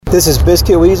This is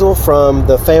Biscuit Weasel from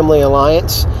the Family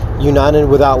Alliance, United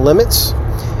Without Limits,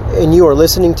 and you are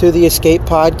listening to the Escape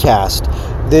Podcast.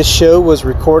 This show was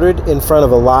recorded in front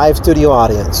of a live studio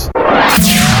audience.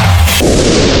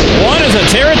 One is a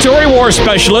territory war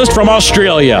specialist from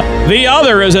Australia. The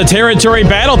other is a territory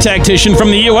battle tactician from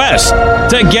the U.S.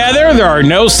 Together, there are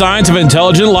no signs of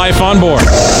intelligent life on board.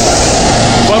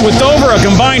 But with over a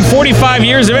combined 45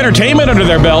 years of entertainment under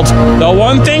their belt, the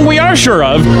one thing we are sure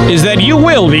of is that you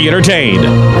will be entertained.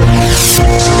 The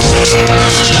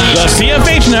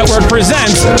CFH Network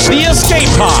presents the Escape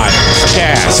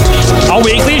Podcast, a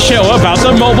weekly show about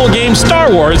the mobile game Star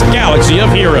Wars Galaxy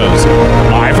of Heroes.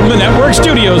 Live from the network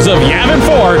studios of Yavin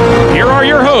 4, here are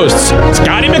your hosts,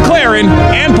 Scotty McLaren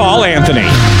and Paul Anthony.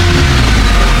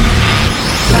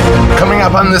 Coming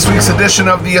up on this week's edition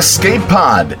of the Escape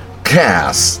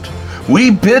Podcast,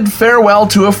 we bid farewell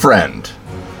to a friend.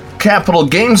 Capital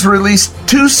Games released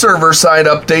 2 server-side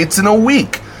updates in a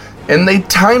week, and they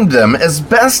timed them as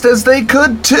best as they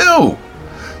could, too.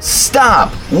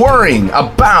 Stop worrying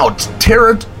about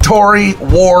territory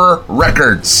war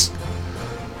records.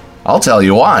 I'll tell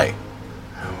you why.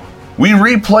 We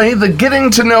replay the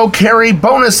Getting to Know Carrie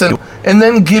bonus and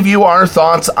then give you our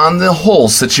thoughts on the whole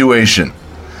situation.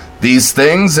 These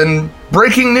things and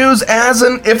breaking news as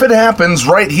and if it happens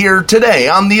right here today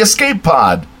on the Escape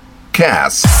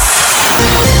Podcast.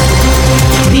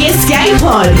 The Escape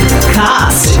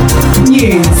Podcast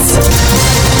News.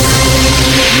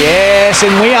 Yes,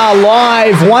 and we are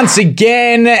live once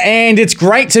again, and it's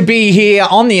great to be here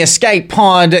on the Escape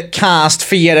Podcast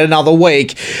for yet another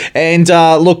week. And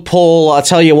look, Paul, I'll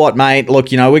tell you what, mate,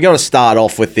 look, we got to start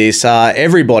off with this.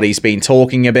 Everybody's been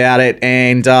talking about it,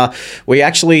 and we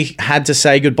actually had to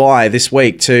say goodbye this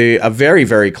week to a very,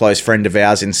 very close friend of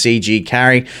ours in CG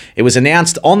Carrie. It was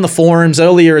announced on the forums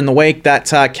earlier in the week that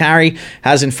Carrie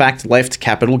has in fact left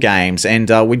Capital Games,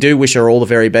 and we do wish her all the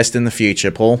very best in the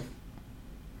future, Paul.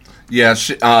 Yeah,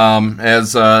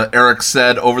 as Eric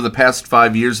said, over the past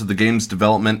 5 years of the game's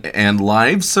development and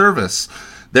live service,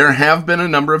 there have been a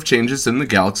number of changes in the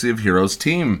Galaxy of Heroes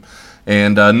team.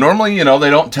 And normally, they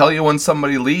don't tell you when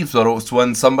somebody leaves, but it's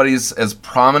when somebody's as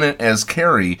prominent as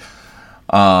Carrie,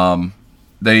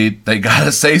 they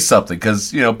gotta say something,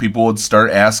 because, people would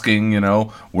start asking,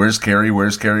 where's Carrie,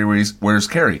 where's Carrie, where's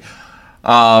Carrie?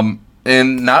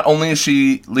 And not only is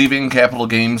she leaving Capital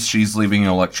Games, she's leaving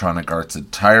Electronic Arts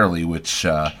entirely, which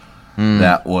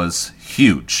that was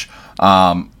huge.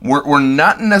 We're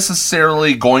not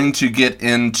necessarily going to get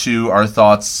into our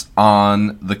thoughts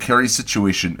on the Carrie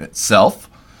situation itself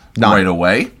right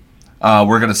away.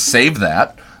 We're going to save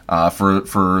that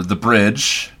for the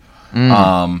bridge.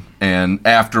 And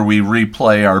after we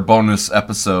replay our bonus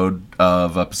episode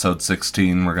of episode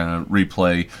 16, we're going to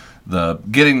replay the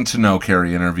Getting to Know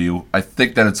Carrie interview. I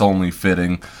think that it's only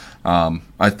fitting.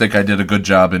 I think I did a good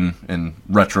job in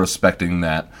retrospecting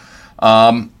that.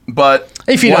 But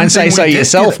if you don't say so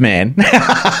yourself, man.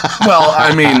 Well,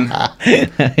 I mean,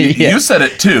 you said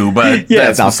it too, but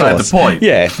that's beside the point.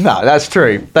 Yeah, no, that's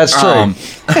true. That's true.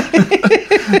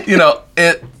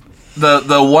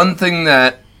 The one thing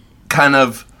that kind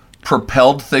of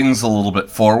propelled things a little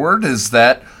bit forward is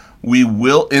that we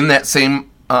will, in that same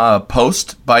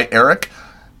post by Eric,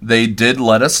 they did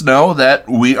let us know that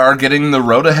we are getting the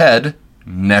road ahead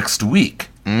next week.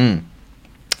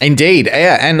 Indeed,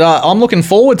 yeah, and I'm looking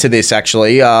forward to this,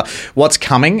 actually, what's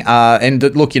coming. And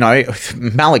look,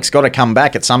 Malik's got to come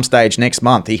back at some stage next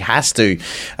month. He has to.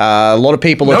 A lot of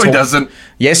people are he doesn't.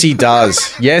 Yes, he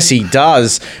does. Yes, he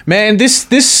does. Man,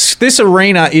 this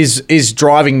arena is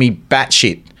driving me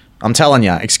batshit. I'm telling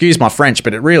you, excuse my French,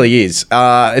 but it really is.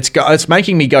 It's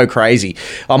making me go crazy.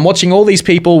 I'm watching all these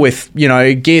people with,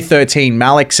 Gear 13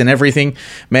 Maliks and everything.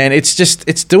 Man,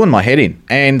 it's doing my head in.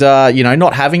 And,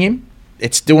 not having him,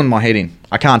 it's doing my head in.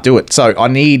 I can't do it. So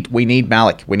we need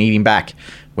Malik. We need him back.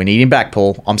 We need him back,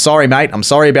 Paul. I'm sorry, mate. I'm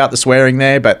sorry about the swearing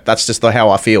there, but that's just how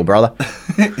I feel, brother.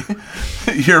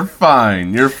 You're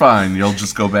fine. You're fine. You'll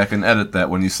just go back and edit that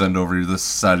when you send over this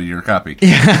side of your copy. No,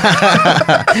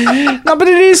 but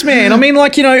it is, man. I mean,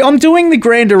 I'm doing the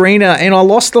Grand Arena, and I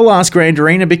lost the last Grand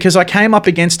Arena because I came up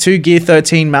against 2 Gear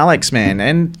 13 Maliks, man.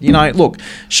 And, look,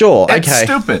 sure, okay. It's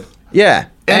stupid. Yeah.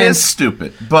 It is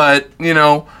stupid. But,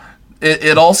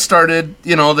 it all started,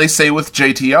 they say with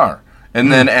JTR. And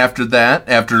then after that,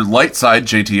 after light side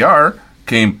JTR,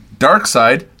 came dark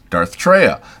side Darth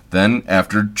Traya. Then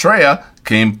after Traya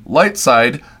came light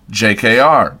side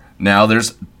JKR. Now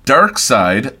there's dark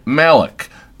side Malik.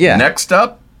 Yeah. Next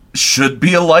up, should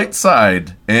be a light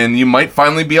side, and you might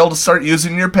finally be able to start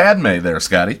using your Padme there,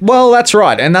 Scotty. Well, that's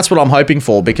right, and that's what I'm hoping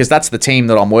for, because that's the team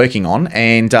that I'm working on,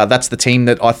 and that's the team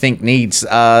that I think needs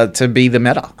to be the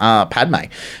meta, Padme.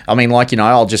 I mean,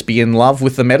 I'll just be in love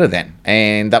with the meta then,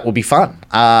 and that will be fun,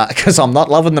 because I'm not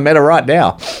loving the meta right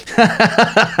now.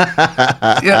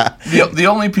 Yeah, the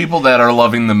only people that are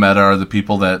loving the meta are the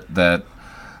people that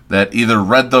either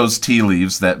read those tea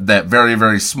leaves, that very,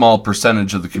 very small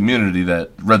percentage of the community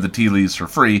that read the tea leaves for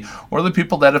free, or the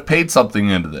people that have paid something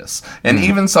into this. And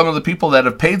even some of the people that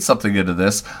have paid something into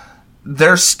this,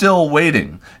 they're still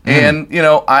waiting. And,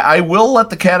 I will let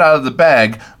the cat out of the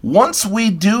bag. Once we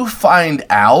do find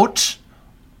out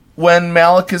when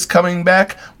Malik is coming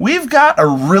back, we've got a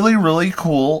really, really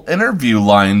cool interview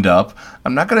lined up.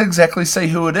 I'm not going to exactly say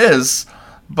who it is,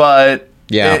 but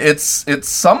it's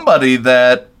somebody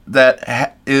that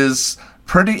is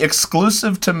pretty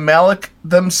exclusive to Malik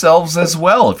themselves as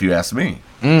well, if you ask me.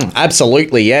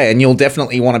 Absolutely, yeah, and you'll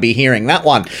definitely want to be hearing that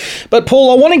one. But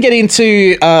Paul, I want to get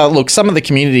into some of the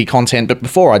community content, but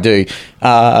before I do,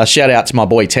 shout out to my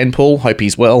boy Tenpool, hope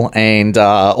he's well, and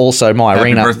also my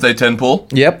arena. Happy birthday, Tenpool.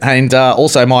 Yep, and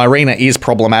also my arena is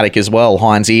problematic as well,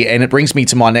 Heinzie, and it brings me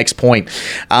to my next point,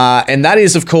 and that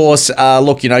is, of course,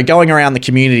 going around the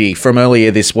community from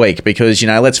earlier this week, because,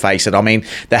 let's face it, I mean,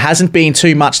 there hasn't been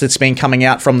too much that's been coming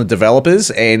out from the developers,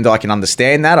 and I can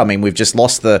understand that. I mean, we've just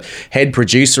lost the head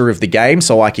producer of the game,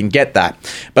 so I can get that.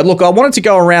 But look, I wanted to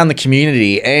go around the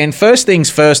community, and first things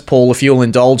first, Paul, if you'll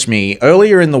indulge me,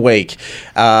 earlier in the week,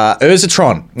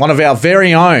 Urzatron, one of our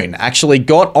very own, actually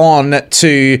got on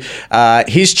to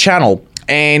his channel,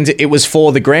 and it was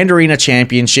for the Grand Arena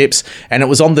Championships, and it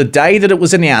was on the day that it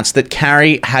was announced that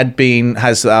Carrie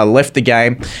has left the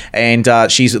game, and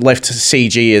she's left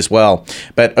CG as well.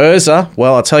 But Urza,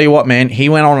 well, I'll tell you what, man, he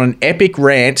went on an epic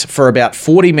rant for about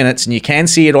 40 minutes, and you can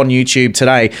see it on YouTube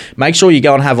today. Make sure you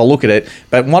go and have a look at it.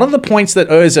 But one of the points that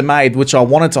Urza made, which I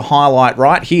wanted to highlight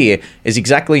right here, is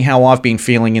exactly how I've been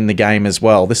feeling in the game as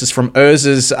well. This is from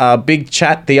Urza's big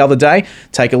chat the other day.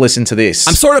 Take a listen to this.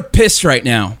 I'm sort of pissed right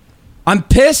now. I'm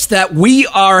pissed that we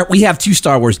have 2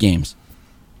 Star Wars games,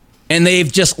 and they've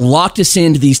just locked us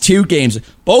into these 2 games,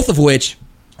 both of which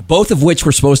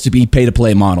were supposed to be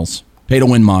pay-to-play models,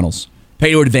 pay-to-win models,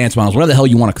 pay-to-advance models, whatever the hell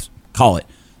you want to call it.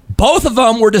 Both of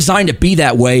them were designed to be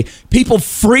that way. People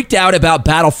freaked out about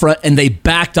Battlefront, and they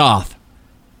backed off.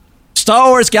 Star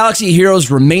Wars Galaxy of Heroes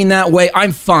remain that way.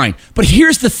 I'm fine. But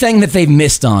here's the thing that they've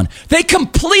missed on. They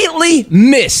completely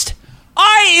missed.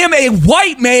 I am a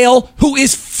white male who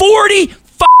is 40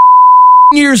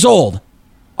 years old.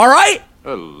 All right?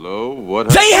 Hello, what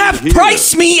they have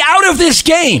priced me out of this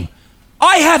game.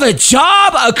 I have a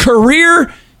job, a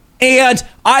career, and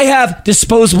I have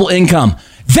disposable income.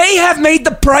 They have made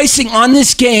the pricing on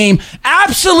this game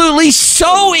absolutely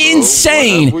so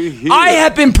insane. I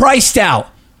have been priced out.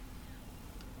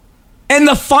 And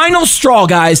the final straw,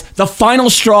 guys, the final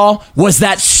straw was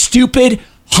that stupid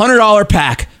 $100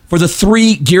 pack for the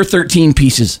 3 Gear 13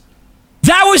 pieces.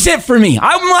 That was it for me.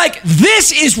 I'm like,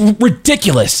 this is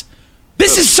ridiculous.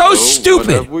 This is so stupid.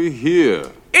 What have we here?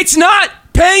 It's not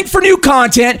paying for new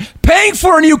content, paying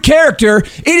for a new character.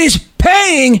 It is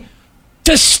paying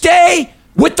to stay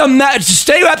with to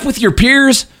stay up with your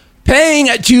peers, paying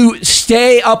to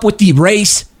stay up with the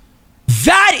race.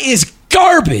 That is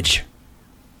garbage.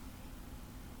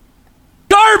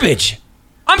 Garbage.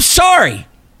 I'm sorry.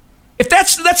 If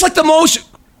that's like the most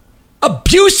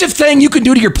abusive thing you can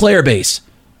do to your player base.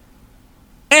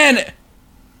 And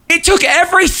it took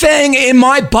everything in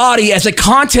my body as a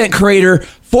content creator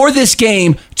for this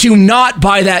game to not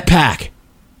buy that pack.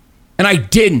 And I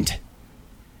didn't.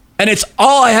 And it's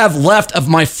all I have left of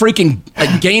my freaking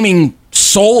gaming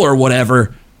soul or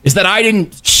whatever, is that I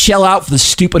didn't shell out for the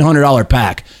stupid $100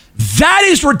 pack. That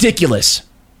is ridiculous.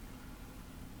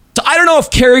 So I don't know if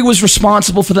Carrie was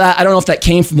responsible for that. I don't know if that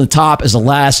came from the top as a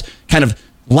last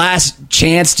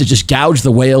chance to just gouge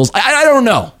the whales. I don't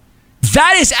know.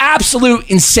 That is absolute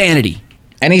insanity.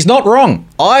 And he's not wrong.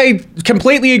 I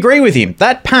completely agree with him.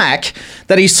 That pack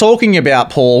that he's talking about,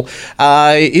 Paul,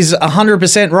 is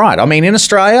 100% right. I mean, in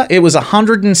Australia, it was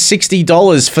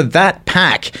 $160 for that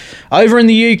pack. Over in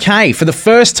the UK, for the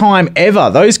first time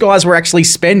ever, those guys were actually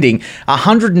spending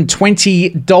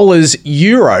 $120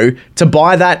 euro to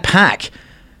buy that pack.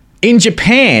 In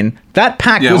Japan, that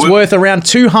pack was worth around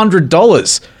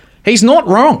 $200. He's not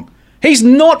wrong. He's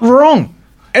not wrong.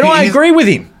 And I agree with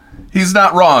him. He's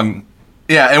not wrong.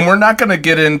 Yeah, and we're not going to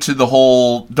get into the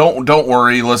whole, don't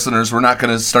worry, listeners, we're not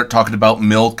going to start talking about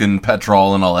milk and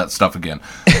petrol and all that stuff again.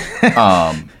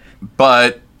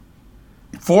 But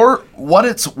for what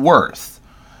it's worth,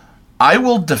 I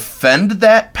will defend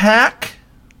that pack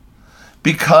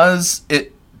because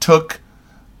it took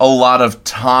a lot of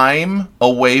time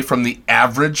away from the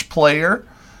average player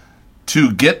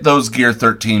to get those Gear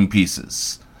 13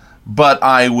 pieces. But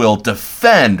I will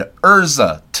defend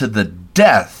Urza to the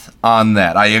death on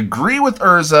that. I agree with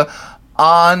Urza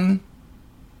on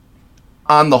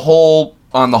the whole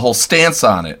stance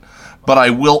on it, but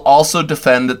I will also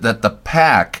defend that the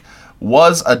pack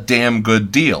was a damn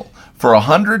good deal. For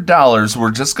 $100, we're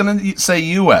just going to say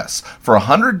US. For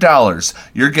 $100,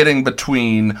 you're getting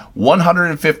between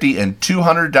 $150 and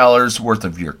 $200 worth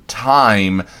of your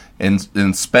time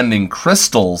in spending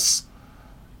crystals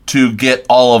to get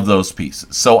all of those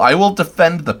pieces. So I will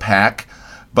defend the pack,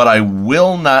 but I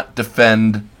will not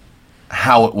defend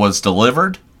how it was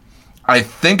delivered. I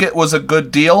think it was a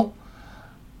good deal,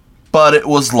 but it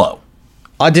was low.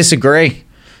 I disagree.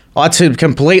 I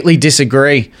completely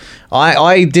disagree.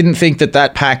 I didn't think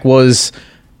that pack was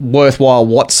worthwhile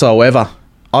whatsoever.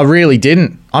 I really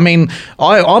didn't. I mean,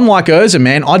 I'm like Urza,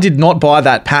 man. I did not buy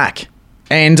that pack,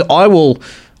 and I will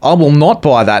not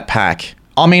buy that pack.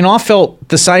 I mean, I felt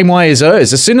the same way as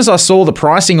Urza. As soon as I saw the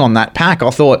pricing on that pack, I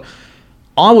thought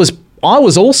I was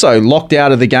also locked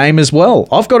out of the game as well.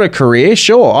 I've got a career,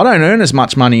 sure. I don't earn as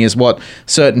much money as what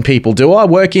certain people do. I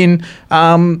work in,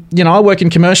 I work in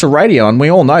commercial radio, and we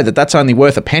all know that that's only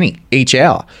worth a penny each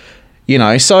hour.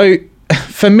 So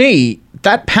for me,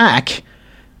 that pack,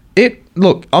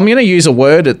 look, I'm going to use a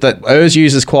word that Urz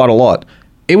uses quite a lot.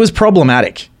 It was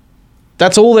problematic.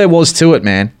 That's all there was to it,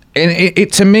 man. And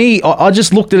it to me, I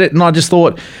just looked at it and I just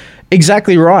thought,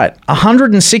 exactly right.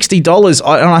 $160.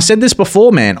 And I said this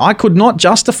before, man. I could not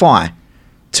justify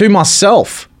to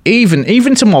myself, even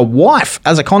to my wife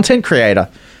as a content creator.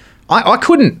 I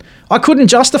couldn't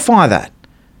justify that.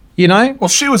 Well,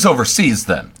 she was overseas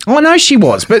then. I know she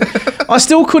was, but I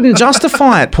still couldn't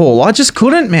justify it, Paul. I just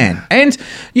couldn't, man. And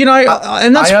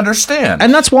and that's, I understand.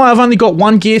 And that's why I've only got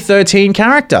one Gear 13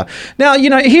 character. Now,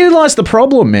 here lies the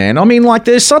problem, man. I mean,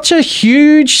 there's such a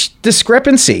huge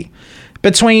discrepancy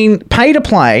between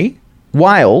pay-to-play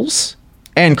whales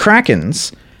and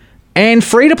krakens and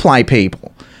free-to-play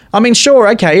people. I mean, sure,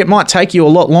 okay, it might take you a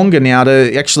lot longer now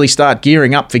to actually start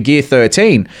gearing up for Gear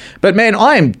 13. But, man,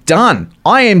 I am done.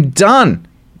 I am done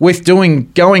with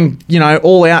going,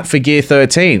 all out for Gear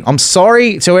 13. I'm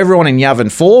sorry to everyone in Yavin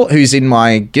 4 who's in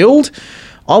my guild.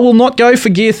 I will not go for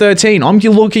Gear 13. I'm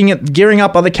looking at gearing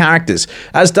up other characters.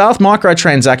 As Darth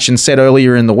Microtransaction said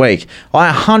earlier in the week,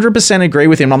 I 100% agree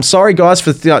with him. I'm sorry, guys,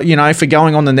 for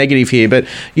going on the negative here, but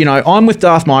I'm with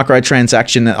Darth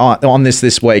Microtransaction on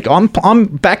this week. I'm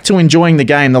back to enjoying the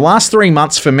game. The last 3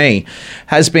 months for me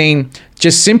has been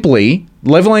just simply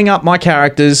leveling up my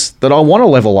characters that I want to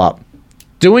level up.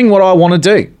 Doing what I want to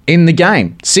do in the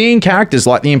game. Seeing characters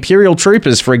like the Imperial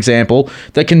Troopers, for example,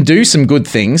 that can do some good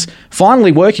things,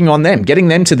 finally working on them, getting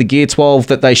them to the Gear 12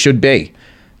 that they should be.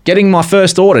 Getting my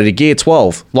First Order to Gear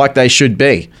 12 like they should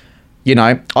be.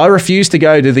 I refuse to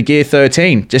go to the Gear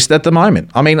 13 just at the moment.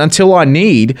 I mean, until I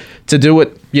need to do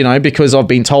it, because I've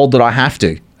been told that I have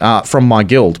to. From my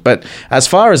guild. But as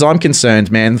far as I'm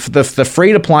concerned, man, the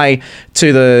free-to-play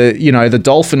to the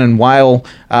dolphin and whale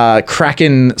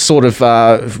kraken sort of,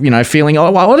 feeling.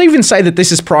 I would even say that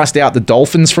this has priced out the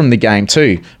dolphins from the game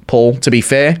too, Paul, to be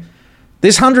fair.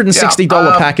 This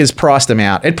 $160 pack has priced them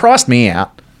out. It priced me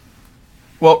out.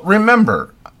 Well,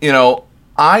 remember,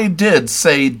 I did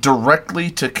say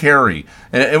directly to Carrie,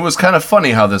 and it was kind of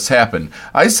funny how this happened.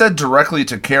 I said directly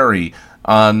to Carrie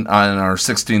on our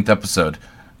 16th episode,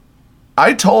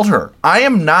 I told her, I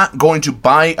am not going to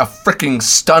buy a freaking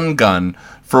stun gun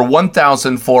for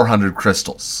 1,400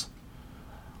 crystals.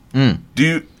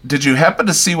 Did you happen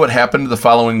to see what happened the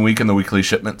following week in the weekly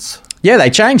shipments? Yeah, they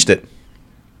changed it.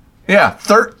 Yeah,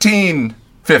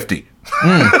 $1,350.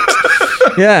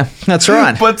 Yeah, that's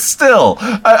right. But still,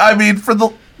 I mean,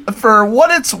 for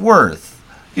what it's worth,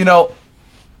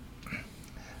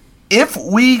 if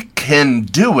we can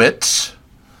do it,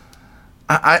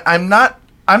 I'm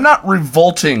not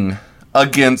revolting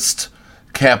against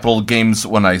Capital Games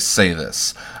when I say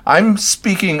this. I'm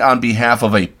speaking on behalf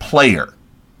of a player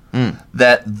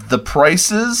that the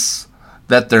prices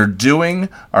that they're doing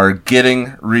are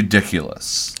getting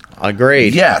ridiculous.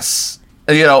 Agreed. Yes.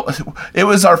 It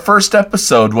was our first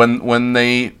episode when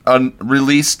they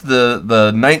released the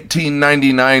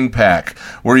 1999 pack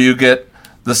where you get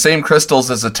the same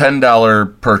crystals as a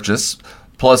 $10 purchase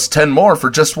plus 10 more for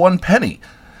just 1 penny.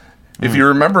 If you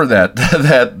remember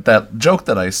that joke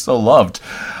that I so loved.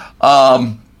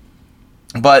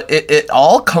 But it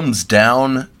all comes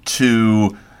down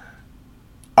to,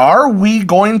 are we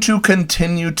going to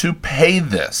continue to pay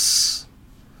this?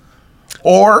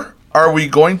 Or are we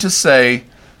going to say,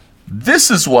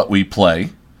 this is what we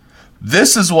play,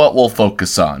 this is what we'll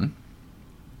focus on,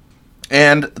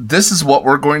 and this is what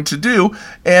we're going to do,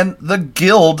 and the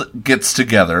guild gets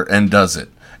together and does it.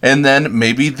 And then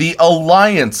maybe the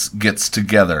alliance gets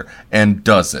together and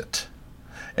does it.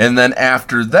 And then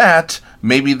after that,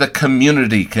 maybe the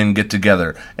community can get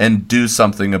together and do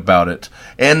something about it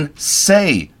and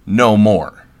say no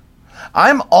more.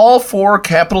 I'm all for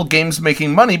Capital Games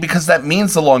making money because that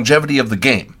means the longevity of the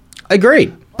game.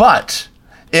 Agreed. But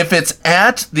if it's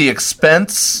at the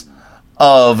expense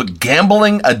of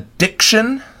gambling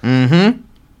addiction, then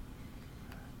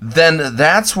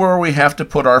that's where we have to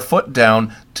put our foot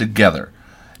down together.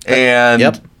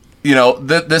 And you know,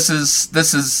 this is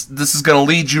going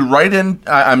to lead you right in.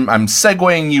 I'm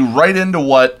segueing you right into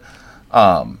what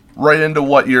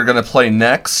you're going to play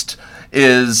next.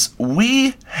 Is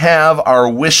we have our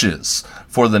wishes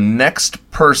for the next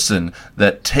person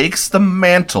that takes the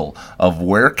mantle of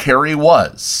where Carrie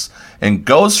was and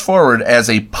goes forward as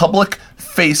a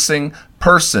public-facing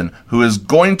person who is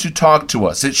going to talk to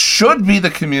us. It should be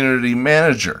the community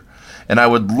manager. And I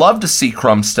would love to see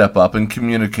Crumb step up and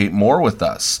communicate more with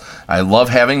us. I love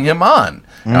having him on.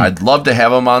 I'd love to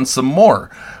have him on some more.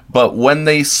 But when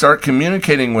they start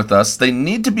communicating with us, they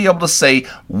need to be able to say,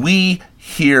 we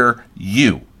hear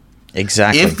you.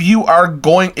 Exactly. If you are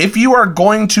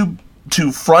going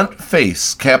to front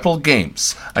face Capital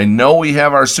Games, I know we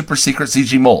have our super secret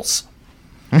CG moles.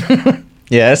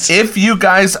 Yes. If you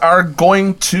guys are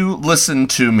going to listen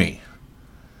to me,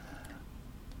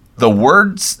 the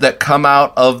words that come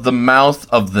out of the mouth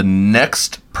of the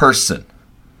next person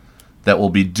that will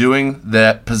be doing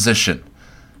that position,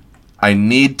 I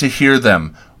need to hear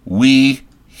them. We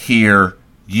hear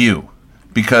you.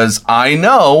 Because I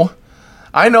know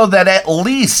that at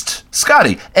least,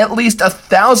 Scotty, at least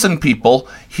 1,000 people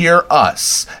hear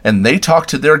us. And they talk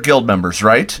to their guild members,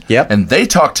 right? Yep. And they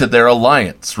talk to their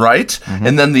alliance, right?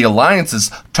 And then the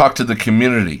alliances talk to the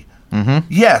community.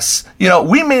 Yes, you know,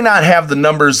 we may not have the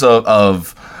numbers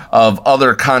of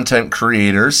other content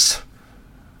creators,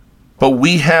 but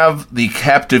we have the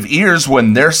captive ears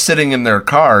when they're sitting in their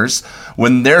cars,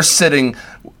 when they're sitting,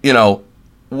 at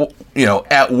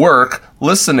work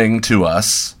listening to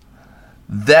us.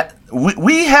 That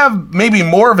we have maybe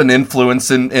more of an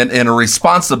influence and a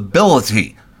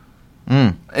responsibility,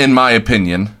 in my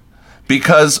opinion,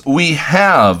 because we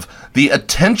have the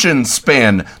attention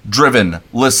span driven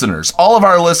listeners. All of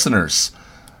our listeners,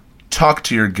 talk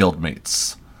to your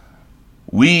guildmates.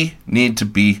 We need to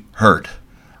be heard.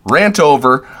 Rant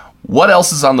over. What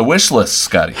else is on the wish list,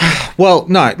 Scotty? Well,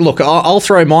 no, look, I'll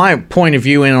throw my point of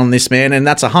view in on this, man, and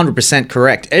that's 100%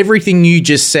 correct. Everything you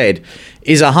just said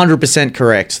is 100%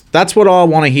 correct. That's what I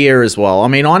want to hear as well. I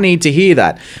mean, I need to hear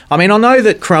that. I mean, I know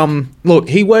that Crumb, look,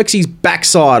 he works his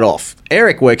backside off.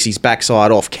 Eric works his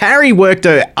backside off. Carrie worked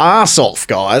her ass off,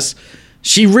 guys.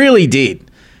 She really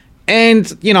did.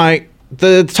 And, you know,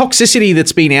 the toxicity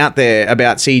that's been out there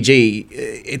about CG,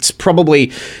 it's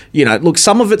probably, you know, look,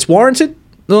 some of it's warranted.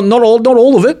 Not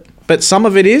all of it, but some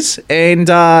of it is. And,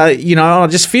 I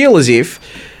just feel as if,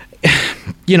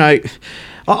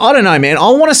 I don't know, man. I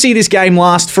want to see this game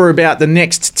last for about the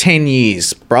next 10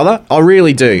 years, brother. I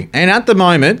really do. And at the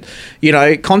moment,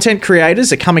 content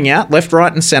creators are coming out left,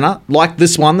 right, and center, like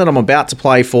this one that I'm about to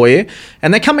play for you,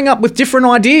 and they're coming up with different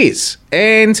ideas.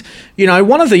 And,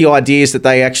 one of the ideas that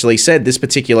they actually said, this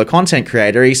particular content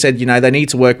creator, he said, they need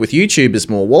to work with YouTubers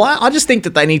more. Well, I just think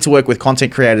that they need to work with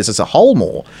content creators as a whole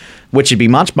more, which would be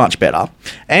much, much better.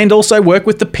 And also work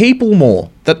with the people more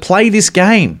that play this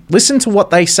game. Listen to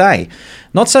what they say.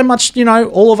 Not so much,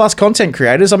 all of us content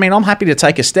creators. I mean, I'm happy to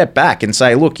take a step back and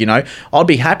say, look, I'd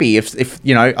be happy if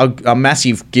a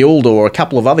massive guild or a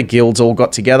couple of other guilds all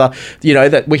got together,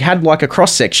 that we had like a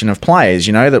cross-section of players,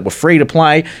 that were free to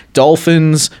play,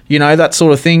 Dolphins, that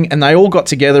sort of thing, and they all got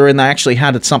together and they actually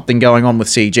had something going on with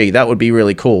CG. That would be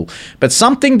really cool. But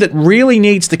something that really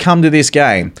needs to come to this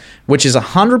game, which is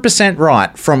 100%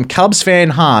 right, from Cubs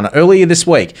fan Han earlier this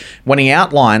week when he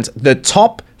outlined the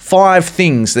top 5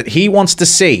 things that he wants to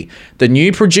see the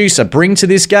new producer bring to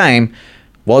this game,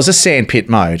 was a sandpit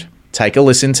mode. Take a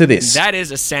listen to this. That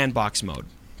is a sandbox mode.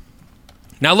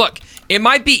 Now look, it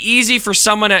might be easy for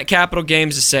someone at Capital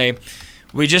Games to say,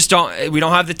 we don't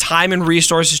have the time and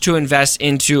resources to invest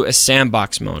into a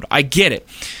sandbox mode. I get it.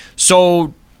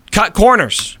 So cut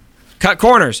corners.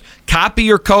 Copy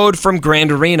your code from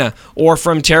Grand Arena or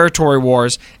from Territory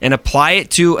Wars and apply it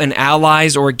to an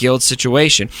allies or guild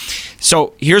situation.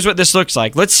 So here's what this looks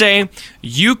like. Let's say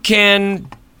you can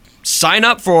sign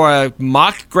up for a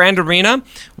mock Grand Arena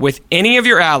with any of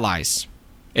your allies.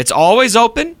 It's always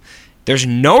open, There's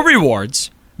no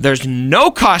rewards. There's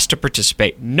no cost to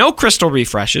participate. No crystal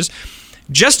refreshes.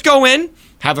 Just go in,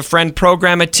 have a friend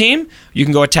program a team. You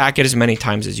can go attack it as many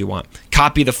times as you want.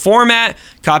 Copy the format,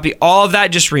 copy all of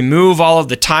that. Just remove all of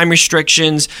the time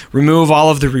restrictions, remove all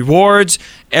of the rewards,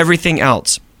 everything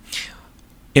else.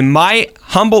 In my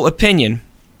humble opinion,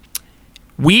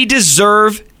 we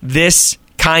deserve this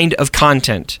kind of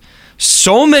content.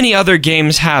 So many other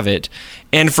games have it.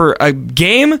 And for a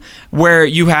game where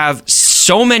you have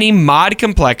so many mod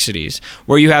complexities,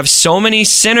 where you have so many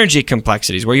synergy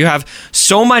complexities, where you have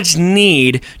so much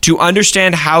need to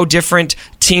understand how different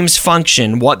teams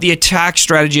function, what the attack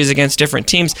strategy is against different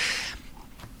teams,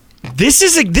 this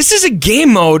is a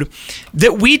game mode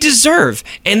that we deserve,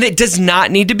 and that does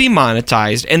not need to be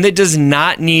monetized, and that does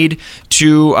not need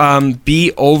to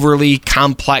be overly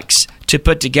complex to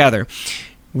put together.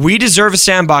 We deserve a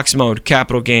sandbox mode,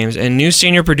 Capital Games, and new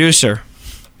senior producer,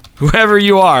 whoever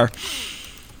you are.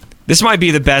 This might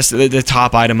be the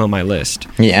top item on my list.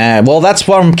 Yeah, well, that's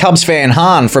from Cubs fan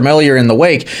Han from earlier in the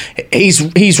week.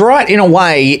 He's right in a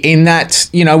way in that,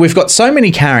 we've got so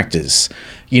many characters,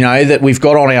 that we've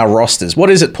got on our rosters. What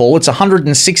is it, Paul? It's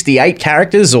 168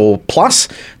 characters or plus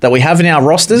that we have in our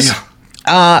rosters.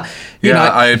 Yeah.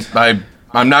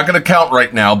 I'm not going to count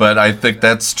right now, but I think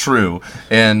that's true.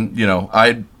 And,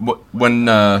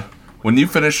 when you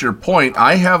finish your point,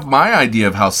 I have my idea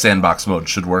of how sandbox mode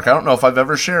should work. I don't know if I've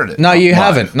ever shared it. No, you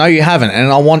haven't.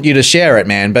 And I want you to share it,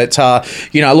 man. But,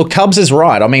 look, Cubs is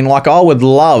right. I mean, I would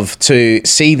love to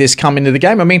see this come into the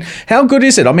game. I mean, how good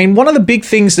is it? I mean, one of the big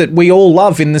things that we all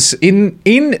love in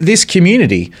this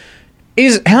community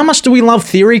is how much do we love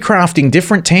theory crafting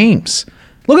different teams?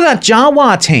 Look at that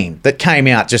Jawa team that came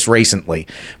out just recently.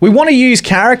 We want to use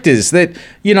characters that,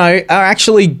 are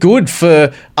actually good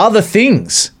for other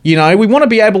things. We want to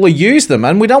be able to use them,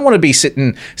 and we don't want to be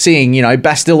seeing,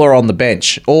 Bastilla on the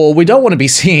bench, or we don't want to be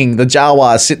seeing the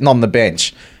Jawas sitting on the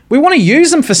bench. We want to use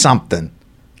them for something.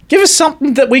 Give us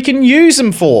something that we can use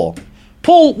them for.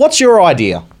 Paul, what's your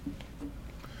idea?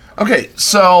 Okay,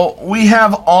 so we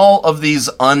have all of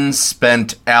these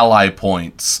unspent ally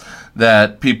points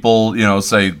that people,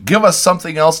 say, give us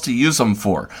something else to use them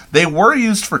for. They were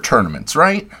used for tournaments,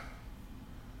 right?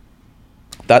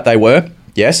 That they were,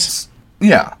 yes.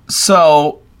 Yeah,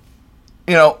 so,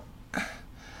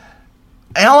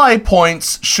 ally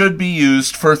points should be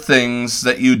used for things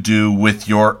that you do with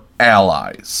your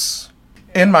allies,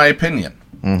 in my opinion.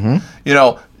 Mm-hmm.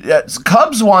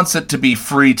 Cubs wants it to be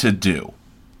free to do.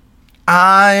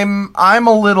 I'm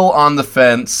a little on the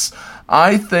fence.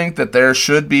 I think that there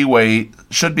should be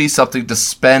something to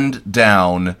spend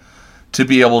down to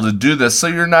be able to do this, so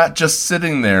you're not just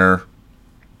sitting there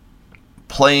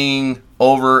playing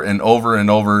over and over and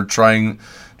over trying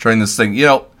this thing.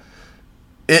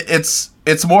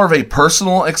 It's more of a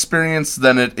personal experience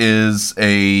than it is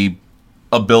a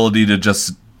ability to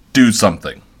just do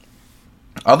something.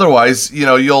 Otherwise,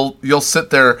 you'll sit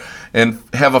there and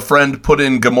have a friend put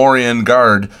in Gamorrean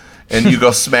Guard and you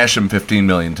go smash him 15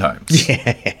 million times.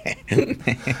 Yeah.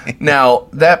 Now,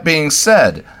 that being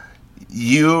said,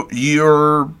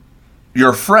 your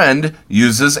friend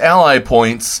uses ally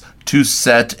points to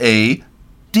set a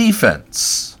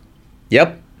defense.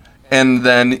 Yep. And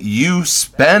then you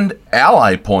spend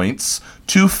ally points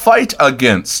to fight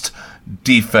against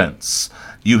defense.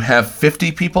 You have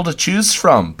 50 people to choose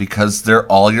from because they're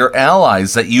all your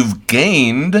allies that you've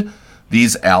gained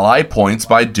these ally points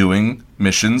by doing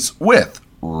missions with,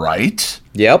 right?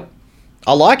 Yep.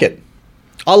 I like it.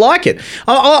 I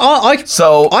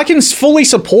can fully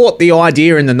support the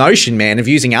idea and the notion, man, of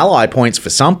using ally points for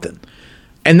something.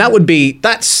 And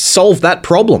that solved that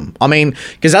problem. I mean,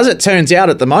 because as it turns out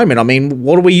at the moment,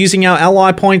 what are we using our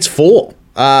ally points for?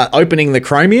 Opening the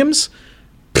chromiums?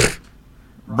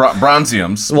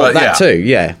 Bronziums. Well, that too,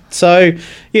 yeah. So,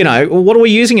 what are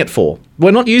we using it for?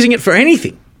 We're not using it for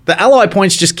anything. The ally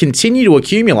points just continue to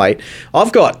accumulate.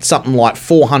 I've got something like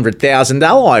 400,000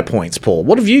 ally points, Paul.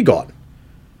 What have you got?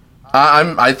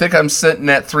 I think I'm sitting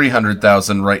at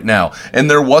 300,000 right now.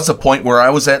 And there was a point where I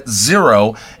was at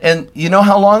 0. And you know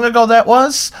how long ago that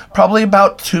was? Probably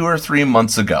about 2 or 3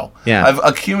 months ago. Yeah. I've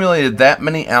accumulated that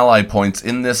many ally points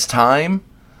in this time.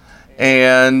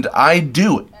 And I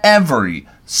do every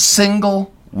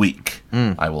single week.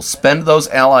 I will spend those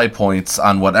ally points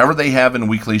on whatever they have in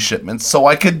weekly shipments so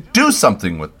I could do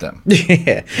something with them.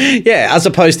 Yeah, as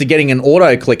opposed to getting an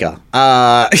auto clicker,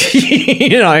 and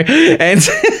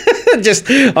just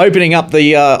opening up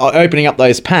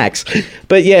those packs.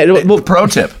 But yeah, pro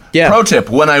tip. Yeah. Pro tip,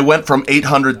 when I went from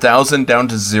 800,000 down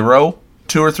to 0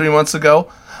 2 or 3 months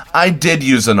ago, I did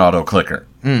use an auto clicker.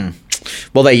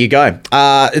 Well, there you go.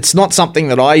 It's not something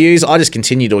that I use. I just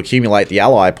continue to accumulate the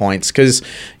ally points because,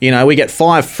 we get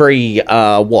 5 free,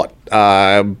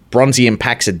 Bronzium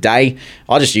packs a day.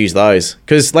 I just use those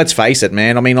because let's face it,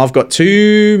 man. I mean, I've got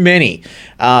too many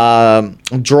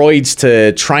droids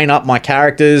to train up my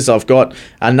characters. I've got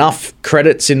enough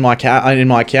credits in my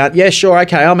account. Yeah, sure,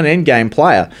 okay, I'm an endgame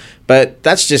player, but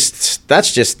that's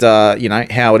just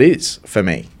how it is for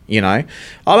me.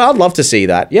 I'd love to see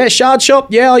that. Yeah, Shard Shop.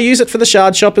 Yeah, I'll use it for the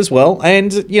Shard Shop as well.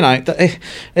 And,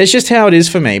 it's just how it is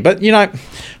for me. But,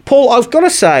 Paul, I've got to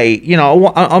say,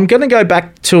 I'm going to go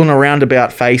back to an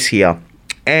roundabout face here.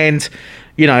 And,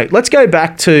 let's go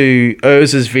back to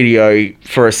Urz's video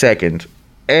for a second.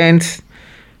 And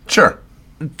sure.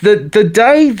 The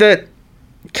day that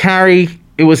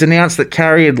it was announced that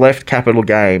Carrie had left Capital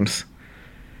Games,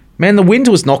 man, the wind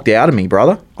was knocked out of me,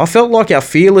 brother. I felt like our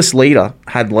fearless leader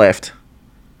had left.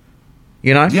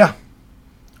 Yeah.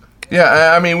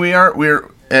 Yeah, I mean, we're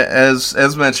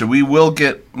as mentioned, we will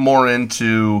get more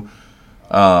into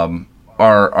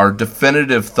our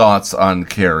definitive thoughts on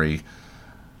Carrie.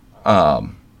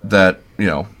 That,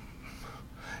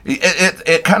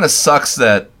 it kind of sucks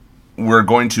that we're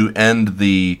going to end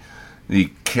the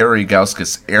Carrie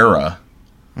Gauskas era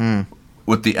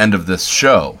with the end of this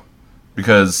show.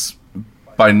 Because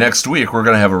by next week, we're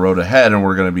going to have a road ahead, and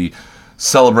we're going to be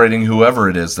celebrating whoever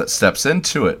it is that steps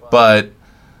into it. But,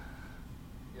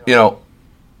 you know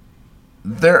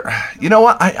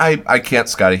what? I can't,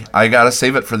 Scotty. I got to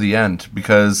save it for the end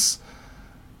because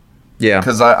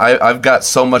I've got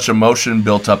so much emotion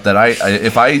built up that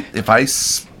if I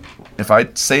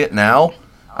say it now,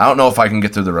 I don't know if I can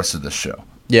get through the rest of this show.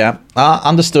 Yeah,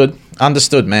 understood,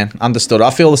 man, understood.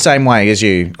 I feel the same way as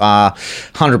you,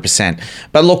 100%.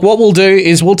 But look, what we'll do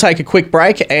is we'll take a quick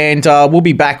break and we'll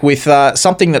be back with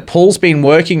something that Paul's been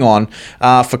working on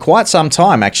for quite some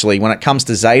time, actually, when it comes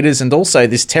to Zetas and also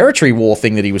this territory war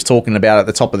thing that he was talking about at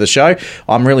the top of the show.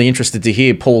 I'm really interested to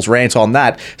hear Paul's rant on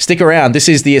that. Stick around. This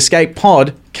is the Escape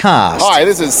Pod Cast. Hi,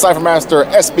 this is Cyphermaster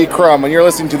SB Crumb, and you're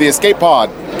listening to the Escape Pod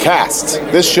Cast.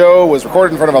 This show was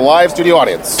recorded in front of a live studio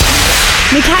audience.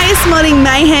 Micaiah's Modding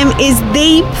Mayhem is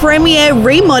the premier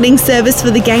remodding service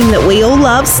for the game that we all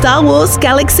love, Star Wars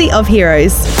Galaxy of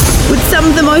Heroes. With some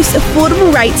of the most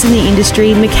affordable rates in the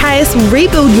industry, Micaiah's will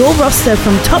rebuild your roster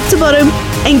from top to bottom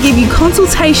and give you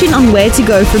consultation on where to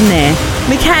go from there.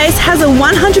 Micaiah's has a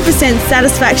 100%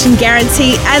 satisfaction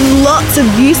guarantee and lots of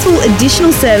useful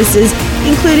additional services,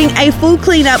 including a full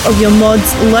cleanup of your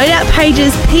mods, loadout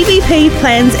pages, PvP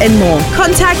plans, and more.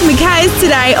 Contact Micaiah's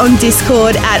today on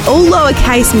Discord at all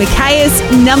lowercase Micaiah's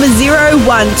number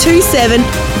 0127.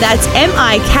 That's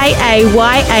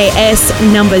MIKAYAS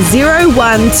number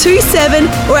 0127,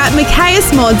 or at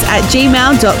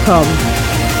micaiahsmods@gmail.com.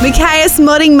 Micaiah's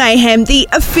Modding Mayhem, the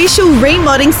official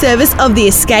remodding service of the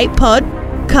Escape Pod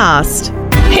Cast.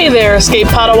 Hey there, Escape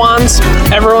Podawans.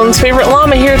 Everyone's favorite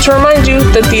llama here to remind you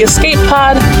that the Escape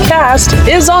Pod Cast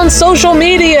is on social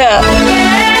media.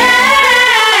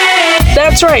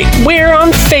 That's right, we're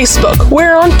on Facebook,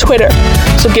 we're on Twitter.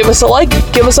 So give us a like,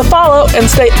 give us a follow, and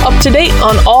stay up to date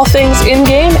on all things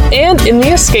in-game and in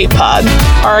the Escape Pod.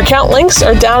 Our account links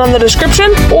are down in the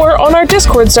description or on our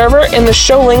Discord server in the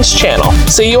Show Links channel.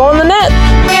 See you on the net.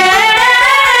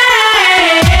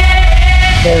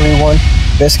 Hey everyone,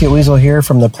 Biscuit Weasel here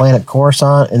from the Planet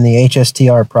Coruscant and the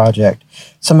HSTR project.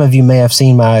 Some of you may have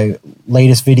seen my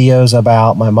latest videos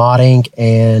about my modding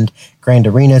and Grand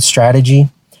Arena strategy,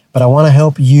 but I want to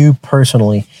help you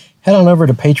personally. Head on over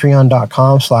to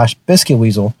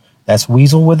patreon.com/biscuitweasel, that's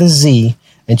Weasel with a Z,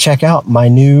 and check out my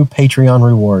new Patreon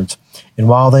rewards. And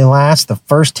while they last, the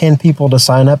first 10 people to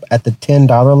sign up at the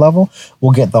 $10 level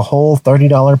will get the whole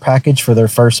 $30 package for their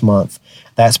first month.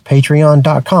 That's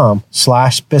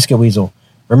patreon.com/biscuitweasel.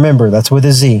 Remember, that's with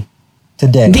a Z.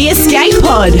 Today. The Escape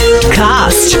Pod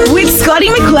Cast with Scotty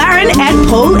McLaren and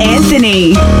Paul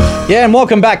Anthony. Yeah, and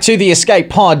welcome back to the Escape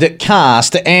Pod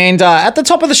Cast. And at the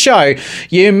top of the show,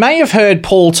 you may have heard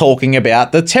Paul talking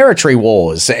about the territory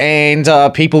wars and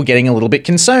people getting a little bit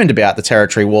concerned about the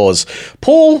territory wars.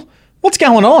 Paul, what's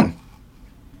going on?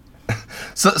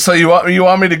 So you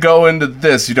want me to go into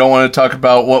this? You don't want to talk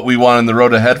about what we want in the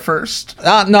road ahead first? No.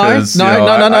 I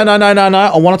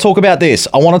want to talk about this.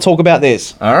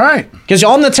 All right. Because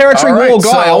I'm the territory war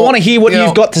guy. I want to hear what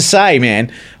you've got to say, man.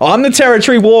 I'm the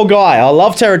territory war guy. I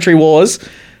love territory wars.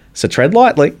 So tread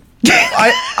lightly.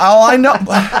 I know.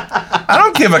 I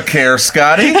don't give a care,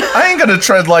 Scotty. I ain't gonna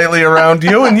tread lightly around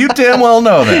you, and you damn well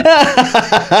know that.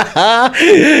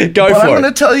 Go for it. I'm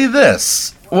gonna tell you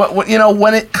this.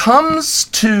 When it comes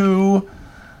to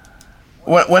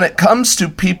when it comes to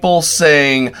people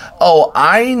saying, "Oh,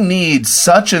 I need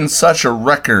such and such a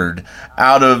record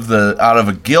out of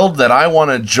a guild that I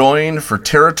want to join for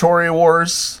territory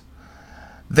wars,"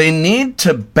 they need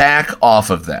to back off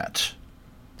of that.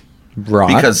 Right.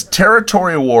 Because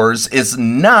territory wars is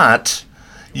not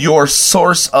your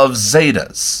source of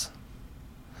Zetas.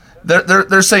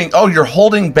 They're saying, "Oh, you're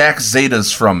holding back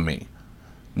Zetas from me."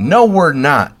 No, we're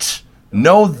not.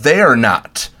 No, they're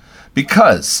not.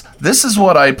 Because this is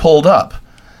what I pulled up.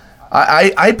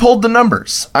 I pulled the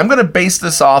numbers. I'm going to base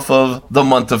this off of the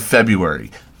month of February.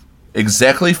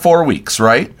 Exactly 4 weeks,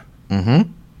 right?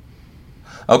 Mm-hmm.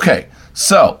 Okay,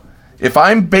 so if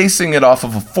I'm basing it off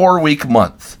of a 4-week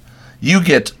month, you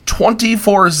get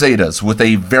 24 Zetas with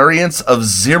a variance of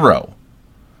 0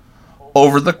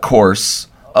 over the course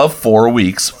of 4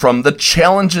 weeks from the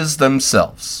challenges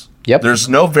themselves. Yep. There's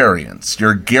no variance.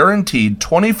 You're guaranteed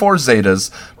 24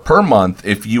 Zetas per month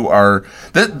if you are...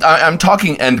 I'm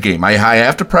talking endgame. I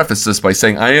have to preface this by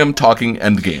saying I am talking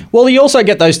endgame. Well, you also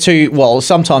get those 2... Well,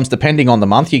 sometimes depending on the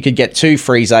month, you could get 2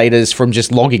 free Zetas from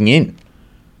just logging in.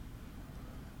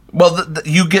 Well,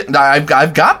 you get...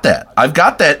 I've got that. I've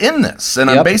got that in this, and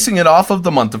I'm basing it off of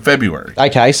the month of February.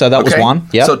 Okay, so that was one.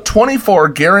 Yep. So 24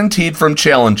 guaranteed from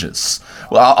challenges.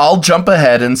 Well, I'll jump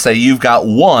ahead and say you've got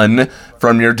 1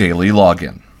 from your daily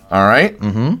login. All right?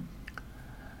 Mm-hmm.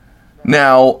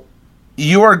 Now,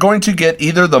 you are going to get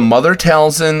either the Mother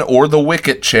Talzin or the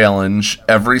Wicket Challenge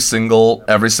every single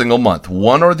month,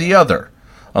 one or the other,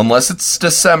 unless it's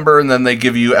December and then they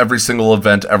give you every single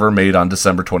event ever made on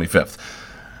December 25th.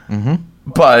 Mm-hmm.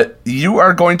 But you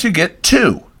are going to get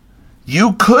 2.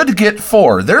 You could get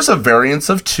 4. There's a variance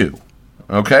of 2.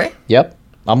 Okay? Yep.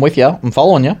 I'm with you. I'm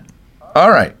following you.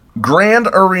 All right. Grand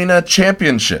Arena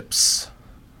Championships.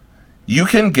 You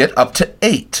can get up to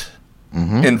 8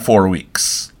 in 4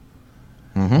 weeks.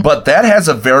 Mm-hmm. But that has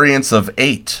a variance of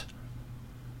 8.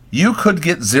 You could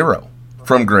get 0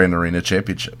 from Grand Arena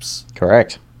Championships.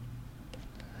 Correct.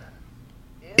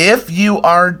 If you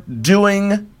are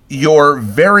doing your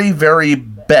very, very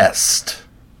best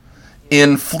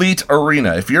in Fleet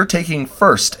Arena, if you're taking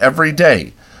first every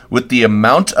day with the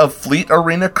amount of Fleet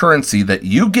Arena currency that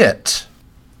you get,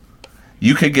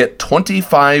 you could get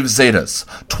 25 Zetas.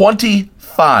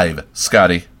 25,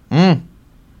 Scotty.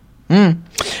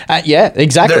 Yeah,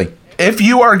 exactly. If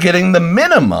you are getting the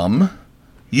minimum,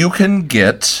 you can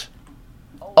get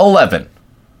 11.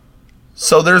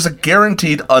 So there's a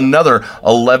guaranteed another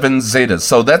 11 Zetas.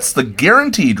 So that's the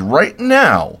guaranteed right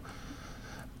now,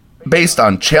 based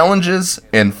on challenges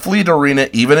and Fleet Arena,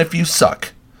 even if you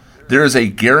suck, there is a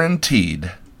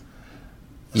guaranteed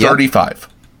 35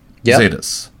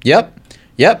 Zetas. Yep,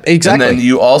 exactly. And then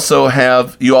you also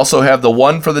have the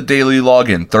one for the daily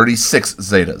login, 36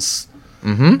 Zetas.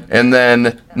 Mm-hmm. And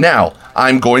then now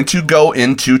I'm going to go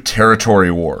into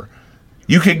Territory War.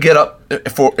 You can get up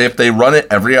if they run it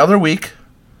every other week.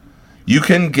 You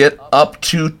can get up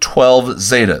to 12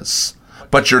 Zetas,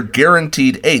 but you're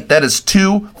guaranteed 8. That is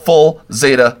 2 full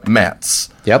Zeta mats.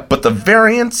 Yep. But the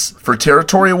variance for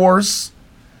Territory Wars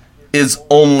is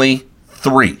only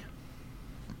 3.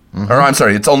 Mm-hmm. Or I'm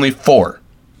sorry, it's only 4.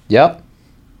 Yep.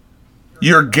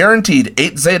 You're guaranteed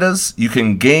 8 Zetas. You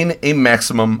can gain a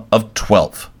maximum of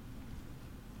 12.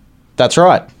 That's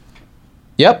right.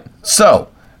 Yep. So,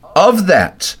 of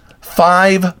that,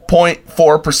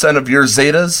 5.4% of your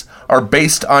Zetas are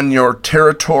based on your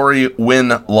territory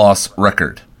win-loss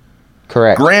record.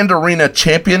 Correct. Grand Arena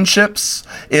Championships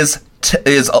is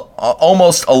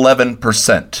almost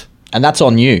 11%. And that's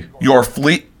on you. Your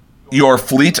fleet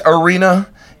arena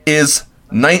is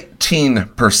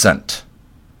 19%.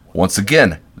 Once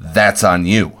again, that's on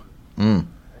you. And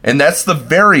that's the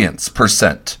variance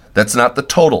percent. That's not the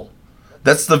total.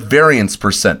 That's the variance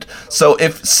percent. So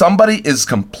if somebody is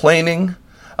complaining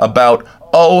about,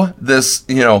 oh, this,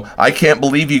 I can't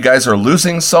believe you guys are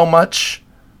losing so much,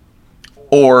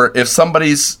 or if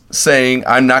somebody's saying,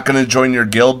 I'm not going to join your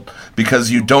guild because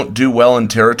you don't do well in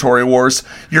territory wars,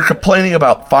 you're complaining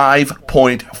about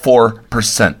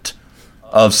 5.4%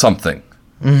 of something.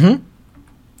 Mm-hmm.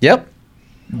 Yep.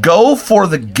 Go for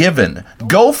the given.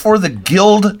 Go for the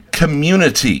guild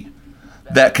community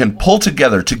that can pull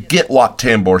together to get Wat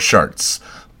Tambor shards.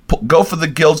 Go for the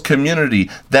guild community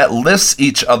that lifts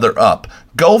each other up.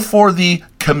 Go for the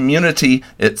community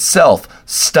itself.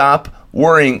 Stop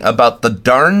worrying about the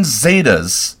darn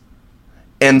Zetas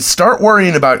and start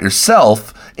worrying about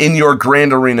yourself in your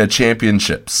Grand Arena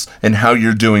Championships and how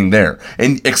you're doing there.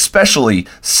 And especially,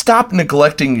 stop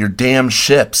neglecting your damn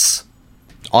ships.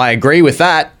 I agree with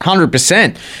that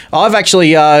 100%. I've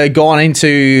actually gone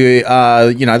into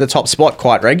the top spot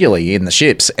quite regularly in the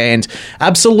ships and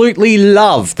absolutely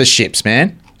love the ships,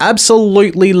 man.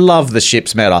 Absolutely love the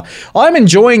ships meta. I'm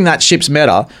enjoying that ships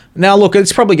meta. Now, look,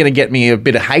 it's probably going to get me a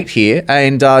bit of hate here,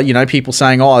 and people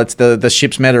saying, "Oh, it's the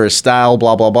ships meta is stale,"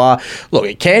 blah blah blah. Look,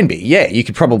 it can be. Yeah, you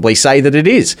could probably say that it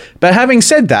is. But having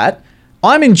said that,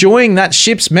 I'm enjoying that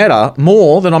ships meta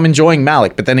more than I'm enjoying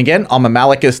Malik. But then again, I'm a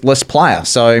Malik-less player,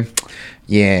 so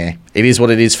yeah, it is what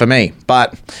it is for me.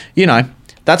 But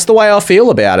that's the way I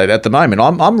feel about it at the moment.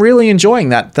 I'm really enjoying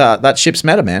that ships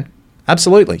meta, man.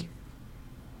 Absolutely.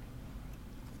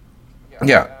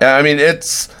 Yeah, I mean,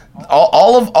 it's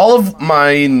all of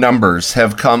my numbers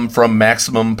have come from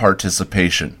maximum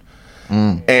participation,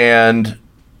 and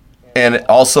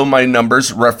also my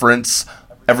numbers reference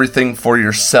everything for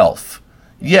yourself.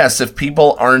 Yes, if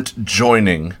people aren't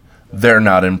joining, they're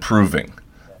not improving.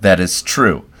 That is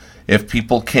true. If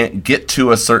people can't get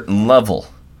to a certain level,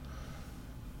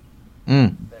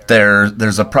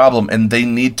 there's a problem, and they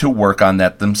need to work on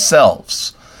that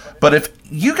themselves. But if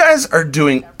you guys are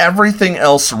doing everything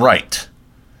else right,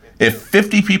 if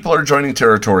 50 people are joining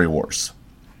Territory Wars,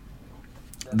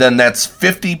 then that's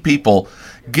 50 people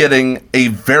getting a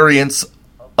variance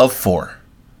of 4.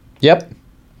 Yep.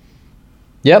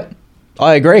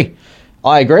 I agree.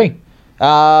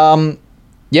 Yep,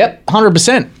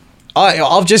 100%.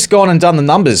 I've just gone and done the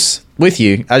numbers with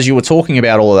you as you were talking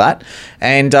about all of that,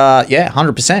 and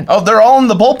 100%. Oh, they're all in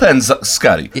the bullpen,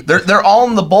 Scotty. They're all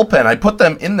in the bullpen. I put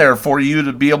them in there for you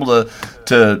to be able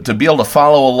to be able to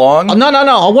follow along. Oh, no.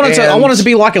 I wanted to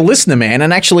be like a listener, man,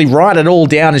 and actually write it all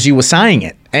down as you were saying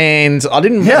it. And I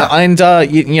didn't. Yeah. And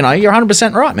you're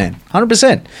 100% right, man.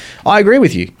 100%. I agree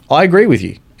with you.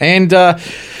 And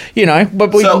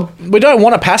but we don't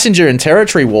want a passenger in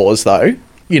Territory Wars, though.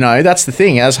 That's the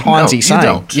thing, as Heinz's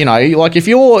saying. Like if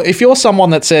you're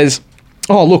someone that says,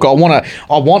 "Oh, look, I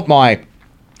want my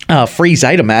free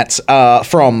Zeta mats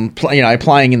from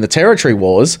playing in the Territory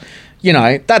Wars,"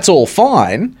 that's all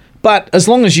fine. But as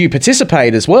long as you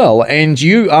participate as well, and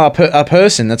you are a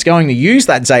person that's going to use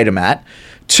that Zeta mat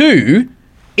to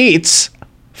its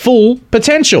full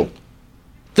potential,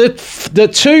 the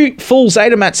 2 full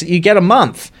Zeta mats that you get a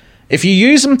month, if you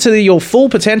use them to your full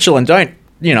potential and don't,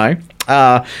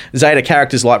 Zeta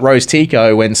characters like Rose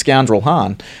Tico and Scoundrel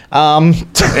Han.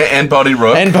 And Bodhi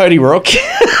Rook.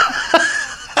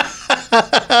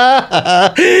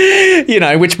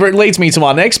 Which leads me to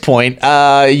my next point,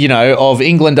 of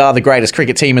England are the greatest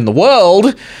cricket team in the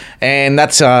world. And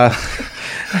that's...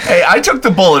 Hey, I took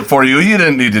the bullet for you. You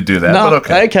didn't need to do that, but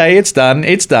okay. Okay, it's done.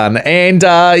 And,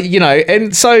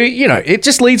 and so, it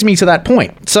just leads me to that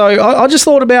point. So I just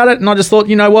thought about it, and I just thought,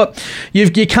 you know what?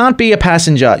 You can't be a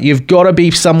passenger. You've got to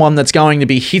be someone that's going to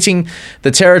be hitting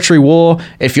the Territory War.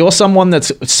 If you're someone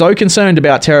that's so concerned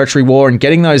about Territory War and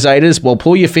getting those Zetas, well,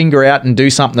 pull your finger out and do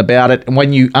something about it. And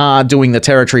when you are doing the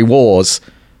Territory Wars,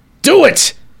 do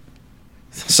it!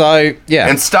 So, yeah.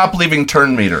 And stop leaving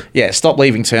turn meter. Yeah, stop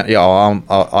leaving turn... Yeah,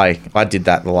 I did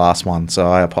that the last one, so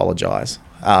I apologize.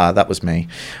 That was me.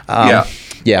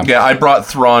 Yeah, I brought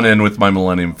Thrawn in with my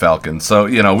Millennium Falcon, so,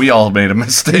 we all made a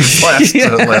mistake last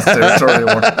Territory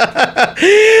War.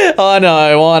 I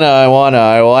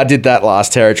know. I did that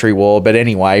last Territory War, but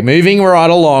anyway, moving right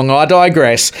along, I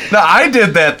digress. No, I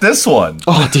did that this one.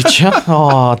 Oh, did you?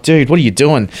 Oh, dude, what are you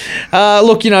doing?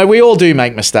 Look, we all do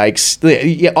make mistakes.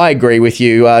 Yeah, I agree with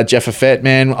you, Jeff Effett,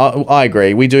 man. I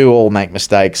agree. We do all make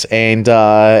mistakes, and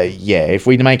if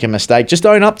we make a mistake, just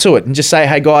own up to it and just say,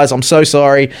 hey, guys, I'm so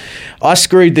sorry. I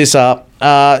screwed this up.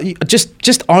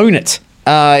 Just own it.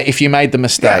 If you made the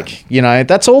mistake,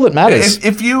 that's all that matters.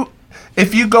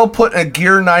 If you go put a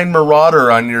Gear 9 Marauder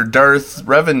on your Darth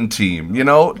Revan team,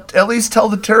 at least tell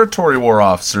the Territory War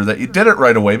officer that you did it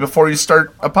right away before you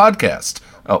start a podcast.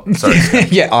 Oh, sorry.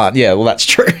 Well, that's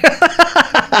true.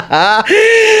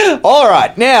 All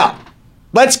right, now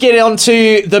let's get on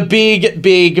to the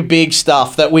big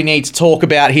stuff that we need to talk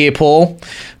about here, Paul.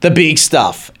 The big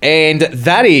stuff, and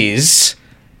that is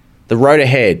the road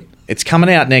ahead. It's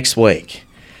coming out next week,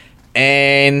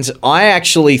 and I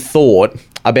actually thought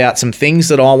about some things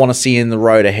that I want to see in the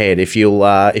road ahead. If you'll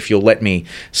let me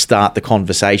start the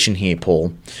conversation here,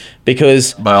 Paul,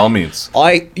 because by all means,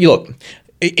 look.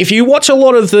 if you watch a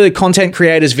lot of the content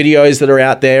creators' videos that are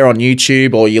out there on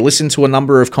YouTube, or you listen to a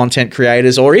number of content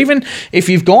creators, or even if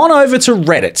you've gone over to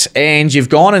Reddit and you've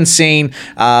gone and seen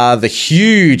the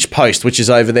huge post, which is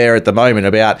over there at the moment,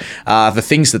 about the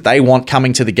things that they want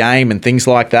coming to the game and things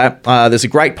like that, there's a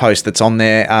great post that's on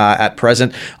there at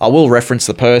present. I will reference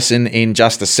the person in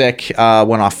just a sec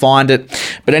when I find it.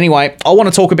 But anyway, I want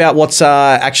to talk about what's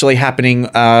actually happening,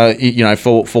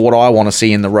 for what I want to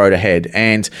see in the road ahead.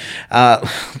 And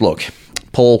look,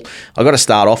 Paul, I've got to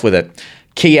start off with it.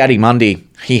 Ki-Adi-Mundi,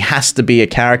 he has to be a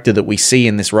character that we see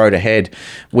in this road ahead.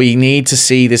 We need to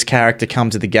see this character come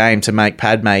to the game to make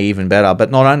Padme even better.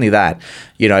 But not only that,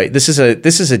 this is a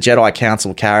Jedi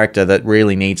Council character that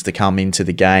really needs to come into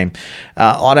the game.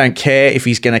 I don't care if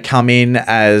he's going to come in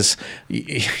as,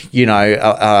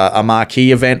 a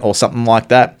marquee event or something like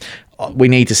that. We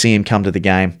need to see him come to the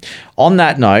game. On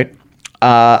that note,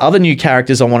 other new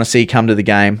characters I want to see come to the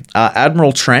game.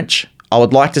 Admiral Trench. I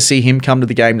would like to see him come to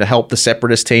the game to help the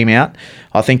Separatist team out.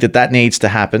 I think that needs to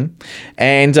happen.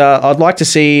 And I'd like to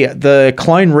see the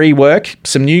clone rework,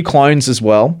 some new clones as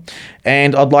well.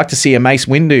 And I'd like to see a Mace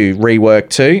Windu rework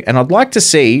too. And I'd like to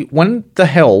see, when the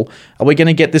hell are we going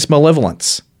to get this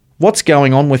Malevolence? What's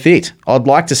going on with it? I'd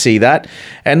like to see that.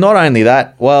 And not only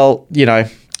that, well,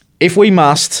 if we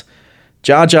must,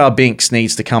 Jar Jar Binks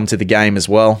needs to come to the game as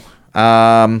well. We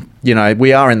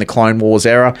are in the Clone Wars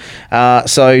era.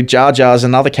 So Jar Jar is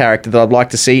another character that I'd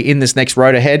like to see in this next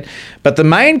road ahead. But the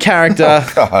main character...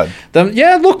 Oh, God.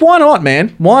 Look, why not,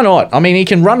 man? Why not? I mean, he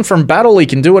can run from battle. He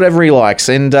can do whatever he likes.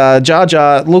 And Jar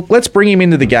Jar, look, let's bring him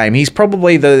into the game. He's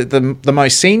probably the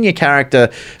most senior character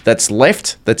that's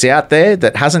left, that's out there,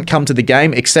 that hasn't come to the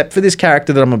game, except for this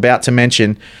character that I'm about to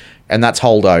mention, and that's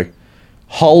Holdo.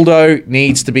 Holdo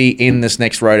needs to be in this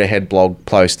next road ahead blog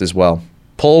post as well.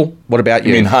 Paul, what about you?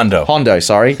 You mean Hondo. Hondo,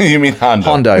 sorry. You mean Hondo.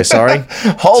 Hondo, sorry.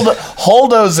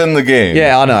 Holdo's in the game.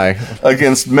 Yeah, I know.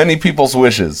 Against many people's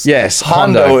wishes. Yes,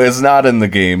 Hondo is not in the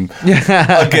game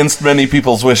against many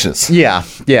people's wishes. Yeah.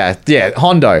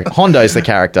 Hondo's the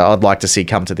character I'd like to see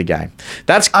come to the game.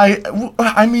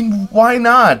 I mean, why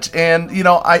not? And,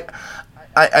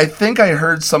 I think I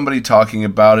heard somebody talking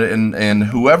about it, and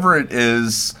whoever it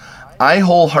is... I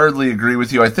wholeheartedly agree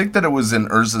with you. I think that it was in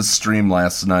Urza's stream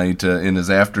last night in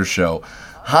his after show.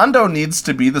 Hondo needs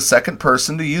to be the second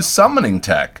person to use summoning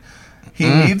tech. He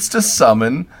needs to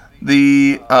summon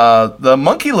the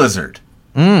monkey lizard.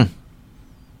 A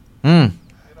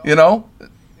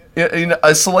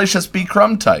Salacious B.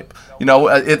 Crumb type.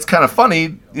 It's kind of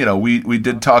funny. We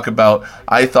did talk about.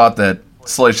 I thought that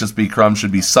Salacious B. Crumb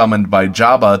should be summoned by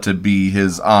Jabba to be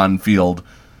his on-field,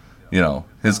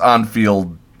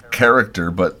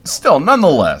 character, but still,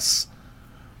 nonetheless,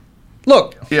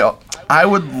 look, I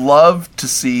would love to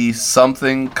see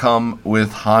something come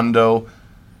with Hondo,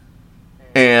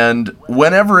 and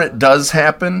whenever it does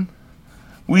happen,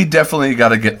 we definitely got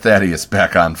to get Thaddeus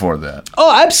back on for that.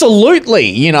 Oh,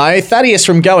 absolutely. Thaddeus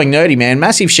from Going Nerdy, man,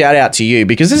 massive shout out to you,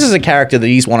 because this is a character that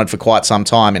he's wanted for quite some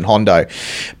time in Hondo.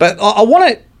 But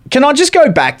can I just go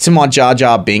back to my Jar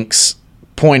Jar Binks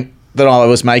point that I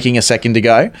was making a second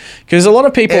ago? Because a lot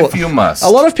of people... If you must. A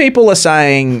lot of people are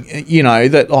saying,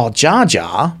 that, Jar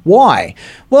Jar, why?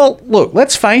 Well, look,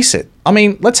 let's face it. I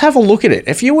mean, let's have a look at it.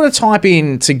 If you were to type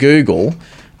into Google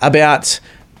about,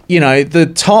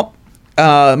 the top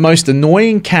most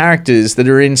annoying characters that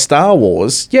are in Star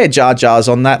Wars, Jar Jar's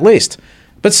on that list.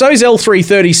 But so's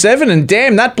L337, and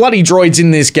damn, that bloody droid's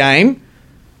in this game.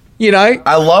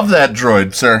 I love that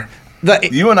droid, sir.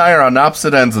 You and I are on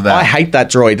opposite ends of that. I hate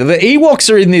that droid. The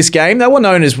Ewoks are in this game. They were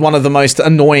known as one of the most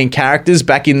annoying characters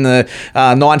back in the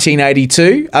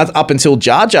 1982, up until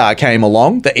Jar Jar came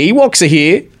along. The Ewoks are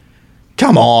here.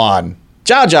 Come on.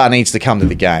 Jar Jar needs to come to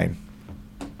the game.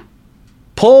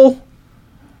 Paul?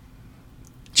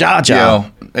 Jar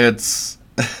Jar. It's...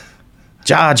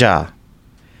 Jar Jar.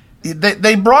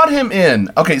 They brought him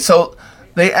in. Okay, so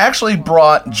they actually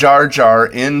brought Jar Jar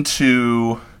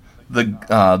into...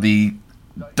 the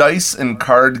dice and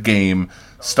card game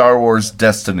Star Wars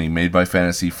Destiny, made by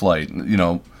Fantasy Flight.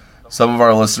 Some of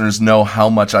our listeners know how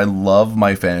much I love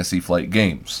my Fantasy Flight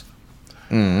games.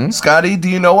 Scotty, do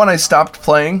you know when I stopped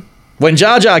playing? When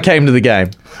Jar Jar came to the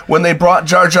game. When they brought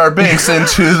Jar Jar Binks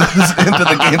into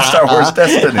the game Star Wars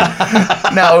Destiny.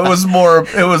 Now, it was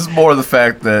more the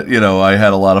fact that, I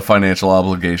had a lot of financial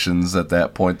obligations at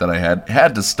that point that I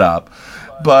had to stop.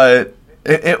 But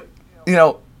it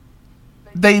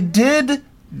they did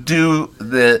do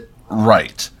the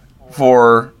right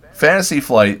for Fantasy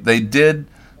Flight. They did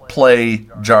play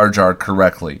Jar Jar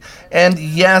correctly. And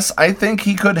yes, I think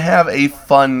he could have a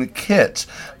fun kit,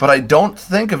 but I don't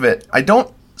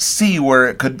see where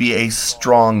it could be a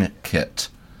strong kit.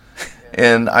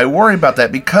 And I worry about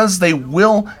that because they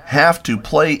will have to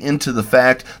play into the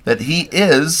fact that he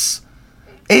is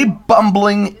a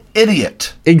bumbling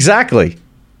idiot. Exactly.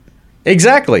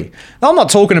 I'm not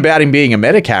talking about him being a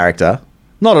meta character.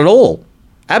 Not at all.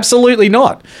 Absolutely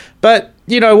not. But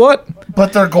you know what?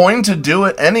 But they're going to do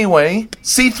it anyway.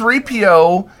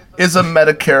 C-3PO is a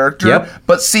meta character,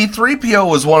 but C-3PO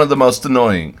was one of the most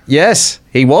annoying. Yes,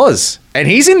 he was. And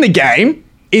he's in the game,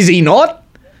 is he not?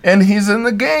 And he's in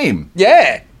the game.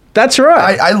 Yeah, that's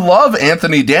right. I love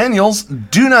Anthony Daniels.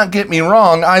 Do not get me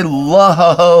wrong. I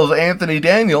love Anthony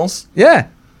Daniels. Yeah.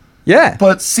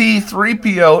 But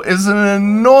C-3PO is an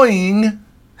annoying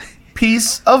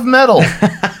piece of metal.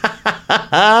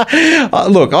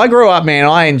 Look, I grew up, man.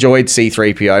 I enjoyed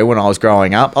C-3PO when I was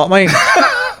growing up. I mean,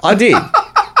 I did.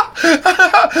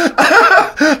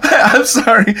 I'm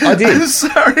sorry. I did. I'm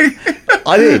sorry.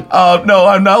 I did. No,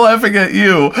 I'm not laughing at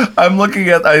you.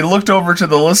 I looked over to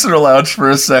the listener lounge for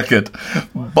a second.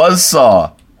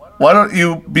 Buzzsaw. Why don't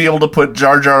you be able to put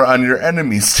Jar Jar on your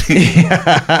enemy's team?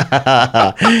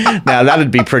 Now,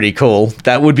 that'd be pretty cool.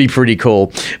 That would be pretty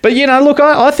cool. But, look,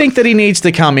 I think that he needs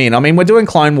to come in. I mean, we're doing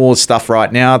Clone Wars stuff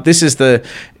right now. This is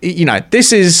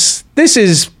this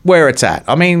is where it's at.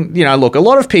 I mean, look, a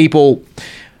lot of people,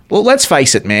 well, let's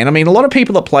face it, man. I mean, a lot of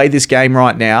people that play this game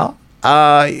right now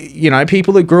are,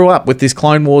 people that grew up with this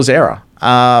Clone Wars era.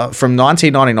 From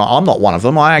 1999. I'm not one of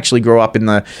them. I actually grew up in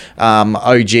the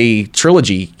OG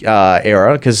trilogy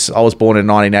era because I was born in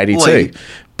 1982. Late.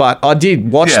 But I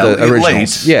did watch the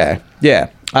originals. Late. Yeah.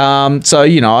 So,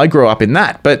 I grew up in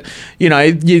that. But,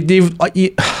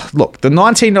 look, the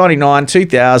 1999,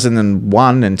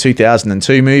 2001 and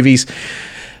 2002 movies,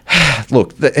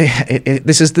 look,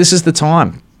 this is the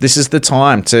time. This is the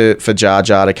time for Jar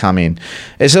Jar to come in.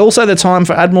 It's also the time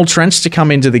for Admiral Trench to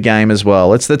come into the game as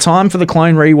well. It's the time for the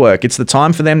clone rework. It's the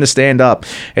time for them to stand up.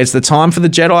 It's the time for the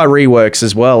Jedi reworks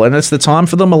as well. And it's the time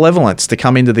for the Malevolence to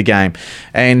come into the game.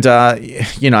 And,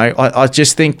 I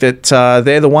just think that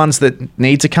they're the ones that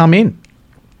need to come in.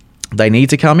 They need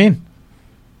to come in.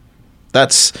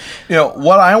 That's...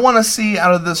 what I want to see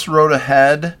out of this road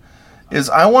ahead is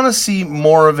I want to see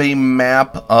more of a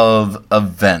map of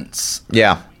events.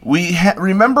 Yeah.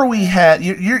 Remember we had...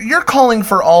 You're calling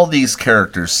for all these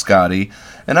characters, Scotty,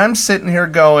 and I'm sitting here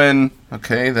going,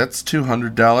 okay, that's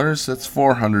 $200, that's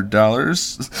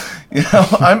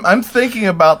 $400. I'm thinking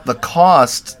about the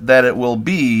cost that it will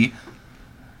be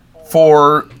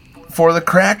for the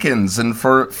Krakens and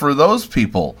for those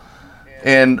people,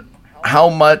 and how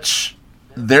much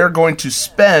they're going to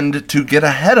spend to get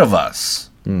ahead of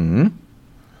us. Mm-hmm.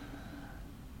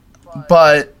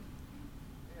 But,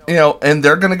 and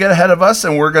they're going to get ahead of us,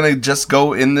 and we're going to just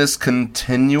go in this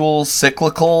continual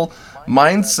cyclical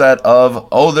mindset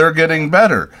of, they're getting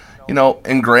better.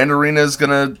 And Grand Arena is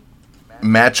going to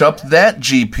match up that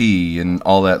GP and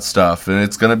all that stuff, and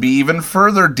it's going to be even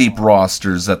further deep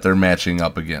rosters that they're matching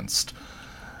up against.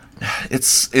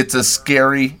 It's a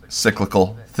scary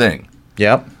cyclical thing.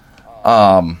 Yep.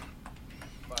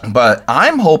 But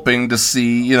I'm hoping to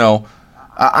see,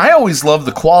 I always love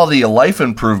the quality of life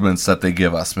improvements that they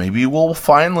give us. Maybe we'll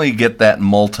finally get that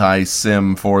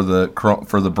multi-sim for the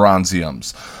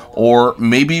Bronziums. Or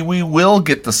maybe we will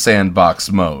get the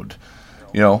sandbox mode.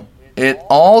 It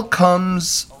all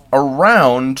comes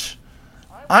around.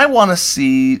 I want to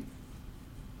see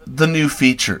the new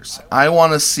features. I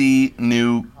want to see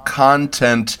new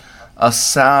content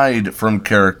aside from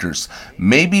characters.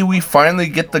 Maybe we finally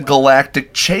get the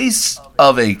galactic chase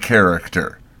of a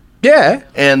character. Yeah.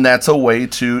 And that's a way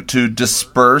to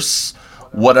disperse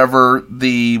whatever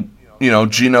the,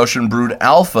 Geonosian Brood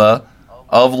Alpha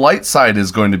of Lightside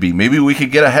is going to be. Maybe we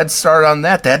could get a head start on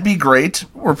that. That'd be great.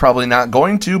 We're probably not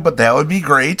going to, but that would be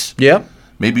great. Yep.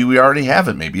 Maybe we already have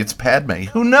it. Maybe it's Padme.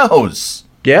 Who knows?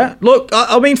 Yeah. Look,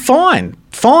 I mean, fine.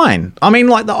 I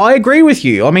mean, I agree with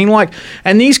you. I mean,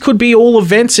 and these could be all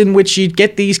events in which you'd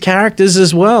get these characters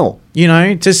as well, to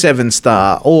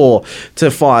 7-star or to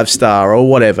 5-star or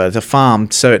whatever, to farm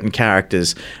certain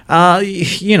characters.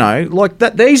 These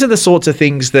are the sorts of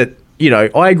things that,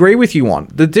 I agree with you on.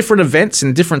 The different events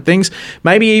and different things,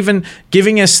 maybe even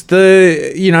giving us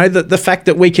the fact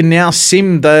that we can now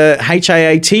sim the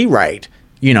HAAT raid.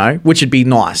 Which would be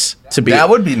nice to be. That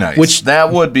would be nice.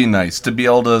 That would be nice to be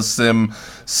able to sim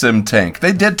tank.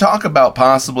 They did talk about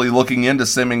possibly looking into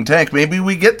simming tank. Maybe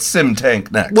we get sim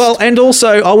tank next. Well, and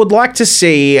also I would like to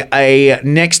see a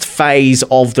next phase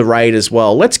of the raid as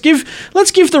well. Let's give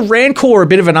the Rancor a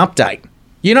bit of an update.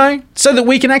 So that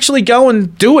we can actually go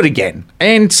and do it again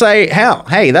and say,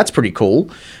 hey, that's pretty cool.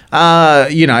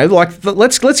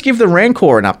 Let's give the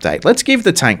Rancor an update. Let's give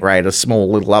the Tank Raid a small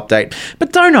little update.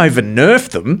 But don't over-nerf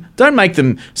them. Don't make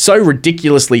them so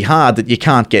ridiculously hard that you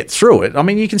can't get through it. I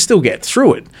mean, you can still get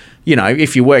through it,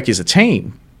 if you work as a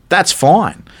team. That's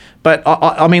fine. But,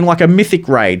 I mean, like a Mythic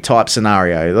Raid type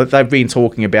scenario that they've been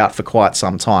talking about for quite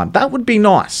some time. That would be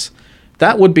nice.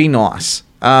 That would be nice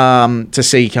to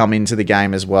see come into the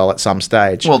game as well at some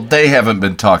stage. Well, they haven't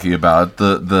been talking about it.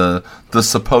 The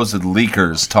supposed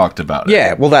leakers talked about it.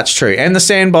 Yeah, well, that's true. And the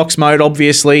sandbox mode,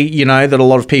 obviously, that a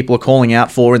lot of people are calling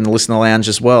out for in the Listener Lounge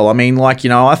as well. I mean,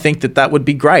 I think that would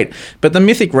be great. But the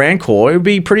Mythic Rancor, it would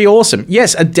be pretty awesome.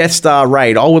 Yes, a Death Star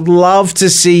raid. I would love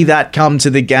to see that come to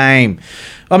the game.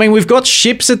 I mean, we've got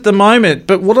ships at the moment,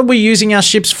 but what are we using our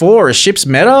ships for? A ship's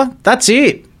meta? That's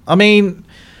it. I mean,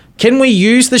 can we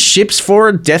use the ships for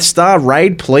a Death Star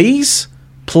raid, please?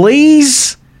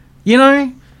 Please?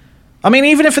 I mean,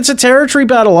 even if it's a territory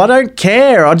battle, I don't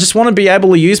care. I just want to be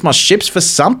able to use my ships for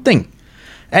something.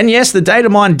 And yes, the data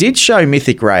mine did show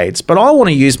mythic raids, but I want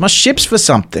to use my ships for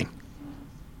something.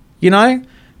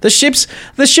 The ships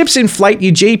inflate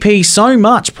your GP so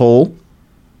much, Paul,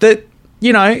 that,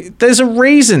 there's a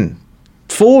reason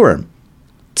for them.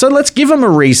 So let's give them a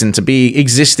reason to be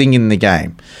existing in the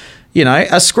game.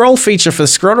 A scroll feature for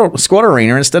Squad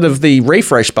Arena instead of the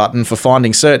refresh button for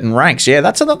finding certain ranks. Yeah,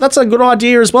 that's a good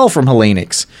idea as well from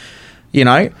Hellenix.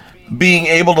 Being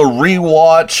able to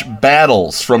rewatch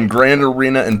battles from Grand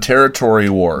Arena and Territory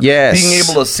War. Yes. Being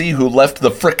able to see who left the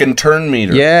frickin' turn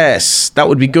meter. Yes, that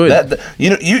would be good.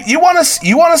 You want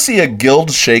to see a guild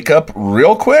shakeup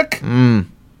real quick?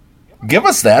 Give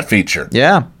us that feature.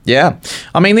 Yeah.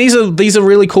 I mean, these are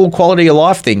really cool quality of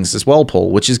life things as well, Paul,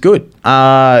 which is good.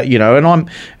 And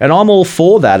I'm all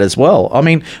for that as well. I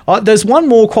mean, there's one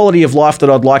more quality of life that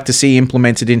I'd like to see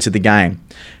implemented into the game,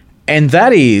 and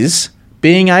that is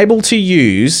being able to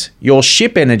use your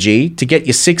ship energy to get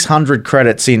your 600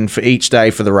 credits in for each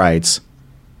day for the raids.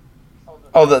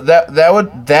 Oh,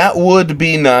 that would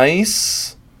be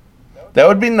nice. That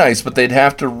would be nice, but they'd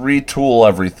have to retool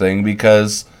everything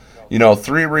because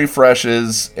 3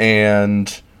 refreshes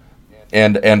and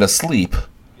a sleep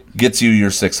gets you your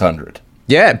 600.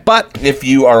 Yeah, but if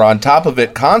you are on top of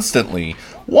it constantly,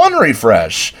 1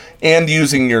 refresh and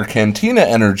using your Cantina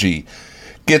energy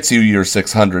gets you your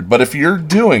 600. But if you're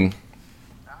doing,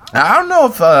 I don't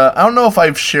know if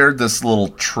I've shared this little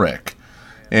trick,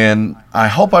 and I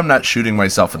hope I'm not shooting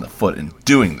myself in the foot in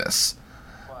doing this.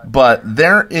 But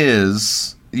there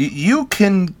is you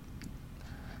gain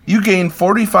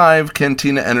 45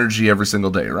 Cantina energy every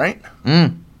single day, right?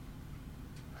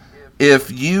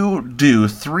 If you do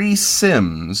 3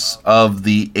 sims of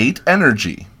the 8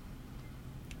 energy,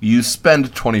 you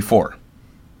spend 24.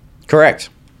 Correct.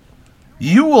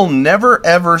 You will never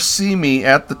ever see me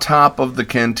at the top of the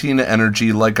Cantina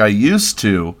energy like I used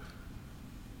to,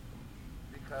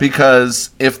 because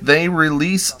if they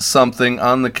release something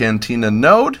on the Cantina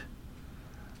node,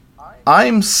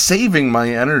 I'm saving my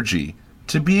energy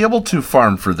to be able to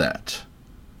farm for that.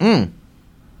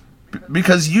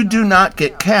 Because you do not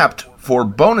get capped for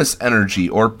bonus energy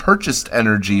or purchased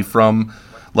energy from,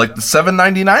 like, the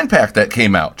 $7.99 pack that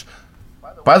came out.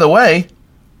 By the way,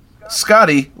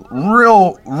 Scotty,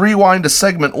 rewind to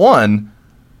segment 1.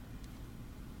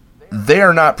 They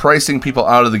are not pricing people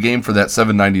out of the game for that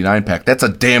 $7.99 pack. That's a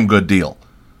damn good deal.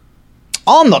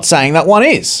 I'm not saying that one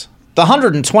is. The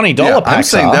 $120 pack. I'm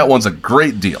saying that one's a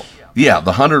great deal. Yeah,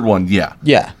 the 100 one, yeah.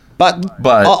 Yeah. But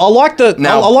I like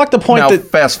the point that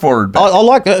fast forward back. I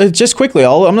like just quickly.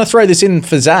 I'm going to throw this in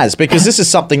for Zaz because this is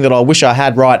something that I wish I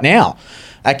had right now.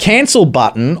 A cancel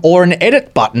button or an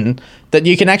edit button that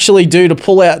you can actually do to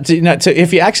pull out.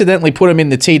 If you accidentally put them in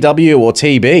the TW or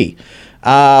TB,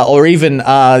 or even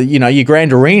your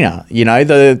Grand Arena,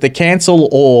 the cancel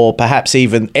or perhaps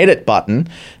even edit button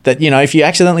that if you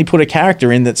accidentally put a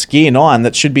character in that's Gear 9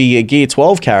 that should be a Gear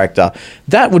 12 character,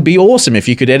 that would be awesome if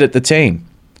you could edit the team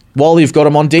while you've got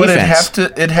them on defense.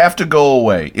 But it'd have to go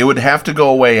away. It would have to go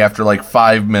away after like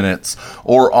 5 minutes,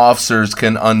 or officers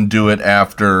can undo it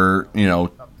after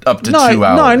up to 2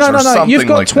 hours. No. You've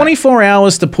got 24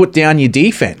 hours to put down your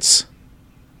defense,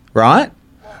 right?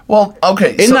 Well,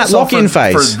 okay. In that lock-in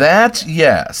phase. For that,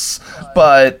 yes.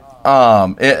 But,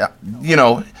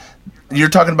 you're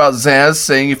talking about Zaz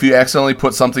saying if you accidentally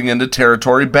put something into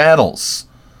territory battles.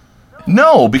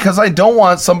 No, because I don't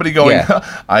want somebody going,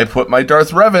 I put my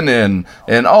Darth Revan in,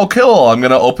 and kill. I'm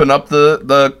going to open up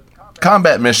the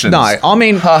combat missions. No, I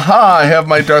mean... Haha, I have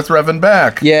my Darth Revan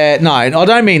back. Yeah, no, I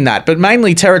don't mean that, but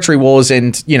mainly Territory Wars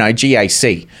and,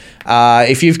 GAC.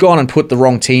 If you've gone and put the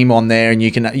wrong team on there and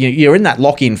you're in that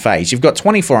lock-in phase, you've got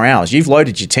 24 hours, you've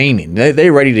loaded your team in,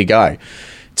 they're ready to go.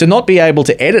 To not be able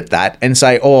to edit that and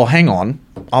say, oh, hang on,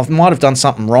 I might have done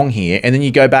something wrong here, and then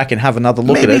you go back and have another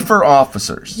look at it. Maybe for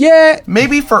officers. Yeah.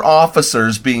 Maybe for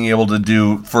officers being able to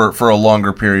do for a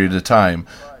longer period of time.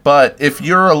 But if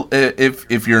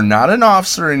you're not an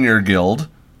officer in your guild,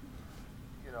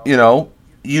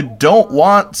 you don't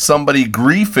want somebody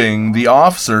griefing the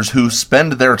officers who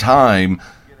spend their time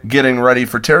getting ready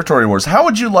for Territory Wars. How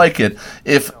would you like it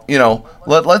if,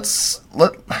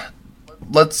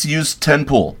 let's use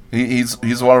Tenpool.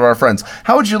 He's one of our friends.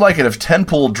 How would you like it if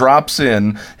Tenpool drops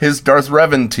in his Darth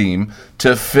Revan team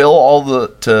to fill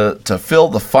to fill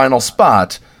the final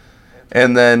spot,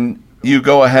 and then you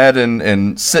go ahead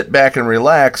and sit back and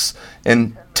relax,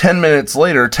 and 10 minutes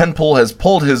later Tenpool has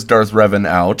pulled his Darth Revan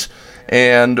out,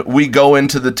 and we go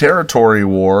into the Territory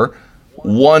War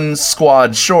one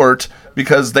squad short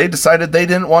because they decided they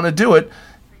didn't want to do it.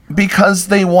 Because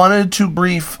they wanted to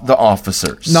brief the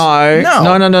officers. No.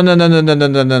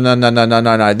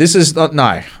 This is not.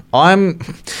 No,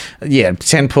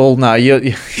 Tenpool. No,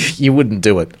 you wouldn't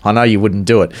do it. I know you wouldn't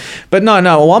do it. But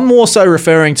no. I'm more so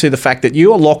referring to the fact that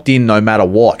you are locked in no matter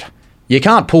what. You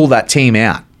can't pull that team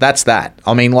out. That's that.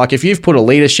 I mean, like if you've put a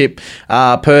leadership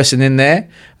person in there,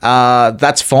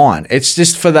 that's fine. It's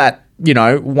just for that.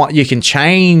 What you can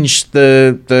change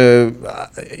if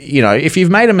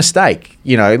you've made a mistake,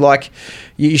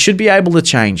 you should be able to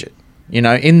change it,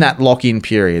 in that lock-in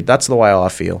period. That's the way I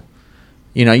feel.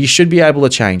 You should be able to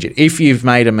change it if you've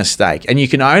made a mistake. And you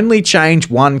can only change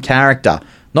one character,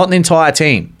 not an entire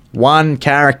team. One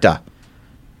character.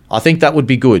 I think that would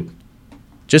be good.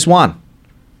 Just one.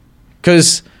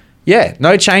 Because,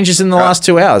 no changes in the last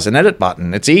 2 hours. An edit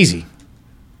button. It's easy.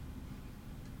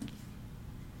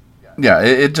 Yeah,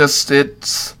 it's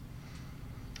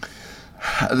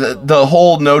the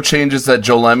whole no changes that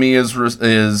Jolemi is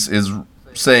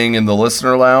saying in the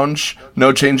listener lounge,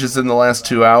 no changes in the last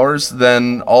 2 hours,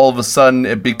 then all of a sudden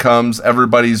it becomes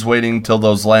everybody's waiting till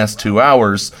those last 2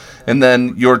 hours, and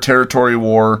then your Territory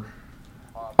War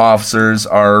officers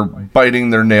are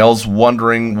biting their nails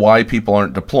wondering why people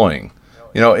aren't deploying.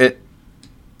 And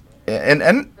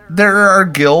there are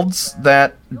guilds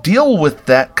that deal with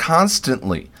that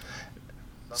constantly.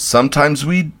 Sometimes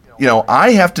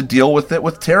I have to deal with it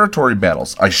with territory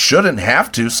battles. I shouldn't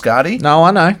have to, Scotty. No,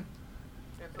 I know.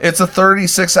 It's a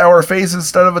 36-hour phase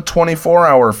instead of a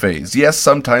 24-hour phase. Yes,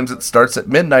 sometimes it starts at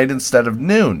midnight instead of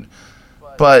noon.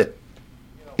 But,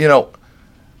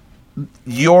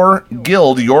 your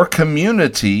guild, your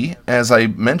community, as I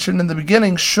mentioned in the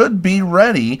beginning, should be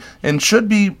ready and should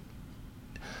be...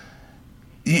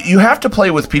 You have to play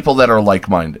with people that are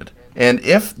like-minded. And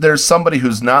if there's somebody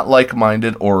who's not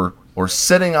like-minded or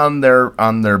sitting on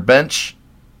their bench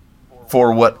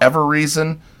for whatever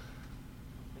reason,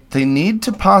 they need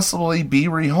to possibly be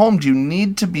rehomed. You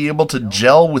need to be able to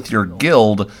gel with your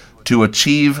guild to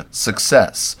achieve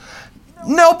success.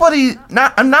 I'm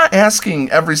not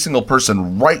asking every single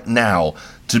person right now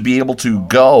to be able to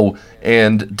go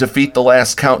and defeat the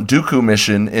last Count Dooku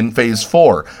mission in Phase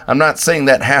 4. I'm not saying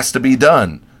that has to be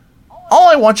done. All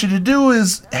I want you to do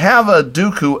is have a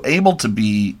Dooku able to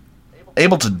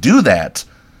do that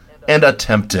and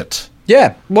attempt it.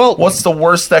 Yeah, well... What's the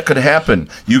worst that could happen?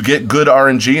 You get good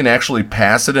RNG and actually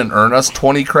pass it and earn us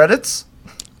 20 credits?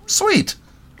 Sweet.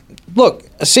 Look,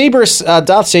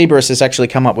 Darth Cerberus has actually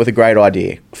come up with a great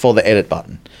idea for the edit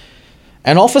button.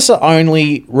 An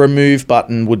officer-only remove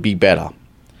button would be better.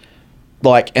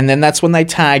 And then that's when they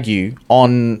tag you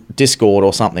on Discord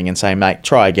or something and say, mate,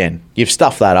 try again. You've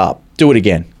stuffed that up. Do it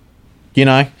again.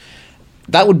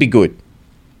 That would be good.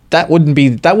 That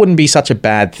wouldn't be such a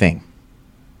bad thing,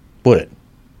 would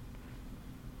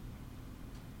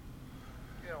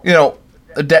it?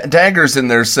 Dagger's in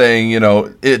there saying,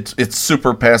 it's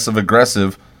super passive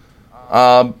aggressive.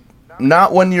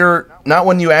 Not when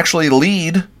you actually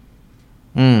lead.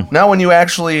 Not when you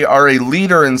actually are a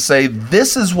leader and say,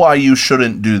 this is why you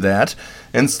shouldn't do that,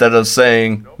 instead of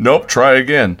saying, nope, try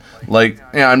again.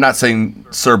 I'm not saying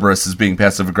Cerberus is being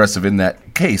passive-aggressive in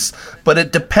that case, but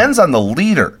it depends on the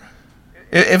leader.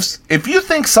 If you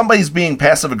think somebody's being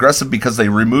passive-aggressive because they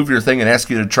remove your thing and ask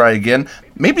you to try again,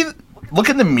 maybe look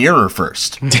in the mirror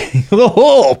first.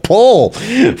 Oh, Paul,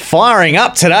 firing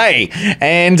up today.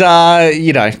 And,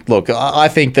 look, I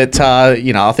think that,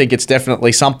 I think it's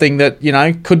definitely something that,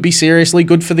 could be seriously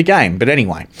good for the game. But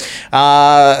anyway,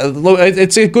 look,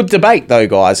 it's a good debate, though,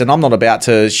 guys. And I'm not about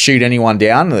to shoot anyone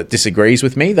down that disagrees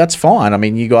with me. That's fine. I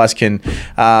mean, you guys can,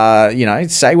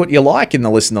 say what you like in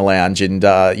the Listener Lounge and,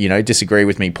 disagree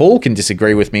with me. Paul can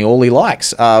disagree with me all he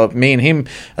likes. Me and him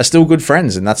are still good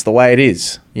friends, and that's the way it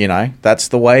is. That's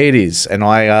the way it is. And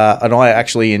I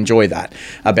actually enjoy that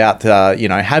about,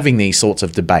 having these sorts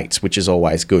of debates, which is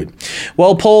always good.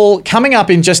 Well, Paul, coming up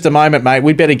in just a moment, mate,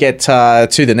 we'd better get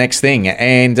to the next thing.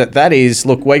 And that is,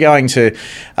 look, we're going to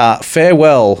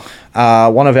farewell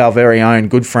one of our very own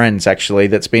good friends, actually,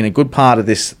 that's been a good part of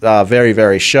this very,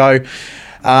 very show.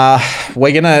 She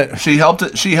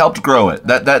helped grow it.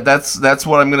 That's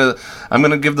what I'm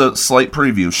gonna give the slight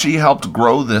preview. She helped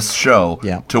grow this show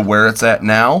to where it's at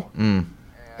now,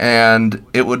 and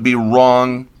it would be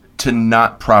wrong to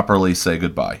not properly say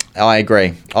goodbye. I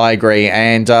agree.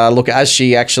 And look, as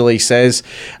she actually says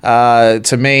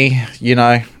to me,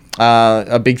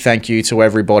 a big thank you to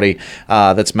everybody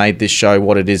that's made this show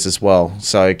what it is as well.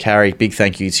 So, Carrie, big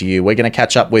thank you to you. We're going to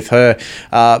catch up with her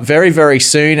very, very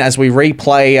soon as we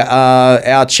replay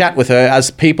our chat with her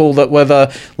as people that were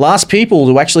the last people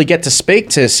to actually get to speak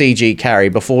to CG Carrie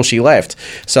before she left.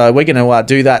 So we're going to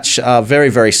do that very,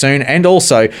 very soon. And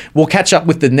also, we'll catch up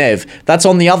with the Nev. That's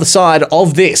on the other side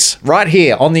of this, right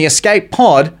here on the Escape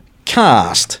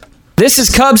Podcast. This is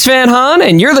Cubs fan Han,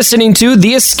 and you're listening to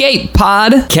the Escape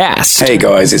Podcast. Hey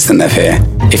guys, it's the Nev here.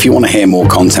 If you want to hear more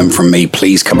content from me,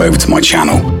 please come over to my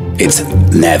channel. It's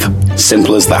Nev.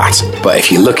 Simple as that. But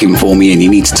if you're looking for me and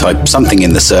you need to type something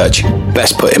in the search,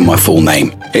 best put in my full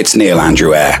name. It's Neil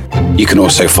Andrew Eyre. You can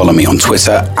also follow me on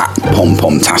Twitter at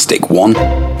PomPomtastic1,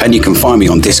 and you can find me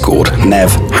on Discord,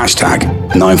 Nev,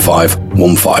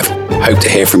 #9515. Hope to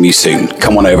hear from you soon.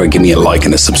 Come on over and give me a like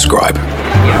and a subscribe.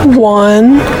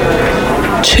 1,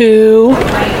 2,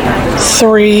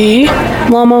 3.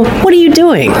 Llama, what are you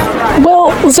doing?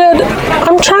 Well, Zed,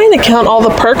 I'm trying to count all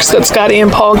the perks that Scotty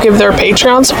and Paul give their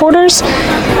Patreon supporters,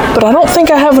 but I don't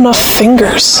think I have enough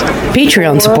fingers.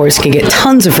 Patreon supporters can get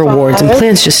tons of rewards, and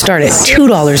plans just start at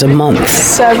 $2 a month.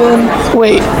 7.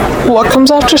 Wait, what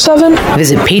comes after 7?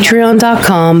 Visit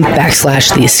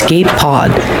patreon.com/The Escape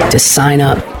Pod to sign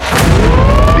up.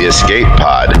 The Escape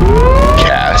Pod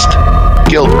Cast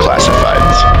Guild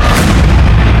Classifieds.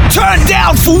 Turned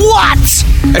down for what?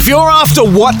 If you're after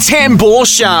what Tambor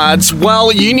shards, well,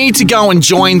 you need to go and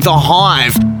join the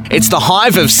Hive. It's the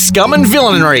Hive of Scum and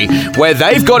Villainy, where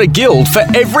they've got a guild for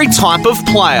every type of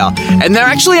player, and they're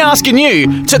actually asking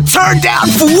you to turn down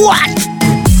for what?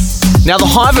 Now, the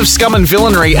Hive of Scum and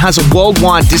Villainy has a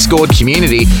worldwide Discord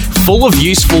community full of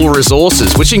useful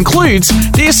resources, which includes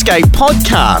the Escape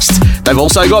Podcast. They've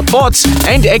also got bots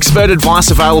and expert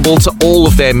advice available to all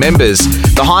of their members.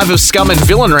 The Hive of Scum and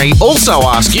Villainy also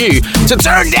ask you to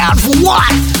turn down for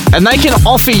what? And they can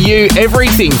offer you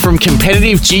everything from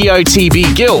competitive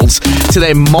GOTB guilds to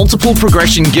their multiple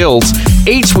progression guilds,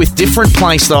 each with different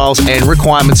playstyles and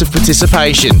requirements of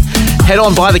participation. Head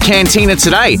on by the Cantina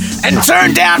today and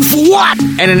turn down for what?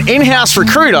 And an in-house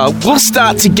recruiter will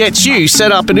start to get you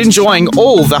set up and enjoying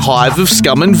all the Hive of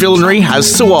Scum and Villainy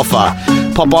has to offer.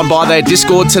 Pop on by their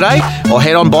Discord today or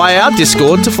head on by our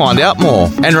Discord to find out more.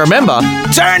 And remember,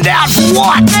 turn down for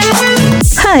what?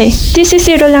 Hi, this is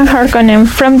Irolan Harkonnen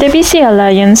from the BC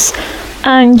Alliance,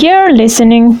 and you're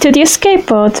listening to the Escape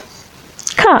Pod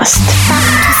Cast.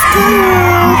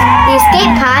 The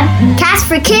Escape Pod Cast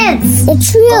for kids.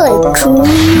 It's really cool.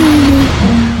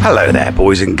 Hello there,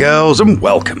 boys and girls, and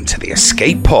welcome to the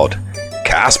Escape Pod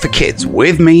Cast for Kids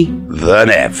with me, the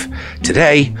Nev.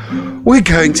 Today, we're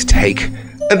going to take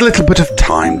a little bit of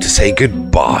time to say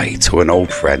goodbye to an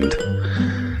old friend.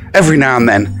 Every now and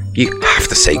then, you have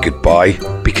to say goodbye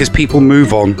because people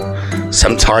move on.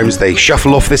 Sometimes they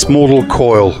shuffle off this mortal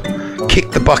coil,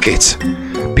 kick the bucket,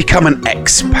 become an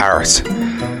ex-parrot.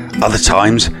 Other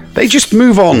times, they just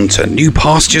move on to new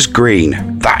pastures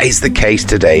green. That is the case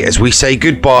today as we say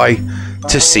goodbye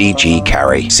to CG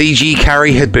Carrie. CG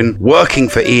Carrie had been working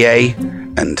for EA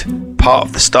and part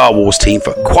of the Star Wars team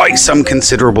for quite some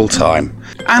considerable time.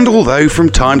 And although from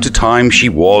time to time she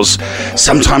was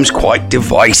sometimes quite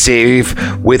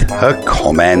divisive with her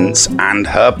comments and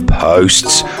her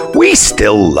posts, we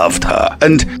still loved her.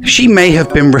 And she may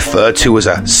have been referred to as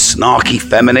a snarky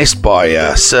feminist by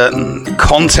a certain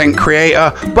content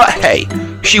creator, but hey,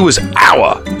 she was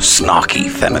our snarky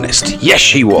feminist. Yes,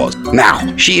 she was.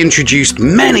 Now, she introduced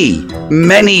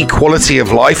many quality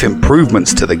of life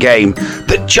improvements to the game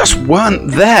that just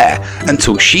weren't there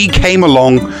until she came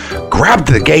along,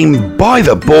 grabbed the game by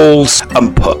the balls,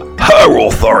 and put her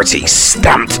authority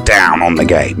stamped down on the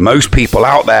game. Most people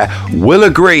out there will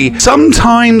agree,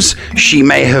 sometimes she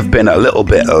may have been a little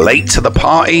bit late to the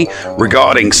party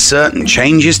regarding certain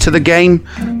changes to the game.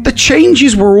 The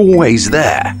changes were always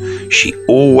there. She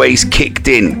always kicked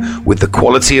in with the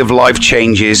quality of life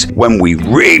changes when we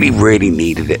really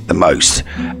needed it the most.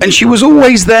 And she was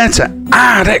always there to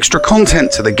add extra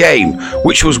content to the game,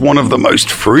 which was one of the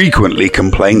most frequently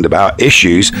complained about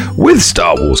issues with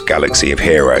Star Wars Galaxy of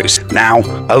Heroes. Now,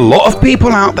 a lot of people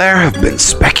out there have been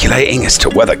speculating as to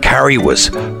whether Carrie was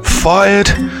fired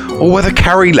or whether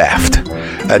Carrie left.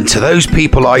 And to those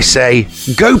people I say,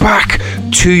 go back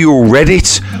to your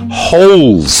Reddit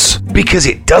holes, because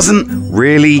it doesn't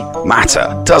really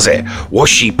matter, does it? Was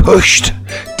she pushed?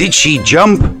 Did she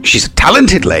jump? She's a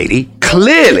talented lady,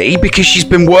 clearly, because she's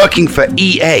been working for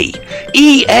EA.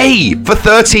 EA for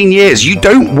 13 years. You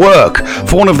don't work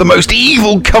for one of the most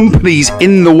evil companies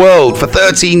in the world for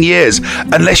 13 years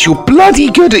unless you're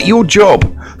bloody good at your job.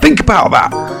 Think about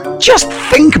that. Just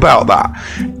think about that.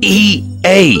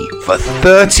 EA for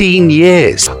 13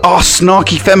 years. Our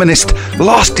snarky feminist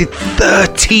lasted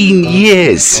 13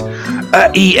 years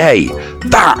at EA.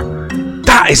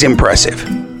 That is impressive.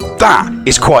 That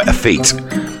is quite a feat.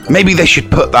 Maybe they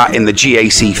should put that in the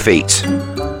GAC feat.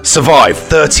 Survive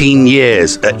 13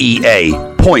 years at EA.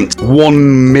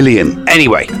 0.1 million.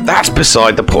 Anyway, that's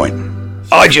beside the point.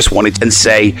 I just wanted to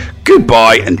say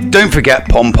goodbye, and don't forget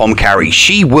Pom Pom Carrie.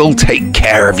 She will take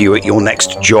care of you at your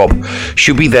next job.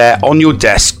 She'll be there on your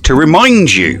desk to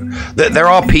remind you that there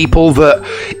are people that,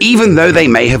 even though they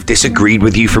may have disagreed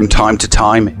with you from time to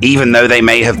time, even though they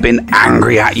may have been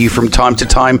angry at you from time to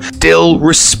time, still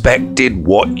respected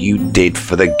what you did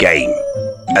for the game.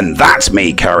 And that's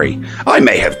me, Carrie. I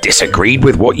may have disagreed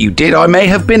with what you did, I may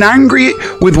have been angry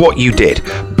with what you did,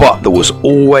 but there was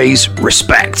always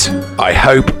respect. I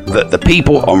hope that the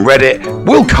people on Reddit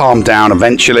will calm down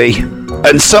eventually,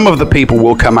 and some of the people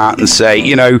will come out and say,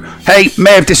 you know, hey,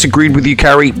 may have disagreed with you,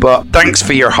 Carrie, but thanks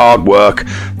for your hard work.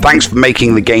 Thanks for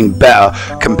making the game better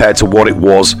compared to what it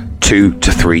was 2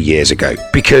 to 3 years ago.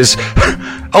 Because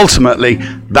ultimately,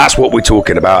 that's what we're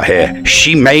talking about here.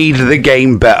 She made the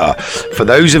game better. For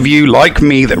those of you like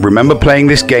me that remember playing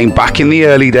this game back in the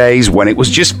early days when it was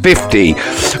just 50,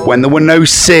 when there were no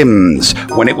sims,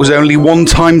 when it was only 1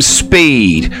 time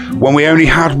speed, when we only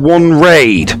had 1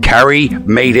 raid, Carrie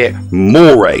made it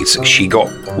more raids. She got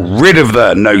rid of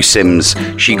the no sims.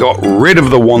 She got rid of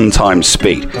the 1 time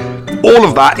speed. All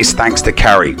of that is thanks to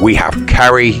Carrie. We have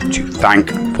Carrie to thank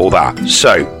for that.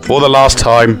 So, for the last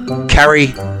time,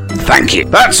 Carrie, thank you.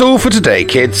 That's all for today,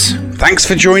 kids. Thanks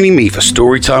for joining me for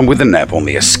Storytime with the Nev on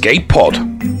the Escape Pod.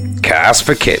 Cast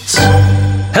for Kids.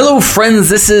 Hello, friends.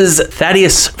 This is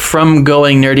Thaddeus from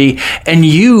Going Nerdy, and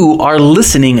you are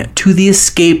listening to the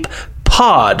Escape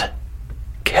Pod.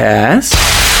 Cast.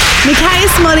 Micaiah's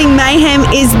Modding Mayhem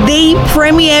is the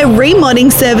premier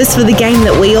remodding service for the game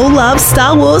that we all love,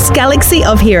 Star Wars Galaxy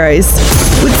of Heroes.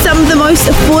 With some of the most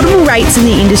affordable rates in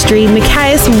the industry,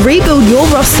 Micaiah's will rebuild your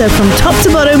roster from top to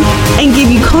bottom and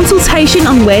give you consultation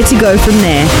on where to go from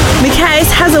there. Micaiah's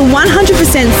has a 100%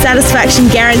 satisfaction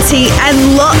guarantee and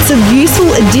lots of useful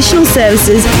additional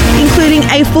services, including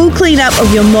a full cleanup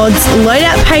of your mods,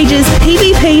 loadout pages,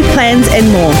 PvP plans, and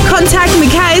more. Contact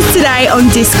Micaiah's today on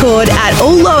Discord at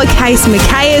all lowercase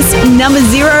Micaiah's number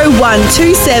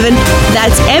 0127.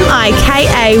 That's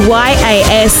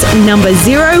MIKAYAS number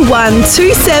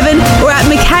 0127, or at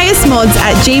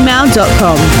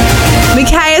micaiahsmods@gmail.com.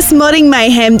 Micaiah's Modding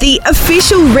Mayhem, the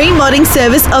official remodding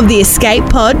service of the Escape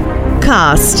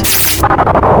Podcast.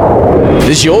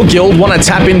 Does your guild want to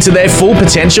tap into their full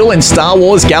potential in Star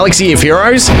Wars Galaxy of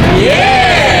Heroes?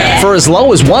 Yeah! For as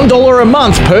low as $1 a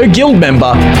month per guild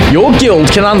member, your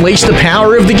guild can unleash the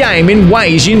power of the game in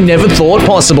ways you never thought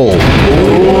possible.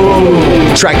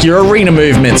 Ooh. Track your arena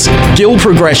movements, guild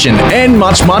progression, and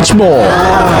much more.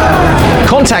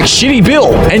 Contact Shitty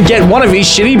Bill and get one of his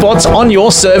shitty bots on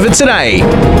your server today.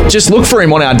 Just look for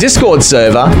him on our Discord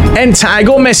server and tag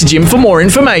or message him for more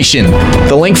information.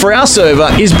 The link for our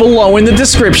server is below in the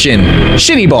description.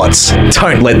 Shitty bots,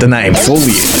 don't let the name fool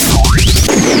you.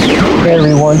 Hey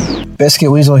everyone,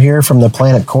 Biscuit Weasel here from the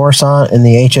planet Coruscant and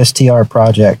the HSTR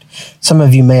project. Some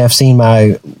of you may have seen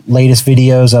my latest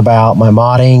videos about my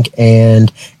modding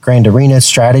and Grand Arena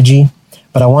strategy,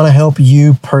 but I want to help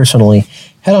you personally.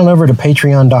 Head on over to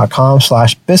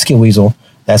patreon.com/biscuitweasel,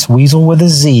 that's Weasel with a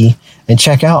Z, and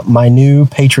check out my new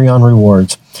Patreon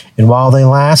rewards. And while they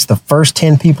last, the first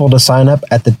 10 people to sign up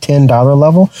at the $10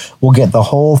 level will get the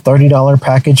whole $30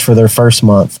 package for their first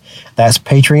month. That's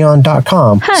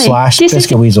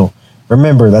patreon.com/biscuitweasel.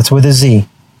 Remember, that's with a Z.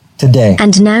 Today.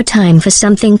 And now time for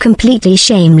something completely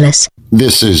shameless.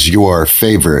 This is your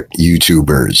favorite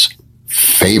YouTuber's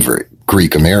favorite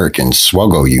Greek American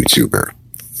Swuggo YouTuber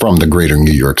from the greater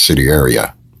New York City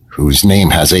area, whose name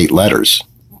has 8 letters,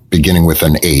 beginning with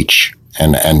an H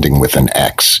and ending with an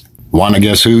X. Want to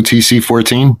guess who,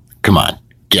 TC14? Come on,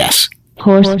 guess.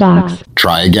 Horsebox.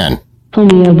 Try again.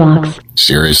 Poliobox.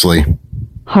 Seriously?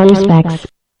 Horsebox.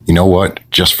 You know what?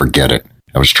 Just forget it.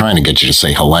 I was trying to get you to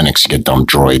say Hellenix, you dumb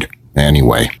droid.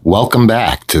 Anyway, welcome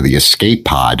back to the Escape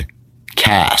Pod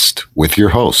cast with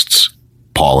your hosts,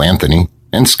 Paul Anthony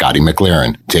and Scotty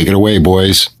McLaren. Take it away,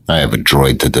 boys. I have a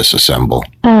droid to disassemble.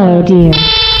 Oh dear.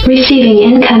 Receiving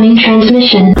incoming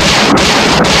transmission.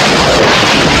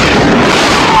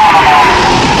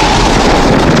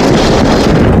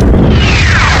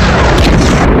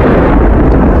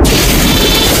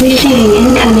 Receiving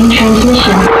incoming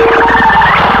transmission.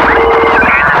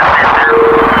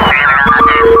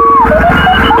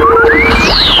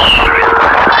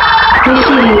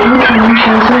 Receiving incoming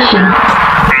transmission.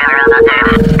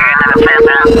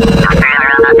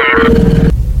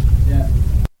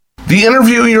 The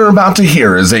interview you're about to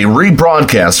hear is a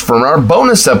rebroadcast from our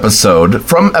bonus episode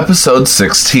from episode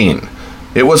 16.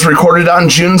 It was recorded on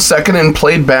June 2nd and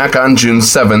played back on June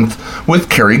 7th with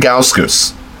Carrie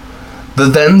Gauskus, the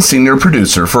then senior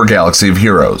producer for Galaxy of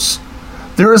Heroes.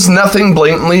 There is nothing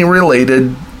blatantly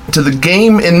related to the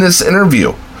game in this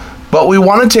interview, but we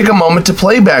want to take a moment to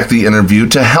play back the interview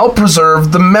to help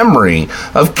preserve the memory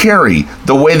of Carrie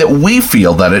the way that we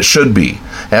feel that it should be,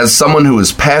 as someone who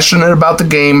is passionate about the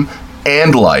game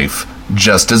and life,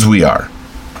 just as we are.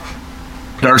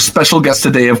 Our special guest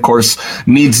today, of course,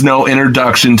 needs no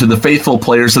introduction to the faithful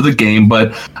players of the game,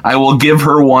 but I will give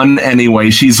her one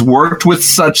anyway. She's worked with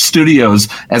such studios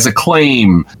as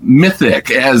Acclaim,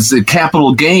 Mythic, as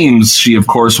Capital Games. She, of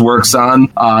course, works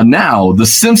on now. The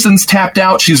Simpsons Tapped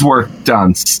Out, she's worked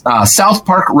on. South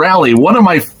Park Rally, one of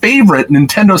my favorite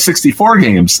Nintendo 64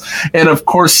 games. And, of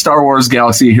course, Star Wars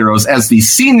Galaxy of Heroes as the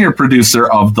senior producer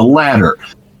of the latter.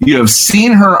 You have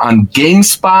seen her on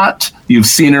GameSpot. You've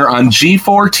seen her on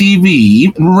G4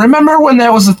 TV. Remember when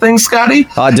that was a thing, Scotty?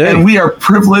 I do. And we are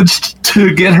privileged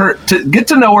to get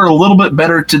to know her a little bit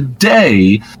better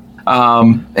today,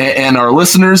 and our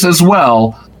listeners as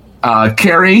well.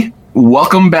 Carrie,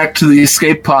 welcome back to the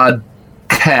Escape Pod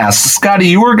cast. Scotty,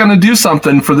 you were going to do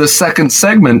something for this second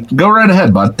segment. Go right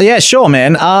ahead, bud. Yeah, sure,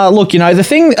 man. Look, the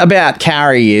thing about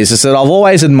Carrie is that I've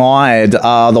always admired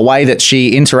the way that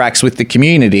she interacts with the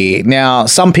community. Now,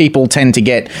 some people tend to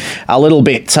get a little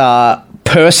bit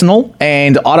personal,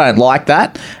 and I don't like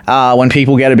that when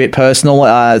people get a bit personal,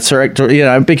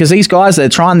 because these guys, they're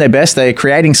trying their best. They're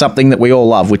creating something that we all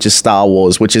love, which is Star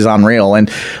Wars, which is unreal. And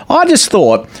I just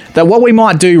thought that what we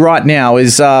might do right now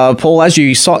is, Paul, as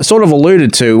you sort of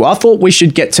alluded to, I thought we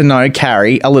should get to know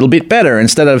Carrie a little bit better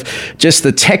instead of just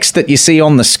the text that you see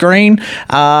on the screen,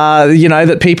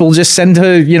 that people just send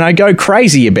to, go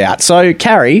crazy about. So,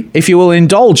 Carrie, if you will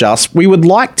indulge us, we would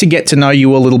like to get to know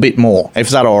you a little bit more.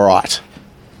 Is that all right?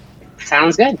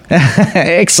 Sounds good.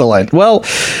 Excellent. Well,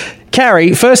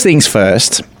 Carrie, first things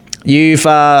first.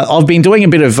 I've been doing a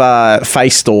bit of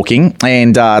face stalking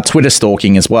and Twitter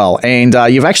stalking as well, and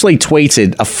you've actually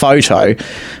tweeted a photo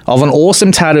of an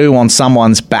awesome tattoo on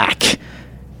someone's back.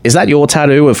 Is that your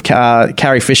tattoo of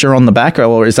Carrie Fisher on the back,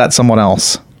 or is that someone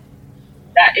else?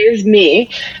 That is me.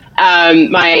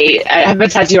 I have a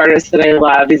tattoo artist that I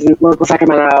love. He's a local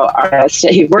Sacramento artist.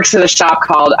 He works at a shop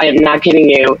called, I am not kidding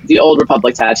you, the Old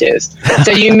Republic Tattoos.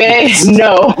 So you may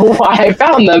know why I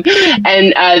found them.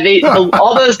 And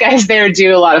all those guys there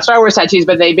do a lot of Star Wars tattoos,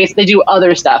 but they basically do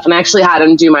other stuff. And I actually had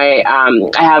him do my,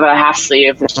 I have a half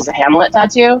sleeve, which is a Hamlet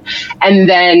tattoo. And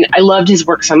then I loved his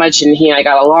work so much, and he and I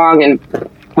got along. And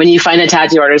when you find a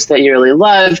tattoo artist that you really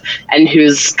love and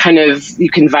who's kind of, you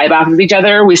can vibe off of each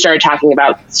other, we started talking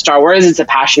about Star Wars. It's a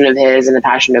passion of his and a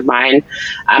passion of mine.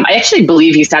 I actually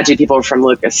believe he's tattooed people from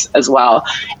Lucas as well.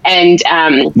 And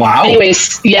wow.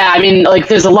 Anyways, yeah,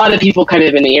 there's a lot of people kind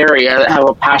of in the area that have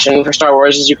a passion for Star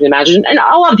Wars, as you can imagine. And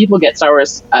a lot of people get Star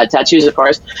Wars tattoos, of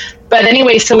course. But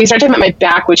anyway, so we started talking about my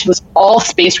back, which was all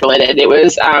space related. It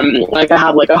was like I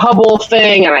had like a Hubble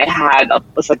thing, and I had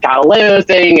this like Galileo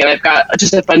thing, and I've got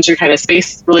just a bunch of kind of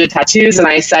space related tattoos. And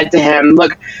I said to him,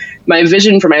 look, my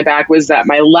vision for my back was that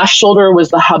my left shoulder was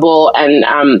the Hubble,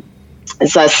 and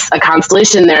it's a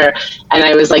constellation there. And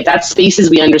I was like, that's space as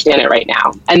we understand it right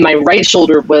now. And my right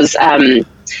shoulder was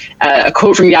a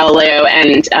quote from Galileo,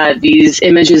 and these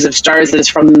images of stars is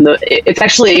from it's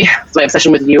actually my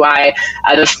obsession with UI,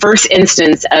 the first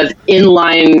instance of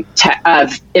inline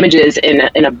of images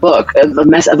in a book, of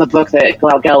a book that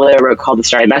Galileo wrote called The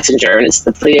Starry Messenger, and it's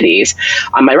the Pleiades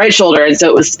on my right shoulder. And so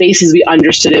it was space as we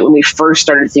understood it when we first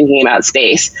started thinking about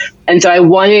space. And so I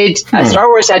wanted a Star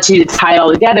Wars tattoo to tie it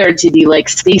all together, to be like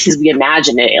space as we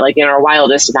imagine it, like in our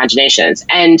wildest imaginations.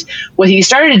 And what he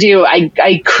started to do,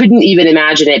 I couldn't even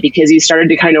imagine it, because he started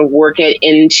to kind of work it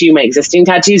into my existing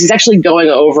tattoos. He's actually going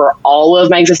over all of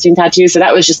my existing tattoos. So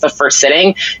that was just the first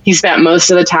sitting. He spent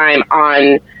most of the time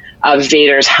on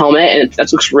Vader's helmet, and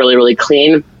that looks really, really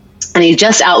clean. And he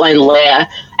just outlined Leia,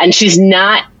 and she's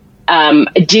not, I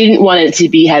didn't want it to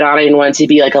be head on. I didn't want it to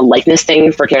be like a likeness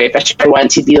thing for Carrie Fisher. I wanted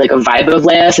it to be like a vibe of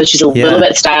Leia. So she's a little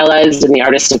bit stylized in the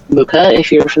artist of Muka,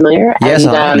 if you're familiar. Yes,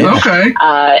 and, okay.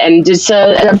 And just,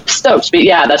 I'm stoked. But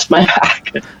yeah, that's my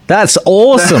back. That's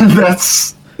awesome.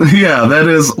 That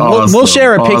is awesome. We'll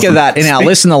share a pic of that in our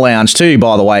listener lounge too,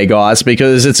 by the way, guys,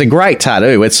 because it's a great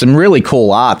tattoo. It's some really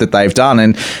cool art that they've done.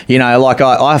 And, you know, like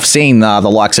I've seen the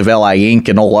likes of LA Ink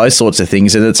and all those sorts of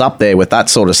things, and it's up there with that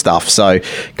sort of stuff. So,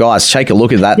 guys, take a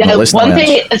look at that in the listener lounge. One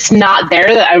thing that's not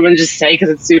there that I want to just say, because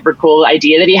it's a super cool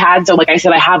idea that he had. So, like I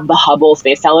said, I have the Hubble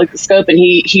Space Telescope, and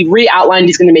he re-outlined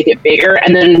he's going to make it bigger.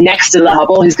 And then next to the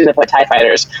Hubble, he's going to put TIE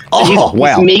fighters. So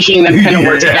he's making them kind of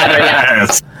work together. Yeah.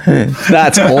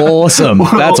 That's awesome.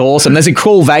 That's awesome. There's a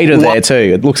cool Vader there too.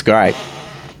 It looks great.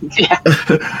 Yeah.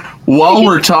 While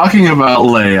we're talking about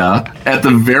Leia, at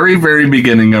the very, very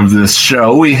beginning of this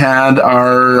show, we had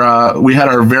our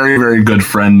very, very good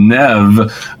friend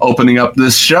Nev opening up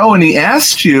this show, and he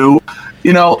asked you,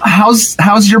 you know,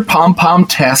 how's your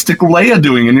pom-pom-tastic Leia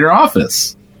doing in your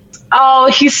office?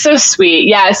 Oh, he's so sweet.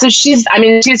 Yeah. So she's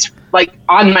like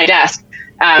on my desk.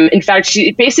 In fact,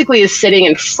 she basically is sitting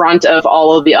in front of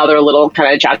all of the other little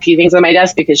kind of tchotchke things on my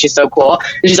desk, because she's so cool.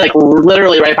 And she's like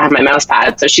literally right behind my mouse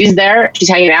pad. So she's there. She's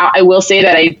hanging out. I will say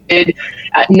that I did,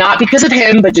 not because of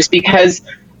him, but just because,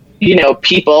 you know,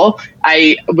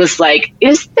 I was like,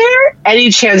 is there any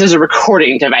chance there's a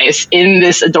recording device in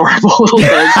this adorable little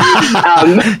thing?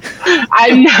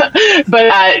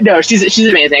 No, she's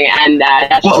amazing. And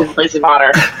she's a place of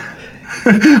honor.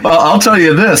 Well, I'll tell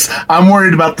you this. I'm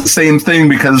worried about the same thing,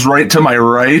 because right to my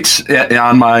right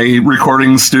on my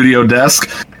recording studio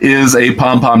desk is a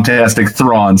pom-pom-tastic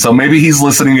Thrawn. So maybe he's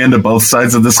listening into both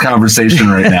sides of this conversation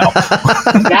right now.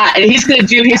 Yeah, and he's going to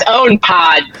do his own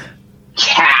podcast.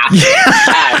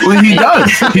 Well, he does.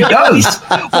 He does.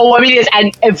 Well, I mean, it's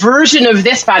a version of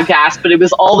this podcast, but it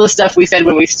was all the stuff we said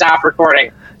when we stopped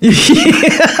recording.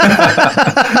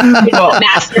 Well,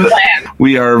 master plan.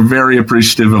 We are very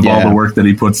appreciative of all the work that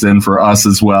he puts in for us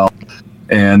as well,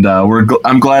 and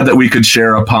I'm glad that we could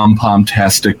share a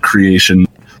pom-pom-tastic creation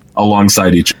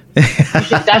alongside each other. You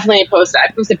should definitely post that.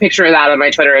 I post a picture of that on my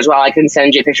Twitter as well. I can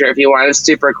send you a picture if you want. It's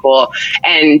super cool.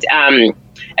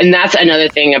 And that's another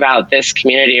thing about this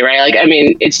community, right? Like, I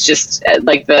mean, it's just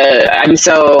like I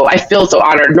feel so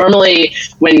honored. Normally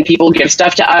when people give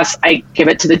stuff to us, I give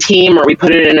it to the team, or we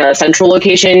put it in a central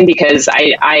location, because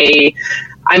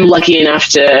I'm lucky enough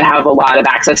to have a lot of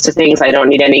access to things. I don't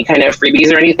need any kind of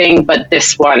freebies or anything, but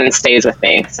this one stays with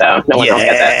me, so no one else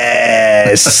gets it.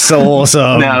 Yes,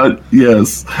 awesome.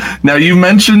 Now you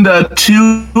mentioned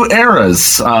two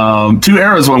eras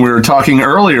when we were talking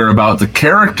earlier about the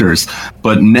characters,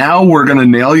 but now we're going to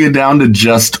nail you down to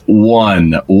just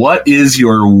one. What is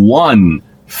your one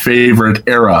favorite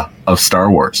era of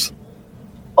Star Wars?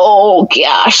 Oh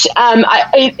gosh,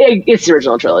 it's the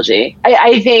original trilogy.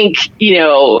 I think, you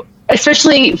know,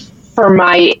 especially for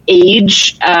my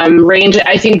age range,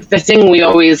 I think the thing we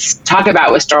always talk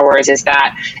about with Star Wars is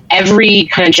that every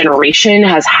kind of generation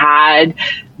has had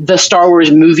the Star Wars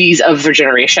movies of their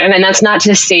generation, and that's not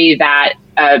to say that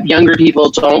younger people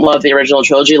don't love the original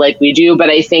trilogy like we do, but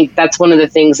I think that's one of the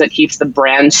things that keeps the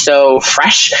brand so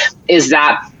fresh, is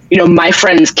that, you know, my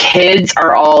friends' kids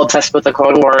are all obsessed with the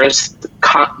Clone Wars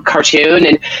cartoon.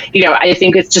 And, you know, I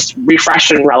think it's just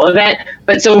refreshed and relevant.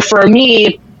 But so for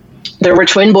me, there were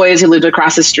twin boys who lived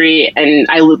across the street, and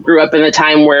I grew up in a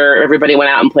time where everybody went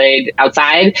out and played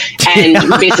outside, and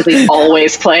we basically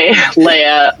always play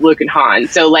Leia, Luke, and Han.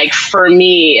 So, like, for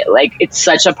me, like, it's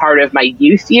such a part of my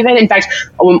youth even. In fact,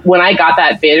 when I got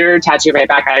that Vader tattoo right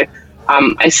back,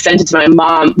 I sent it to my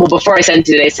mom. Well, before I sent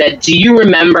it, I said, "Do you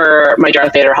remember my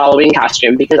Darth Vader Halloween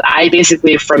costume?" Because I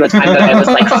basically, from the time that I was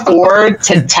like 4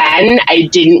 to 10, I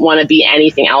didn't want to be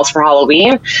anything else for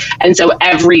Halloween. And so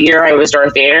every year I was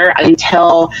Darth Vader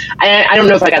until, I don't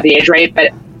know if I got the age right,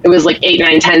 but it was like 8,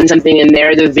 9, 10, something in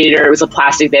there. The Vader, it was a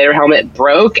plastic Vader helmet,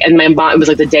 broke. And my mom, it was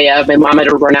like the day of, my mom had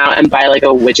to run out and buy like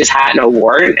a witch's hat and a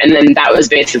wart. And then that was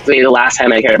basically the last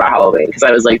time I cared about Halloween, because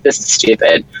I was like, this is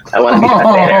stupid. I want to be Darth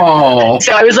Vader.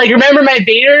 So I was like, remember my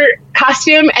Vader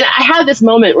costume? And I had this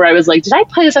moment where I was like, did I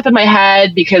play this up in my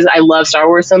head because I love Star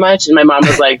Wars so much? And my mom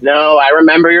was like, no, I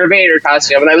remember your Vader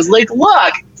costume. And I was like,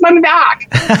 look, it's my back.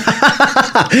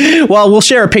 Well, we'll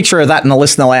share a picture of that in the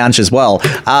listener lounge as well.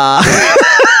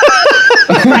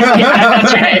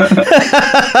 That's right.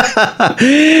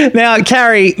 Now,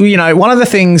 Carrie, you know, one of the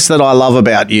things that I love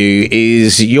about you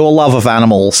is your love of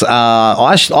animals.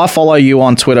 I follow you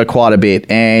on Twitter quite a bit,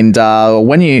 and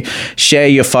when you share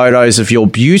your photos of your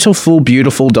beautiful,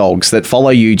 beautiful dogs that follow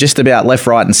you just about left,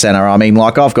 right, and center. I mean,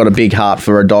 like, I've got a big heart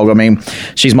for a dog. I mean,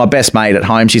 she's my best mate at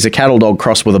home. She's a cattle dog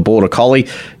crossed with a border collie.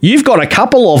 You've got a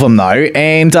couple of them, though,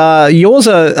 and yours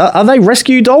are they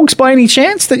rescue dogs by any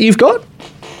chance that you've got?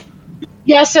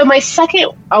 Yeah, so my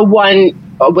second one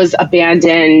was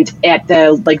abandoned at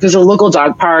there's a local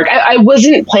dog park. I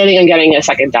wasn't planning on getting a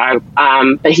second dog,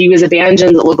 but he was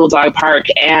abandoned at the local dog park,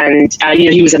 and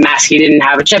he was a mess. He didn't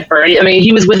have a chip,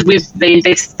 he was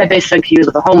they said he was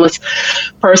with a homeless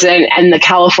person, and the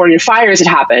California fires had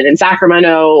happened in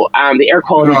Sacramento. The air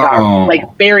quality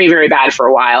got very, very bad for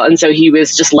a while, and so he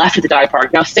was just left at the dog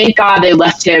park. Now, thank God they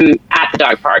left him at the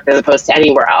dog park as opposed to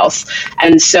anywhere else,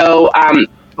 and so.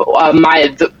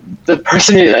 The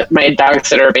person my dog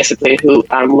sitter, basically, who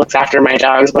looks after my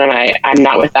dogs when I'm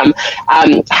not with them,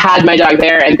 had my dog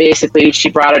there, and basically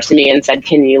she brought it to me and said,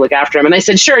 "Can you look after him?" And I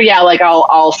said, "Sure, yeah, like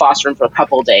I'll foster him for a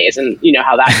couple of days," and you know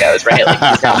how that goes, right? Like,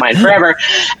 he's not mine forever.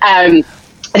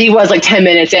 He was like 10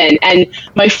 minutes in. And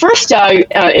my first dog,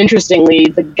 interestingly,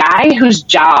 the guy whose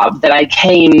job that I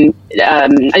came, I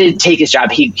didn't take his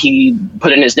job, he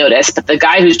put in his notice, but the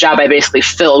guy whose job I basically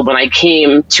filled when I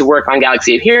came to work on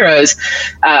Galaxy of Heroes,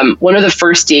 one of the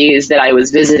first days that I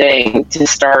was visiting to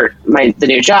start the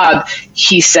new job,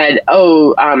 he said,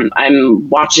 I'm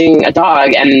watching a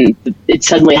dog, and it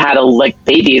suddenly had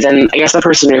babies. And I guess the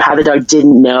person who had the dog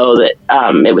didn't know that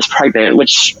it was pregnant,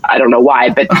 which I don't know why,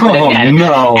 but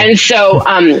no. And so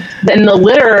in the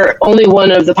litter, only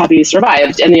one of the puppies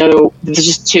survived, and the other, there was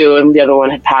just 2, and the other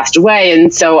one had passed away.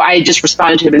 And so I just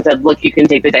responded to him and said, look, you can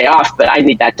take the day off, but I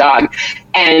need that dog.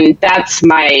 And that's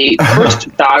my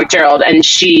first dog, Gerald, and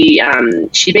she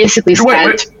basically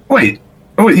spent... Wait,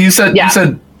 you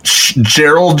said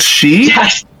Gerald she?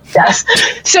 Yes.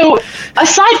 So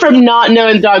aside from not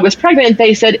knowing the dog was pregnant,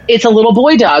 they said, it's a little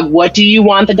boy dog. What do you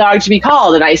want the dog to be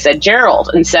called? And I said, Gerald.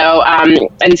 And so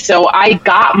I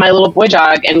got my little boy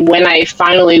dog. And when I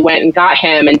finally went and got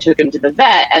him and took him to the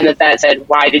vet, and the vet said,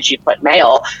 why did you put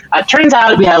male? Turns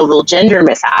out we had a little gender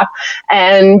mishap.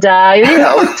 And,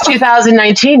 it's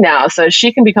 2019 now, so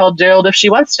she can be called Gerald if she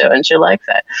wants to, and she likes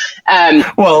it.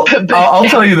 I'll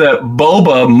tell you that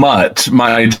Boba Mutt,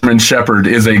 my German Shepherd,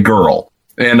 is a girl.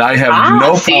 And I have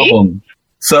no problem.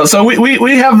 So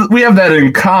we have that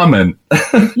in common.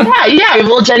 yeah, a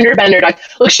little gender bender dog.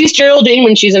 Look, she's Geraldine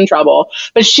when she's in trouble.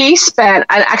 But she spent,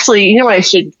 actually, what I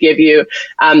should give you?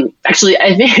 Actually,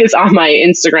 I think it's on my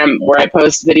Instagram where I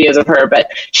post videos of her.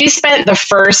 But she spent the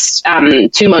first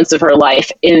 2 months of her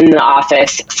life in the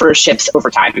office for ships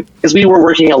overtime, because we were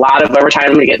working a lot of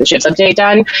overtime to get the ships update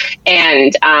done.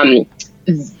 And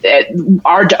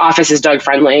our office is dog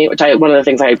friendly, which one of the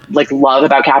things I love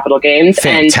about Capital Games.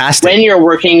 Fantastic. And when you're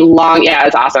working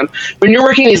it's awesome. When you're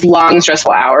working these long,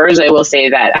 stressful hours, I will say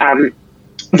that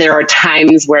there are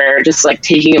times where just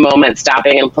taking a moment,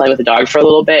 stopping and playing with the dog for a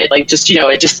little bit, just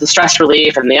the stress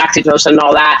relief and the oxytocin and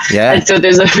all that. Yeah. And so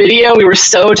there's a video. We were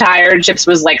so tired. Chips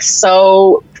was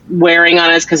so wearing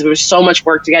on us because there was so much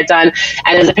work to get done.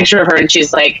 And there's a picture of her, and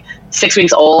she's 6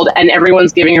 weeks old, and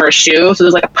everyone's giving her a shoe. So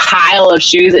there's a pile of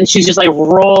shoes, and she's just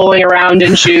rolling around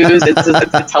in shoes.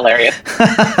 It's hilarious.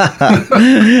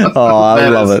 I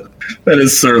love it. That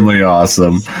is certainly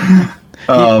awesome.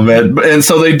 Oh man! And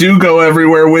so they do go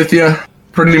everywhere with you,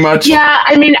 pretty much. Yeah,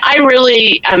 I mean, I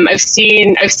really, I've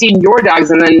seen your dogs,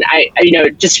 and then I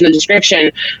just from the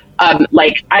description.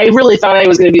 I really thought I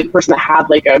was going to be the person that had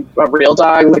a real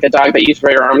dog, a dog that you throw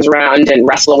your arms around and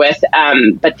wrestle with.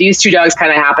 But these 2 dogs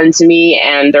kind of happened to me,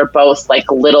 and they're both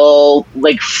little,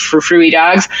 frou-frou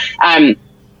dogs.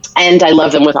 And I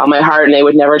love them with all my heart, and I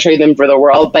would never trade them for the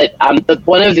world. But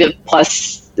one of the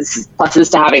plus pluses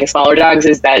to having smaller dogs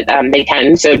is that they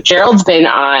can. So Gerald's been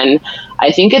on,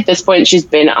 I think at this point she's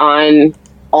been on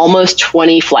almost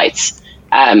 20 flights.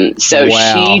 So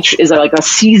Wow. she is like a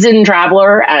seasoned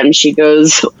traveler, and she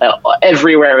goes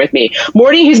everywhere with me.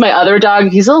 Morty, who's my other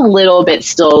dog, he's a little bit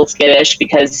still skittish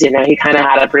because, he kind of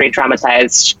had a pretty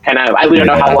traumatized we don't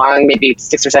know how long, maybe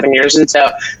 6 or 7 years. And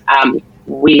so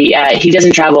he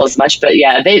doesn't travel as much, but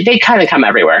yeah, they kind of come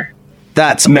everywhere.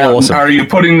 That's awesome. Are you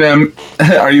putting them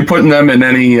in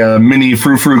any mini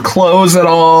frou-frou clothes at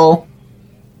all?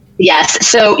 Yes.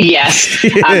 So yes,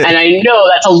 and I know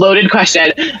that's a loaded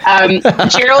question.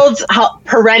 Gerald's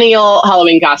perennial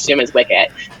Halloween costume is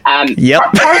Wicket. Yep.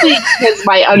 Partly because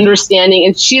my understanding,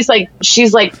 and she's like Shih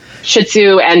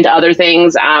Tzu and other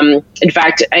things. In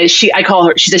fact, I call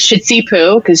her, she's a Shih Tzu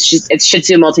Poo because it's Shih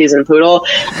Tzu, Maltese, and Poodle,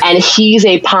 and he's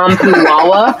a Pom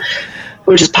Chihuahua,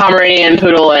 which is Pomeranian,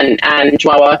 Poodle, and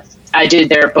Chihuahua. I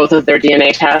did both of their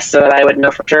DNA tests so that I would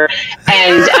know for sure.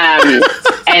 And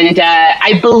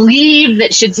I believe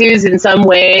that Shih Tzus in some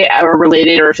way are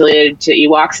related or affiliated to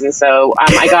Ewoks, and so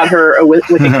I got her a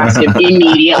Wicket costume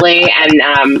immediately. And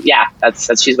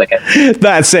she's Wicket.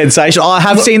 That's sensational. I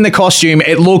have seen the costume.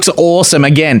 It looks awesome.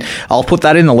 Again, I'll put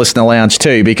that in the listener lounge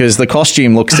too because the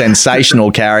costume looks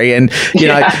sensational, Carrie. And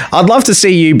I'd love to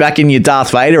see you back in your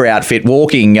Darth Vader outfit,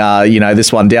 walking,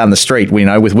 this one down the street,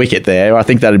 with Wicket there. I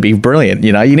think that'd be brilliant.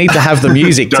 You need to have the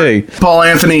music too. Paul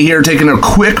Anthony here, taking a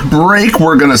quick break.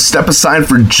 We're going to step aside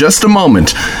for just a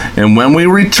moment, and when we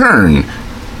return,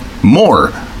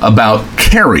 more about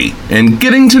Carrie and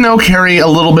getting to know Carrie a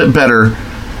little bit better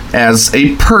as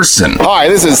a person. Hi,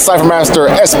 this is Cypher Master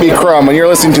SB Crumb, and you're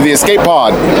listening to the Escape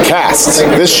Pod Cast.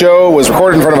 This show was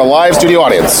recorded in front of a live studio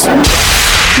audience.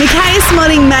 Micaeus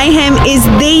Modding Mayhem is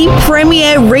the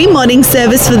premier remodding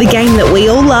service for the game that we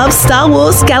all love, Star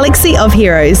Wars Galaxy of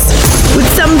Heroes. With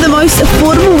some of the most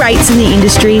affordable rates in the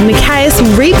industry, Micaeus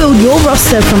will rebuild your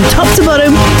roster from top to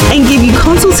bottom and give you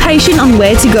consultation on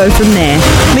where to go from there.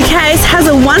 Micaeus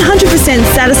has a 100%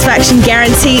 satisfaction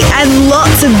guarantee and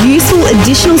lots of useful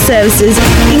additional services,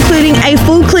 including a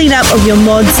full cleanup of your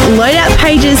mods, loadout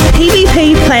pages,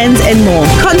 PvP plans, and more.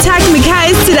 Contact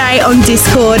Micaeus today on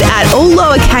Discord at all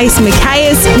lowercase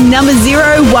Micaeus number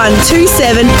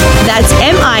 0127. That's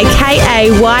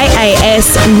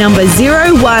MIKAYAS number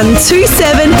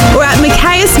 0127, or at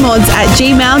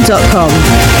micaeusmods@gmail.com.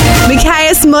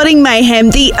 Micaeus Modding Mayhem,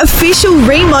 the official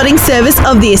remodding service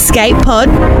of the Escape Pod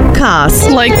Cast.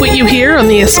 Like what you hear on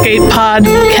the Escape Pod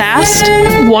Cast?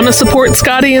 Want to support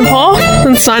Scotty and Paul?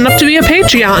 Then sign up to be a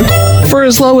Patreon. For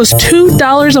as low as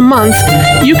 $2 a month,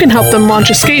 you can help them launch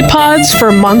Escape Pods for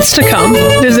months to come.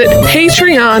 Visit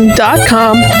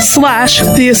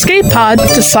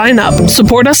patreon.com/theescapepod to sign up.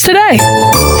 Support us today.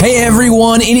 Hey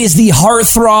everyone, it is the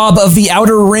heartthrob of the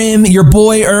Outer Rim, your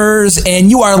boy Urs,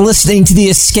 and you are listening to the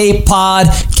Escape Pod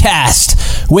Cast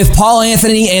with Paul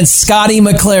Anthony and Scotty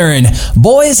McLaren.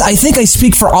 Boys, I think I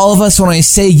speak for all of us when I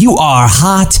say you are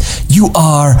hot, you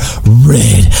are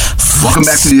red hot. Welcome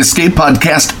back to the Escape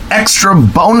Podcast extra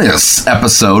bonus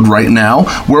episode right now,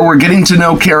 where we're getting to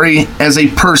know Carrie as a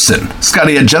person.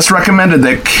 Scotty had just recommended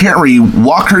that Carrie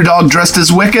walk her dog dressed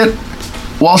as Wicket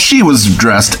while she was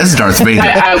dressed as Darth Vader.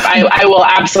 I will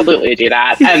absolutely do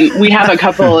that. We have a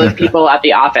couple of people at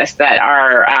the office that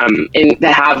are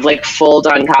that have like full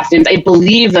done costumes. I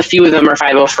believe a few of them are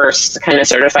 501st kind of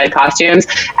certified costumes,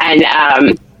 and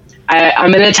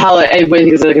I'm going to tell it. I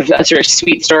think it's like a sort of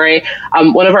sweet story.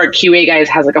 One of our QA guys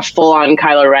has like a full on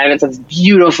Kylo Ren. It's a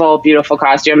beautiful, beautiful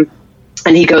costume.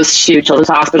 And he goes to children's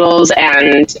hospitals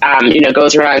and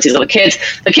goes around and sees little kids.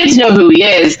 The kids know who he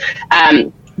is.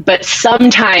 But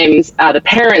sometimes the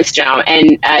parents don't,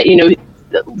 and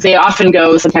they often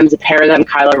go. Sometimes a pair of them,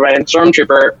 Kylo Ren and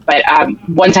Stormtrooper. But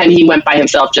one time he went by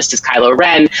himself just as Kylo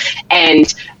Ren,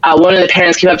 and one of the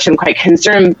parents came up to him quite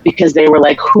concerned because they were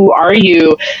like, "Who are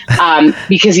you?"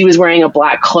 Because he was wearing a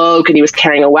black cloak and he was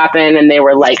carrying a weapon, and they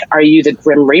were like, "Are you the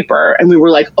Grim Reaper?" And we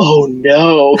were like, "Oh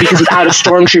no!" Because without a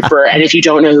Stormtrooper, and if you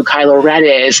don't know who Kylo Ren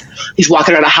is, he's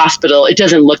walking around a hospital. It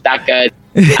doesn't look that good.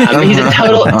 He's a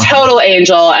total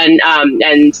angel, and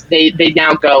they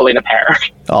now go in a pair.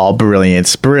 Oh,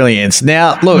 brilliant.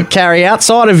 Now, look, Carrie,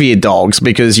 outside of your dogs,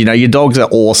 because, your dogs are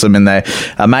awesome and they're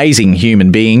amazing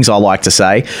human beings, I like to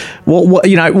say. What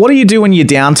do you do in your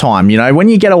downtime? When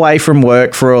you get away from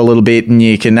work for a little bit and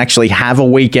you can actually have a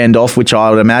weekend off, which I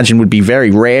would imagine would be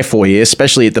very rare for you,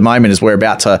 especially at the moment as we're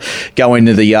about to go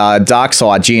into the dark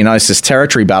side Geonosis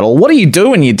territory battle. What do you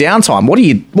do in your downtime? What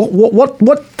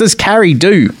does Carrie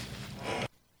do?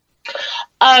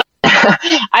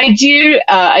 I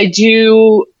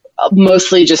do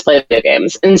mostly just play video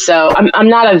games. And so I'm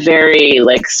not a very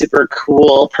like super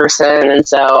cool person. And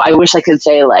so I wish I could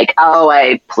say like, oh,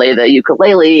 I play the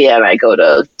ukulele and I go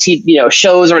to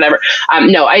shows or whatever.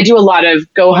 No, I do a lot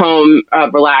of go home,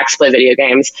 relax, play video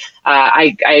games.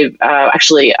 I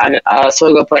actually a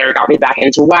Swogo player got me back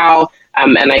into WoW.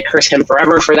 And I curse him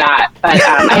forever for that. But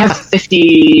I have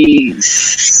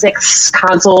 56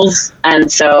 consoles, and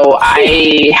so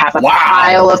I have a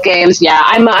pile of games. Yeah,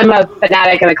 I'm a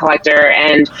fanatic and a collector,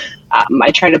 and I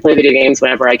try to play video games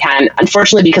whenever I can.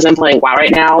 Unfortunately, because I'm playing WoW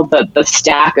right now, the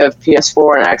stack of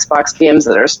PS4 and Xbox games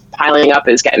that are piling up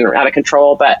is getting out of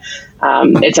control. But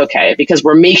it's okay, because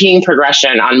we're making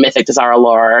progression on Mythic to Zara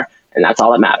lore, and that's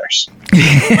all that matters.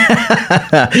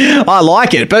 I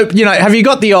like it. But, have you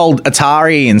got the old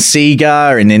Atari and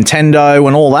Sega and Nintendo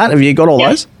and all that? Have you got all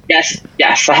those? Yes.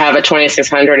 I have a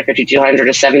 2600, a 5200,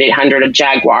 a 7800, a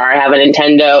Jaguar. I have a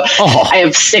Nintendo. Oh. I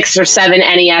have 6 or 7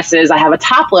 NESs. I have a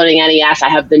top-loading NES. I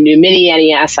have the new mini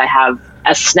NES. I have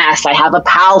a SNES. I have a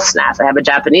PAL SNES. I have a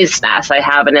Japanese SNES. I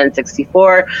have an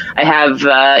N64. I have,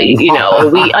 a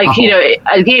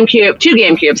GameCube, 2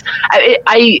 GameCubes.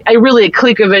 I really,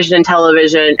 ColecoVision and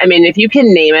television. I mean, if you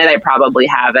can name it, I probably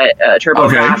have it.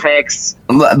 TurboGrafx.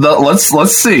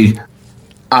 Let's see.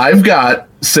 I've got,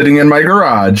 sitting in my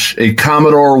garage, a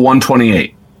Commodore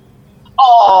 128.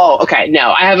 Oh, okay.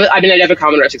 No, I have a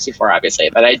Commodore 64, obviously,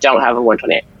 but I don't have a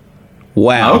 128.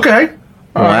 Wow. Okay.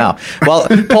 Wow. Well,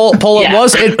 Paul, Yeah.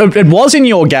 it was in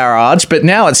your garage, but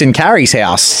now it's in Carrie's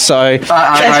house. So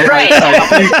that's right.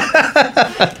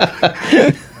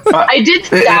 I did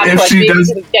stop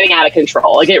getting out of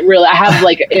control. Like it really, I have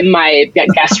like in my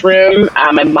guest room,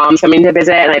 my mom's coming to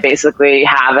visit, and I basically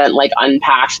haven't like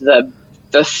unpacked the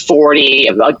 40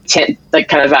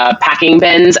 kind of packing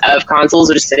bins of consoles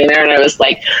are just sitting there, and I was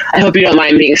like, I hope you don't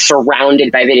mind being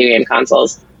surrounded by video game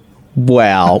consoles.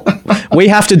 Wow. We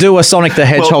have to do a Sonic the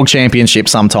Hedgehog championship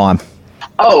sometime.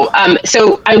 Oh,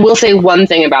 so I will say one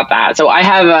thing about that. So I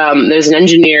have, there's an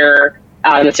engineer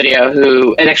in the studio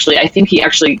who, and actually, I think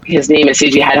his name is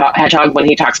CG Hedgehog when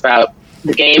he talks about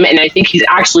the game, and I think he's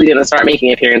actually going to start making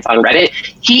an appearance on Reddit.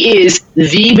 He is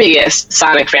the biggest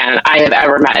Sonic fan I have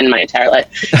ever met in my entire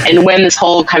life. And when this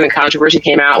whole kind of controversy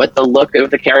came out with the look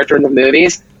of the character in the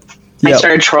movies, I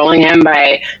started trolling him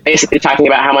by basically talking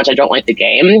about how much I don't like the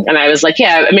game. And I was like,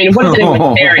 yeah, I mean, what is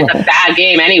anyone there? It's a bad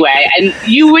game anyway. And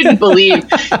you wouldn't believe,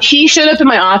 he showed up in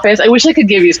my office. I wish I could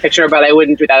give you his picture, but I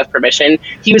wouldn't do that with permission.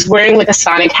 He was wearing like a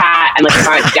Sonic hat and like a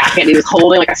Sonic jacket. And he was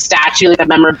holding like a statue, like a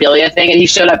memorabilia thing. And he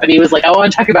showed up and he was like, I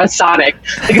want to talk about Sonic.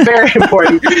 Like, very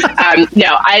important.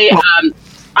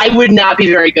 I would not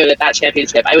be very good at that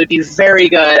championship. I would be very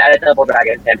good at a Double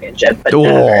Dragon championship. But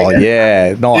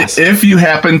yeah, nice. If you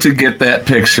happen to get that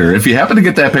picture,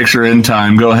 in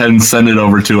time, go ahead and send it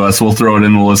over to us. We'll throw it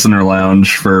in the listener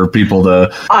lounge for people to.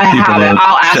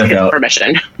 I'll ask him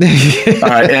permission. All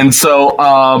right, and so,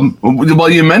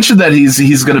 you mentioned that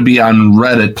he's going to be on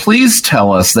Reddit. Please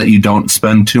tell us that you don't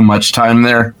spend too much time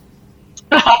there.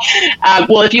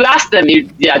 Well, if you ask them,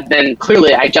 then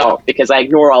clearly I don't, because I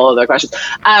ignore all of their questions.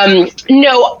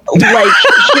 No, like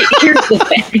here's the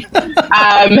thing.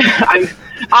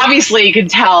 Obviously, you can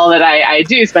tell that I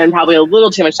do spend probably a little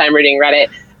too much time reading Reddit,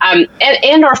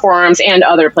 and our forums and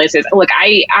other places. Look,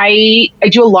 I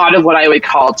do a lot of what I would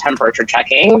call temperature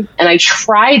checking, and I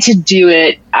try to do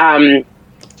it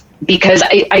because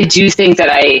I do think that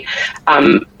I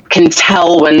can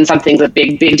tell when something's a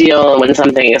big deal and when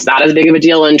something is not as big of a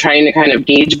deal, and trying to kind of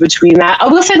gauge between that. I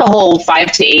will say the whole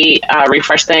 5 to 8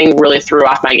 refresh thing really threw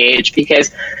off my gauge,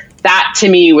 because that to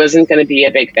me wasn't going to be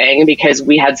a big thing, because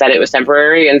we had said it was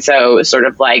temporary. And so it was sort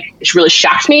of like, it really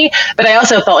shocked me. But I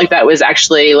also felt like that was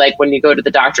actually like when you go to the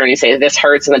doctor and you say this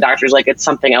hurts and the doctor's like, it's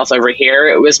something else over here.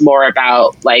 It was more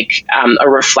about like a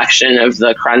reflection of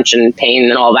the crunch and pain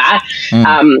and all that.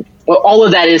 Well, all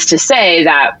of that is to say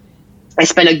that I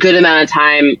spend a good amount of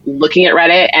time looking at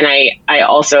Reddit, and I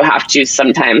also have to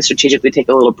sometimes strategically take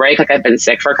a little break. Like, I've been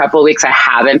sick for a couple of weeks. I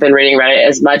haven't been reading Reddit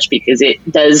as much because it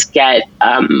does get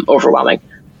overwhelming.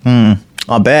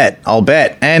 I'll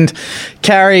bet. And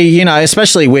Carrie,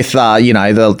 especially with,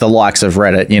 the likes of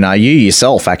Reddit, you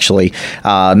yourself actually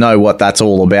know what that's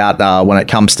all about when it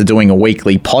comes to doing a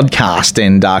weekly podcast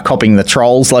and copying the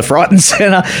trolls left, right, and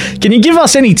center. Can you give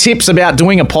us any tips about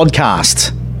doing a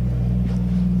podcast?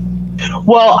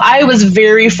 Well, I was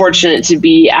very fortunate to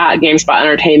be at GameSpot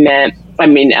Entertainment.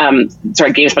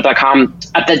 GameSpot.com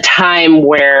at the time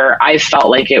where I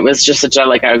felt like it was just such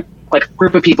a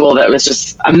group of people that was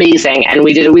just amazing. And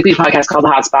we did a weekly podcast called The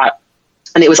Hotspot,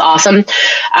 and it was awesome.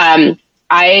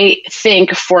 I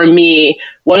think for me,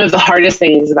 one of the hardest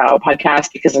things about a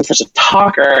podcast, because I'm such a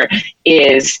talker,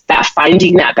 is that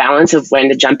finding that balance of when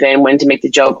to jump in, when to make the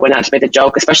joke, when not to make the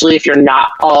joke, especially if you're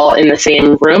not all in the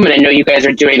same room. And I know you guys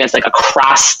are doing this like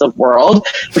across the world,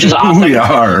 which is awesome. We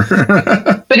are.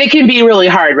 But it can be really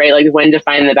hard, right? Like when to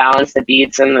find the balance, the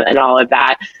beats and all of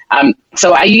that.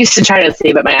 So I used to try to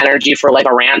save up my energy for like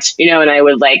a rant, and I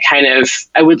would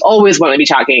I would always want to be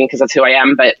talking because that's who I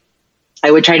am, but I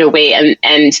would try to wait,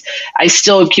 and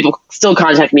people still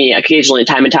contact me occasionally,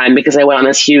 time and time, because I went on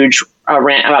this huge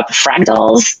rant about the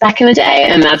Fragdals back in the day,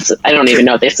 and I don't even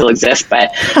know if they still exist, but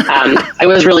I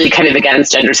was really kind of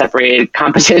against gender separated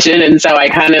competition, and so I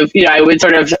kind of, I would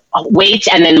sort of wait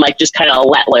and then like just kind of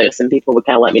let loose, and people would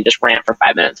kind of let me just rant for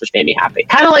 5 minutes, which made me happy.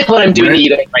 Kind of like what I'm doing to you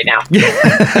guys right now.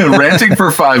 Ranting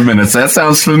for 5 minutes. That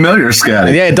sounds familiar,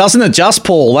 Scotty. Yeah, doesn't it just,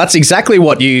 Paul? That's exactly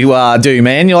what you do,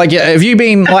 man. You're like, have you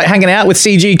been like hanging out with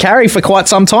CG Carey for quite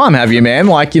some time, have you, man?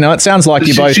 Like, it sounds like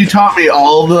you both... She taught me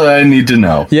all that I need to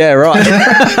know. Yeah, right.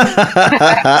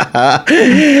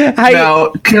 Hey. Now,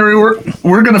 Carey,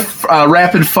 we're going to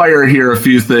rapid fire here a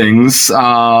few things.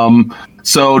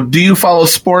 So, do you follow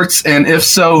sports? And if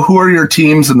so, who are your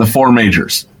teams in the 4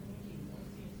 majors?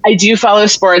 I do follow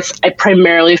sports. I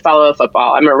primarily follow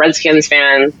football. I'm a Redskins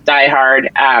fan, diehard,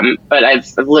 but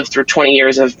I've lived through 20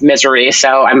 years of misery,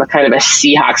 so I'm a kind of a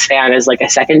Seahawks fan as like a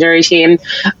secondary team.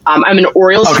 I'm an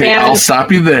Orioles fan. Okay, I'll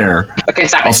stop you there. Okay,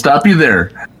 stop. I'll stop you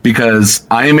there because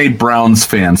I am a Browns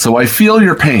fan, so I feel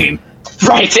your pain.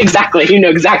 Right, exactly. You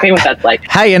know exactly what that's like.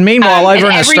 Hey, and meanwhile, over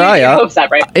in Australia,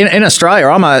 right? in Australia,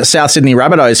 I'm a South Sydney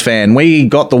Rabbitohs fan. We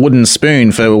got the wooden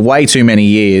spoon for way too many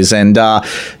years, and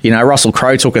Russell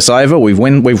Crowe took us over. We've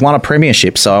won a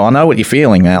premiership, so I know what you're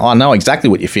feeling. I know exactly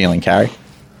what you're feeling, Carey.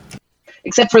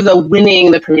 Except for the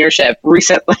winning the premiership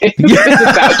recently. It's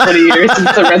about 20 years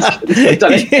since the Redskins have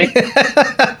done anything.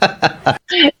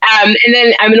 And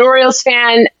then I'm an Orioles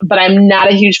fan, but I'm not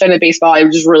a huge fan of baseball. I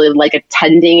just really like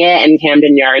attending it, and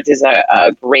Camden Yards is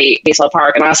a great baseball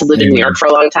park. And I also lived in New York for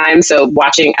a long time, so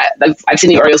watching, I've seen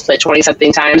the Orioles play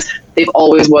 20-something times. They've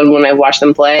always won when I've watched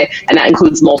them play, and that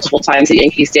includes multiple times at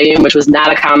Yankee Stadium, which was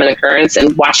not a common occurrence.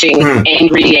 And watching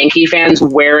angry Yankee fans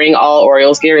wearing all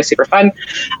Orioles gear is super fun.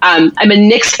 I'm a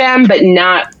Knicks fan, but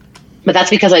that's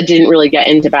because I didn't really get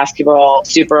into basketball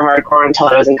super hardcore until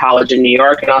I was in college in New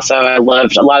York. And also I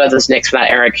loved a lot of those Knicks from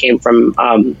that era came from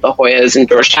the Hoyas in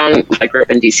Georgetown. I grew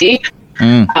up in DC.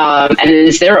 And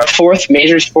is there a 4th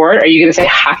major sport? Are you going to say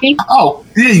hockey? Oh,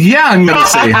 yeah, I'm going to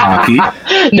say hockey.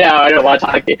 No, I don't want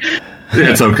hockey.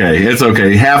 It's okay. It's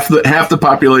okay. Half the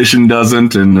population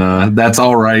doesn't, and that's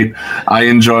all right. I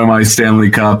enjoy my Stanley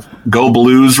Cup. Go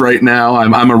Blues right now.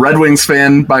 I'm a Red Wings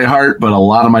fan by heart, but a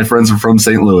lot of my friends are from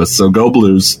St. Louis, so go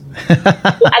Blues.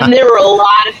 And there were a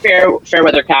lot of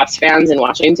Fairweather Caps fans in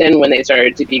Washington when they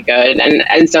started to be good,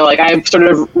 and so like I sort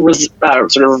of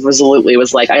resolutely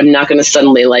was like, I'm not going to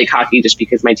suddenly like hockey just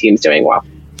because my team's doing well.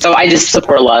 So I just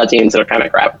support a lot of teams that are kind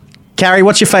of crap. Carey,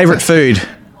 what's your favorite food?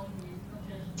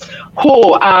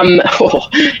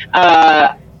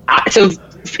 So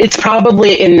it's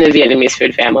probably in the Vietnamese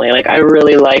food family. Like I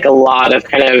really like a lot of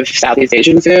kind of Southeast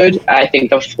Asian food. I think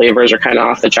the flavors are kind of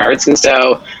off the charts, and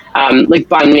so like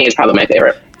banh mi is probably my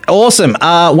favorite. Awesome.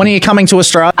 When are you coming to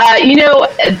Australia?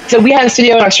 So we have a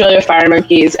studio in Australia, Fire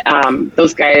Monkeys.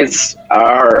 Those guys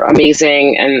are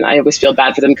amazing, and I always feel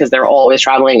bad for them because they're always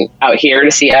traveling out here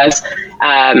to see us.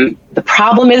 The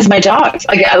problem is my dogs.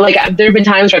 Like there have been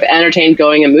times where I've entertained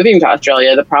going and moving to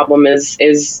Australia. The problem is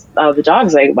the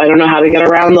dogs. I don't know how to get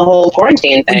around the whole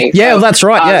quarantine thing. Yeah, well, that's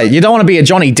right. Yeah, you don't want to be a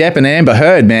Johnny Depp and Amber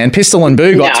Heard, man. Pistol and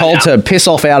Boo got told to piss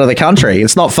off out of the country.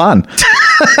 It's not fun.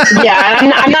 Yeah,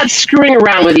 I'm not screwing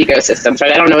around with ecosystems,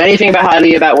 right? I don't know anything about how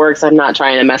any of that works. I'm not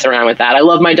trying to mess around with that. I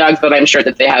love my dogs, but I'm sure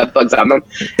that they have bugs on them.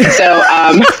 So,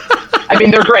 I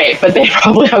mean, they're great, but they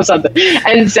probably have something.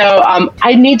 And so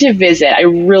I need to visit. I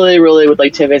really, really would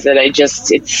like to visit.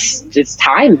 It's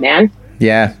time, man.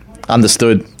 Yeah,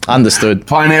 understood.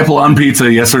 Pineapple on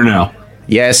pizza, yes or no?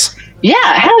 Yes.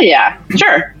 Yeah, hell yeah.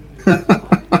 Sure.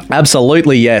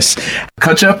 Absolutely, yes.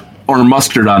 Ketchup or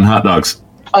mustard on hot dogs?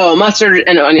 Oh, mustard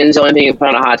and onions is the only thing you can put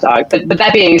on a hot dog. But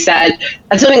that being said,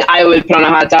 that's something I would put on a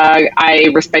hot dog. I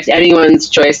respect anyone's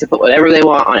choice to put whatever they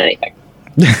want on anything.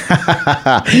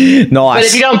 Nice. But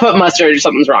if you don't put mustard,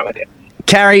 something's wrong with you.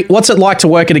 Carey, what's it like to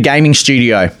work at a gaming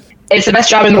studio? It's the best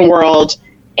job in the world,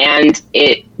 and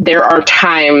there are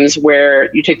times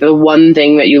where you take the one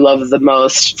thing that you love the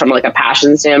most from like a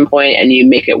passion standpoint and you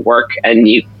make it work, and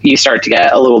you start to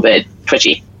get a little bit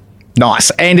twitchy.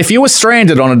 Nice. And if you were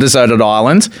stranded on a deserted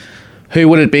island, who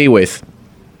would it be with?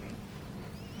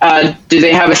 Do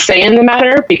they have a say in the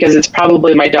matter? Because it's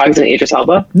probably my dogs and Idris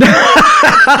Elba. No,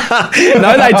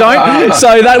 they don't.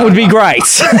 So that would be great.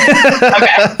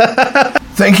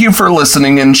 Thank you for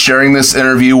listening and sharing this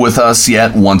interview with us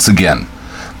yet once again.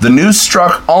 The news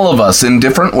struck all of us in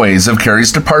different ways of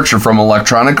Carrie's departure from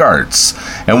Electronic Arts,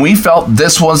 and we felt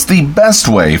this was the best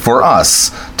way for us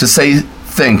to say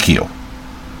thank you.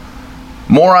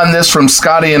 More on this from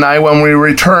Scotty and I when we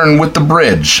return with The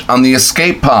Bridge on the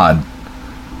Escape Pod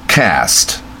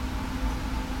Cast.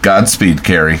 Godspeed,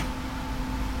 Carrie.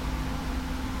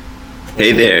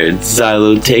 Hey there, it's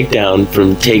Xylo Takedown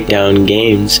from Takedown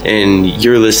Games, and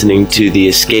you're listening to the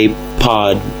Escape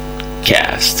Pod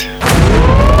Cast.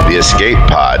 The Escape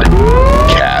Pod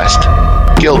Cast.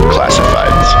 Guild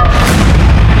Classifieds.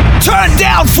 Turn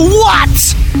down for what?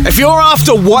 If you're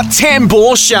after what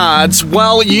Tambor shards,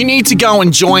 well, you need to go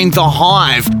and join the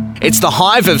Hive. It's the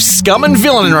Hive of Scum and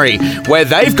Villainy, where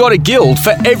they've got a guild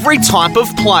for every type of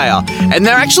player, and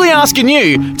they're actually asking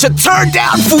you to turn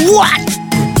down for what?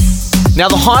 Now,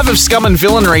 the Hive of Scum and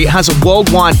Villainy has a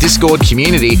worldwide Discord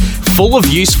community full of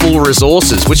useful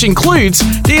resources, which includes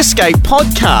the Escape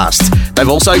Podcast. They've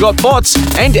also got bots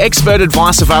and expert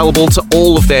advice available to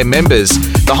all of their members.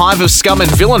 The Hive of Scum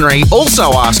and Villainy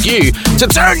also ask you to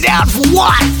turn down for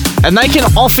what? And they can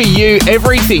offer you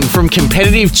everything from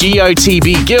competitive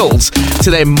GOTB guilds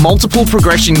to their multiple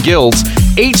progression guilds,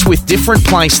 each with different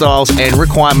playstyles and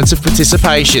requirements of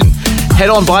participation. Head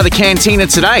on by the Cantina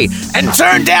today and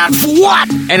turn down for what?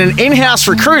 And an in-house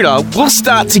recruiter will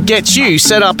start to get you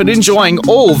set up and enjoying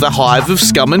all the Hive of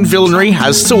Scum and Villainy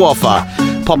has to offer.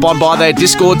 Pop on by their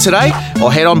Discord today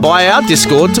or head on by our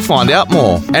Discord to find out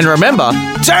more. And remember,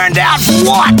 turn down for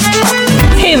what?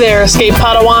 Hey there, Escape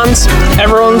Padawans.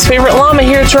 Everyone's favorite llama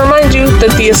here to remind you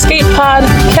that the Escape Pod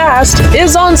Cast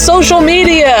is on social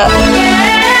media.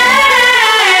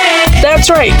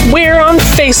 That's right, we're on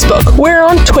Facebook, we're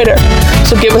on Twitter.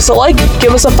 So give us a like,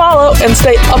 give us a follow, and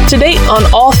stay up to date on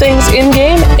all things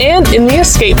in-game and in the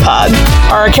Escape Pod.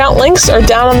 Our account links are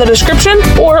down in the description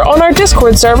or on our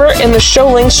Discord server in the Show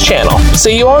Links channel.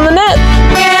 See you on the net.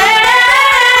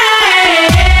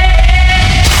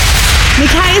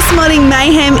 Micaiah's Modding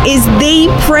Mayhem is the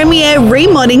premier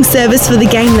remodding service for the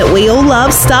game that we all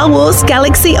love, Star Wars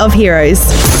Galaxy of Heroes.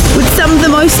 With some of the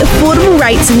most affordable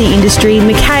rates in the industry,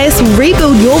 Micaiah's will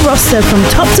rebuild your roster from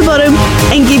top to bottom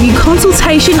and give you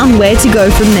consultation on where to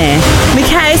go from there.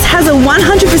 Micaiah's has a 100%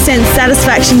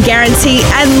 satisfaction guarantee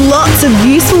and lots of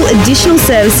useful additional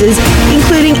services,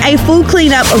 including a full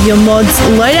cleanup of your mods,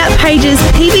 loadout pages,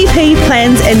 PvP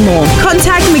plans, and more.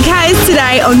 Contact Micaiah's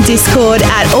today on Discord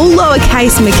at all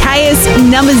lowercase Micaiah's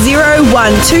number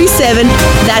 0127.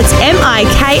 That's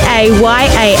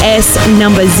MIKAYAS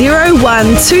number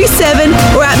 0127,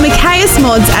 or at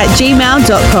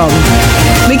micaiahsmods@gmail.com.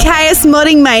 Micaiah's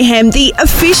Modding Mayhem, the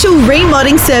official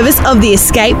remodding service of the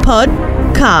Escape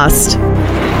Podcast.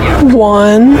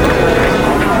 1,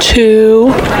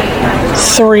 2,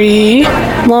 3.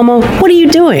 Llama, what are you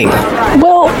doing?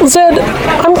 Well, Zed,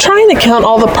 I'm trying to count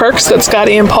all the perks that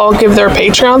Scotty and Paul give their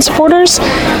Patreon supporters,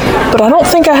 but I don't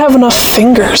think I have enough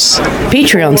fingers.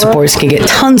 Patreon supporters can get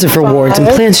tons of rewards, and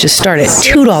plans just start at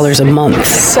 $2 a month.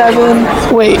 7.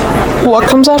 Wait, what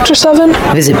comes after 7?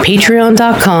 Visit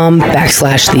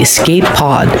patreon.com/The Escape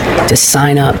Pod to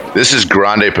sign up. This is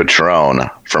Grande Patron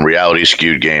from Reality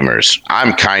Skewed Gamers.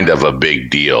 I'm kind of a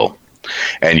big deal,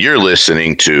 and you're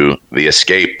listening to The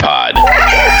Escape Pod.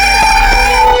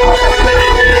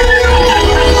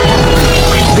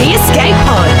 The Escape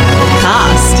Pod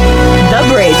Cast. The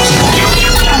Bridge.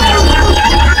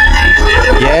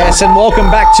 Yes, and welcome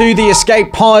back to the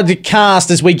Escape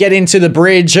Podcast as we get into The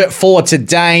Bridge for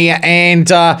today. And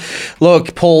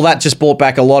look, Paul, that just brought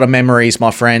back a lot of memories,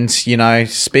 my friend. You know,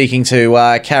 speaking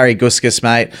to Carrie Guskus,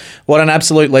 mate, what an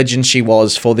absolute legend she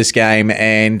was for this game.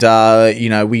 And you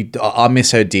know, I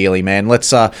miss her dearly, man. Let's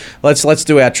do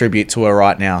our tribute to her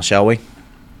right now, shall we?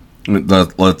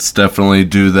 Let's definitely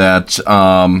do that.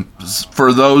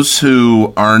 For those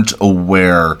who aren't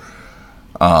aware,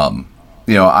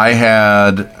 you know,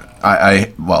 I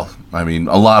mean,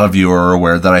 a lot of you are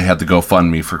aware that I had the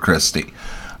GoFundMe for Christy.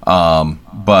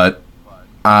 But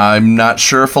I'm not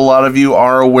sure if a lot of you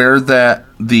are aware that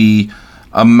the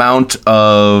amount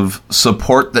of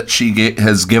support that she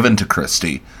has given to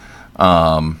Christy,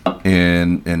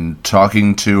 in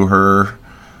talking to her,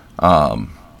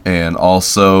 and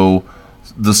also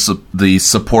the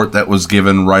support that was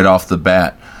given right off the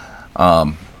bat.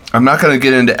 I'm not going to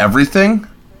get into everything,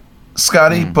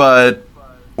 Scotty, but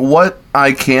what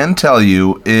I can tell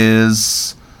you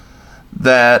is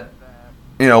that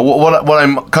you know, what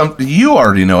I'm you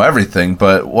already know everything,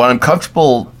 but what I'm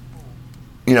comfortable,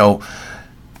 you know,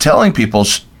 telling people,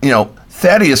 you know,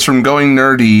 Thaddeus from Going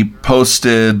Nerdy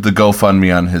posted the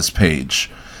GoFundMe on his page,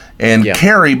 and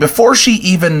Carrie, before she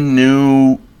even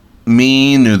knew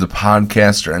the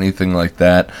podcast or anything like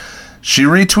that, she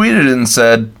retweeted it and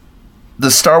said,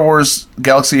 "The Star Wars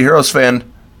Galaxy of Heroes fan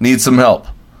needs some help."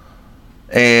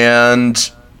 And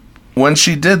when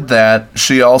she did that,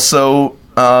 she also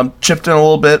chipped in a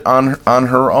little bit on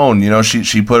her own. You know,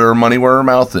 she put her money where her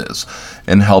mouth is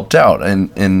and helped out.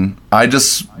 And I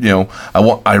just, you know,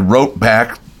 I wrote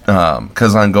back,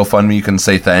 because on GoFundMe you can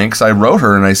say thanks. I wrote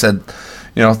her and I said,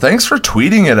 you know, thanks for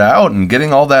tweeting it out and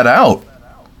getting all that out.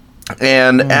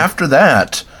 And after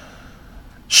that,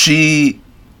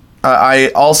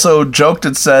 I also joked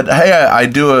and said, hey, I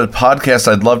do a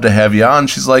podcast. I'd love to have you on.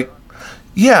 She's like,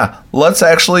 yeah, let's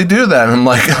actually do that. And I'm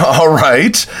like, all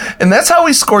right. And that's how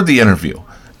we scored the interview.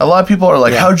 A lot of people are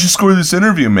like, how'd you score this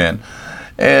interview, man?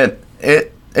 And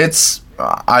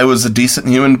I was a decent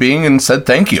human being and said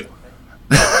thank you.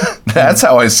 That's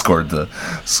how I scored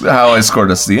us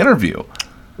the interview.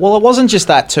 Well, it wasn't just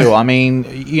that too. I mean,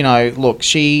 you know, look,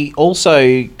 she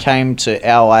also came to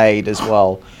our aid as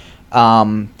well,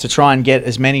 to try and get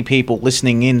as many people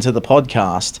listening into the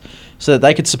podcast so that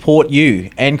they could support you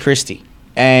and Christy.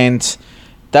 And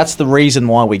that's the reason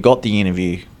why we got the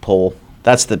interview, Paul.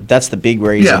 That's the big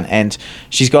reason. Yeah. And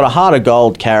she's got a heart of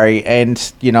gold, Carrie,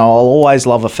 and you know, I'll always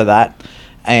love her for that.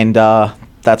 And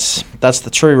that's the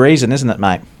true reason, isn't it,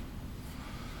 mate?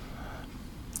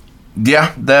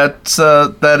 Yeah,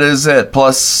 that is it.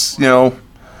 Plus, you know,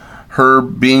 her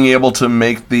being able to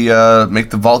make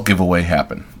the vault giveaway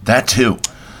happen. That too.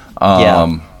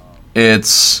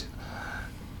 It's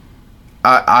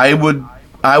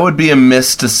I would be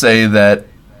amiss to say that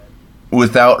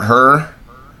without her,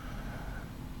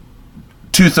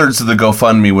 2/3 of the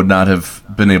GoFundMe would not have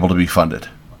been able to be funded.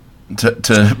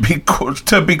 To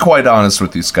be quite honest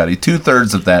with you, Scotty,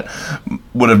 2/3 of that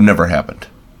would have never happened.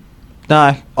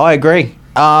 No, I agree.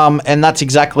 And that's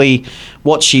exactly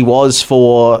what she was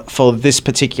for this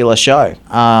particular show.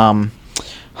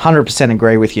 100%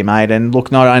 agree with you, mate. And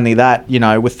look, not only that, you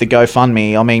know, with the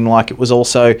GoFundMe, I mean, like, it was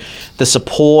also the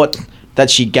support that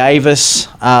she gave us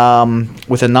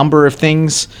with a number of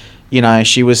things. You know,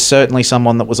 she was certainly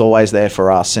someone that was always there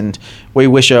for us, and we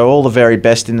wish her all the very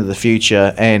best into the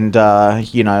future. And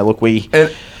you know, look, we know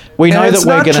that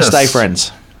we're going to stay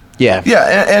friends. Yeah,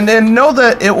 yeah, and know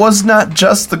that it was not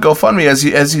just the GoFundMe,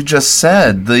 as you just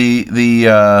said, the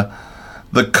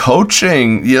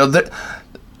coaching. You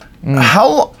know,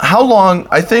 how long?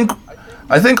 I think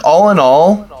all in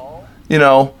all, you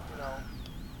know,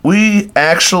 we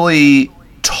actually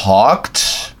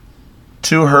talked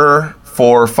to her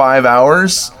for 5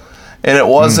 hours, and it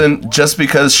wasn't just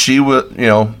because she was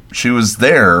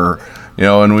there, you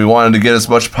know, and we wanted to get as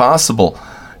much possible.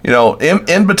 You know,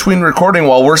 in between recording,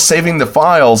 while we're saving the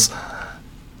files,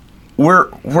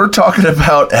 we're talking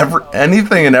about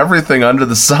anything and everything under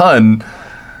the sun.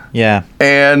 Yeah,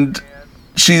 and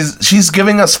she's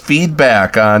giving us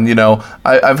feedback on, you know,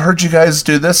 I've heard you guys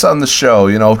do this on the show.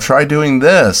 You know, try doing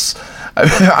this.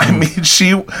 I mean,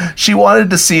 she wanted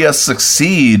to see us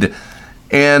succeed,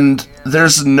 and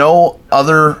there's no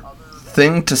other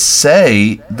thing to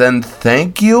say than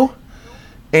thank you.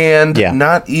 And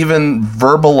not even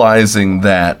verbalizing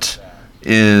that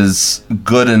is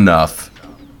good enough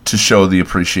to show the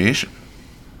appreciation.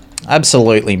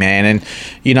 Absolutely, man. And,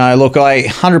 you know, look, I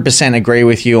 100% agree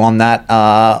with you on that,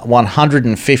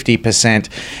 150%.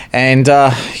 And,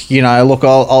 you know, look,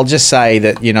 I'll just say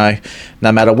that, you know,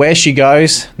 no matter where she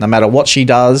goes, no matter what she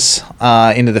does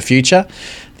into the future,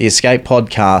 the Escape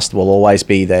Podcast will always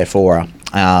be there for her.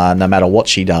 No matter what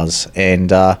she does.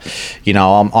 And, you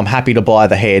know, I'm happy to buy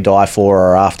the hair dye for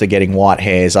her after getting white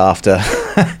hairs after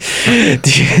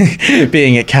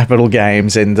being at Capital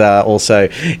Games and also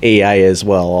EA as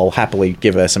well. I'll happily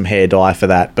give her some hair dye for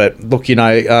that. But look, you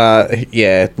know,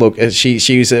 look,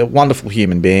 she's a wonderful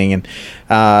human being, and,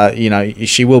 you know,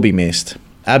 she will be missed.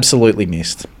 Absolutely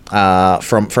missed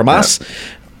from us.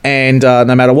 And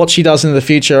no matter what she does in the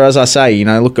future, as I say, you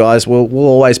know, look, guys, we'll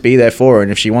always be there for her.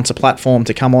 And if she wants a platform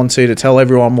to come onto to tell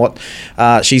everyone what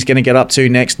she's going to get up to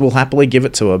next, we'll happily give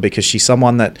it to her, because she's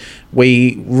someone that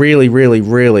we really, really,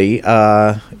 really,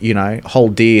 you know,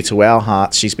 hold dear to our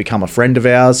hearts. She's become a friend of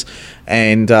ours,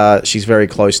 and she's very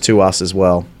close to us as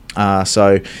well.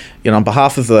 So, you know, on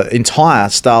behalf of the entire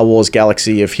Star Wars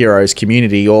Galaxy of Heroes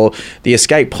community, or the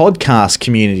Escape Podcast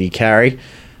community, Carrie,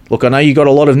 look, I know you got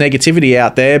a lot of negativity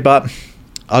out there, but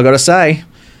I got to say,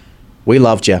 we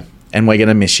loved you, and we're going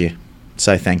to miss you.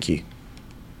 So thank you.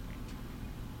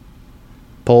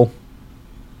 Paul?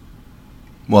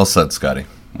 Well said, Scotty.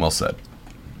 Well said.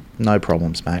 No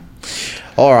problems, mate.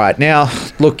 All right, now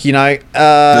look, you know,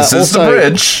 this is the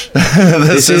bridge.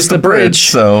 this is the bridge.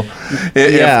 So, if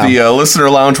the listener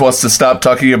lounge wants to stop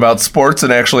talking about sports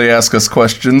and actually ask us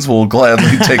questions, we'll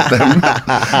gladly take them.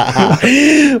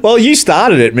 Well, you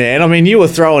started it, man. I mean, you were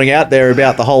throwing out there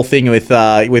about the whole thing with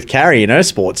Carrie and her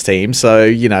sports team. So,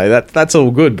 you know, that's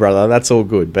all good, brother. That's all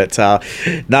good. But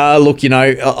no, look, you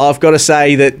know, I've got to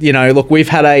say that, you know, look, we've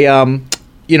had a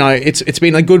you know, it's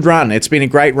been a good run. It's been a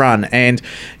great run, and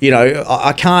you know,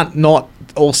 I can't not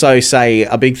also say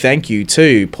a big thank you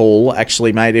to Paul.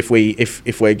 Actually, mate, if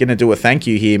we're going to do a thank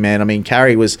you here, man, I mean,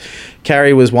 Carrie was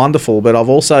wonderful, but I've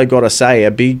also got to say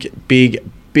a big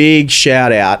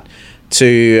shout out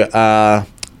to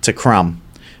Crumb,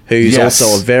 who's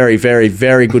also a very, very,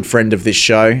 very good friend of this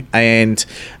show, and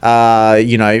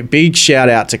you know, big shout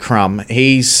out to Crumb.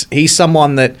 He's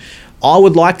someone that I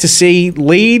would like to see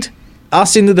lead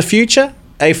us into the future.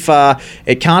 If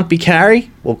it can't be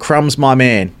Carrie, well, Crumb's my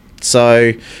man.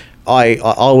 So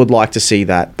I would like to see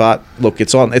that. But look,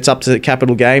 it's up to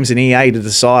Capital Games and EA to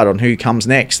decide on who comes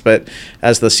next. But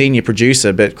as the senior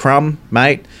producer, but Crumb,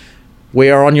 mate, we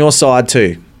are on your side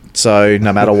too. So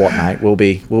no matter what, mate, we'll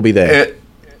be there.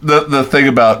 The thing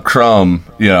about Crumb,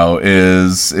 you know,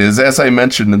 is as I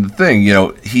mentioned in the thing, you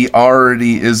know, he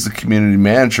already is the community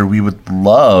manager. We would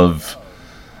love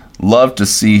to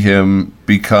see him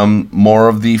become more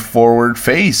of the forward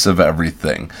face of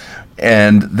everything.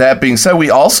 And that being said, we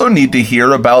also need to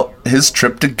hear about his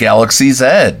trip to Galaxy's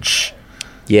Edge.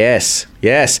 Yes.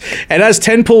 And as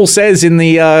Tenpool says in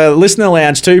the listener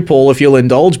lounge too, Paul, if you'll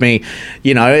indulge me,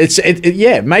 you know,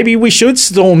 maybe we should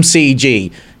storm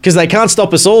CG because they can't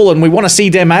stop us all and we want to see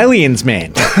them aliens,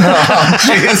 man. Oh,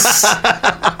 jeez.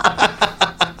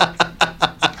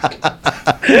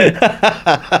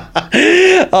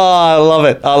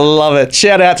 Oh, I love it.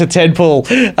 Shout out to Tenpool.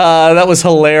 That was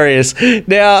hilarious.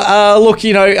 Now, look,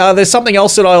 you know, there's something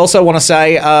else that I also want to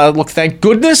say. Look, thank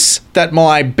goodness that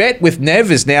my bet with Nev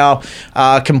is now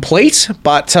complete.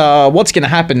 But what's going to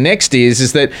happen next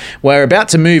is that we're about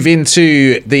to move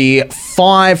into the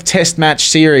 5 test match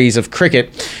series of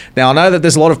cricket. Now, I know that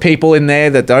there's a lot of people in there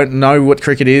that don't know what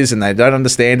cricket is and they don't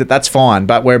understand it. That's fine.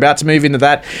 But we're about to move into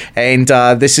that. And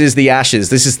this is the Ashes.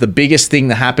 This is the biggest thing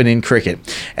to happen in cricket.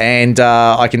 And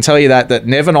I can tell you that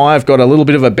Nev and I have got a little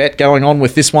bit of a bet going on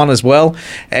with this one as well.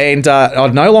 And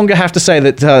I'd no longer have to say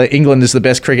that England is the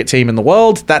best cricket team in the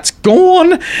world. That's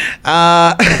gone.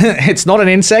 It's not an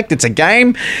insect. It's a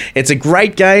game. It's a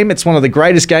great game. It's one of the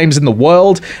greatest games in the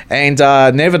world. And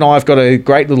Nev and I have got a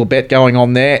great little bet going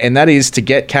on there. And that is to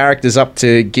get characters up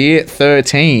to gear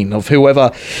 13 of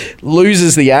whoever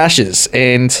loses the Ashes.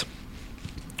 And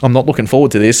I'm not looking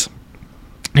forward to this.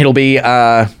 It'll be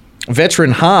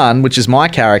Veteran Han, which is my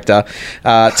character,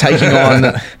 taking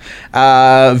on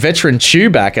Veteran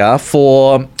Chewbacca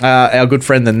for our good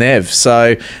friend the Nev.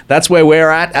 So that's where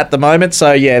we're at the moment.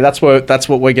 So yeah, that's what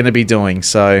we're going to be doing.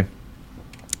 So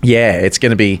yeah, it's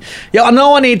going to be... Yeah, I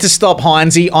know I need to stop,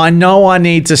 Heinzie. I know I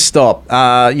need to stop.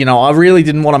 You know, I really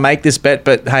didn't want to make this bet,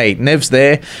 but hey, Nev's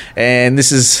there, and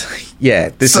this is... Yeah,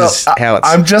 this is how it's...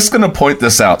 I'm just going to point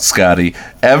this out, Scotty.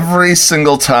 Every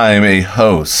single time a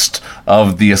host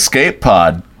of the Escape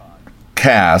Pod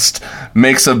cast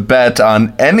makes a bet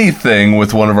on anything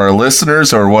with one of our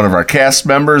listeners or one of our cast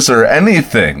members or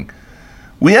anything,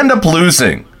 we end up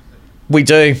losing. We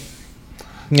do.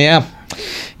 Yeah.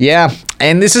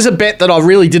 And this is a bet that I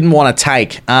really didn't want to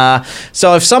take.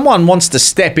 So if someone wants to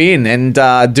step in and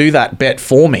do that bet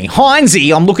for me,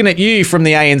 Heinzie, I'm looking at you from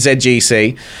the ANZ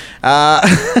GC.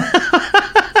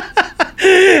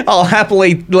 I'll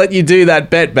happily let you do that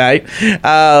bet, mate.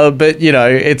 But you know,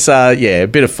 it's a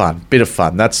bit of fun.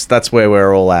 That's where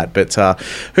we're all at. But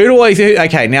who do I think?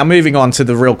 Okay, now moving on to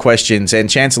the real questions. And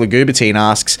Chancellor Gubertine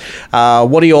asks,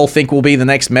 what do you all think will be the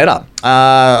next meta?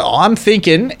 I'm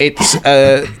thinking it's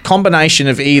a combination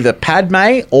of either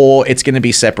Padme or it's going to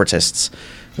be Separatists.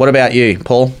 What about you,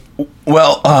 Paul?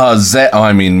 Well,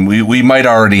 I mean, we might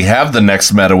already have the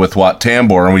next meta with Wat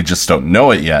Tambor, and we just don't know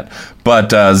it yet. But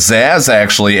Zaz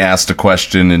actually asked a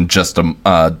question in just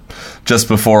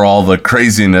before all the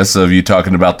craziness of you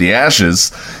talking about the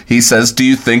Ashes. He says, do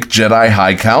you think Jedi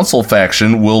High Council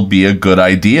faction will be a good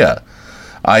idea?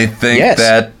 I think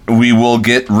that we will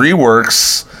get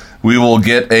reworks. We will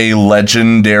get a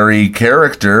legendary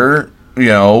character, you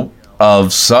know,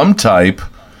 of some type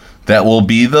that will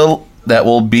be the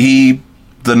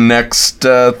next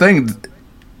thing.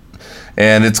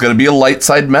 And it's going to be a light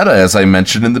side meta, as I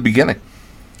mentioned in the beginning.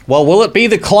 Well, will it be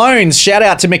the clones? Shout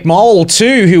out to McMole,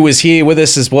 too, who was here with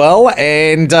us as well.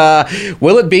 And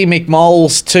will it be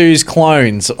McMole's 2's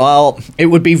clones? Well, it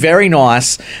would be very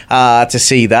nice to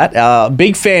see that.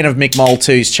 Big fan of McMole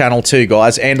 2's channel, too,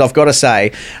 guys. And I've got to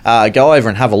say, go over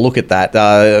and have a look at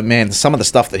that. Man, some of the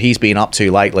stuff that he's been up to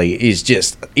lately is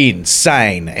just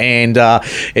insane. And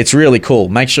it's really cool.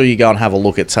 Make sure you go and have a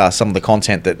look at some of the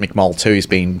content that McMole 2's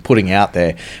been putting out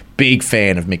there. Big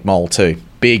fan of McMole 2.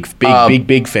 Big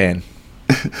fan.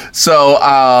 So,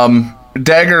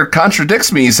 Dagger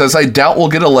contradicts me. He says, I doubt we'll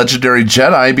get a legendary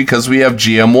Jedi because we have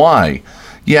GMY.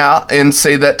 Yeah, and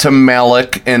say that to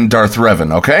Malik and Darth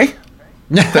Revan, okay?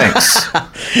 Thanks.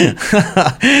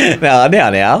 Now.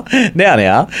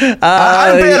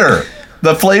 I'm bitter.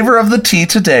 The flavor of the tea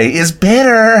today is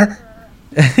bitter.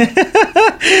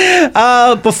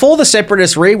 Before the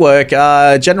Separatist rework,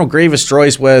 General Grievous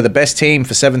droids were the best team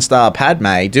for 7-star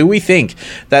Padme. Do we think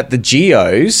that the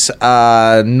Geos,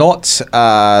 not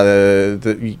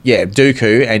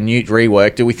Dooku and Newt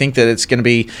rework, do we think that it's going to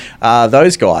be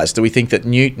those guys? Do we think that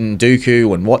Newt and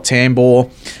Dooku and Wat Tambor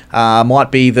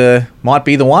might be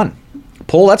the one?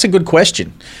 Paul, that's a good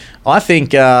question. I think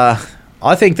that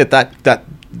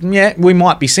yeah, we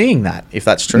might be seeing that, if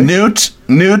that's true. Newt,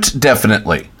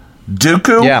 definitely.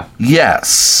 Dooku,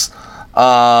 yes.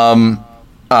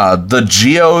 The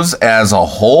Geos as a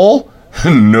whole,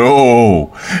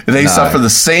 no. They suffer the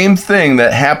same thing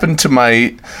that happened to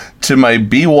my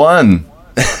B1,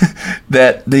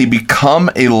 that they become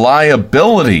a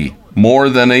liability more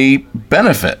than a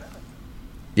benefit.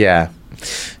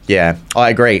 Yeah, I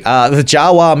agree. The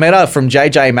Jawa meta from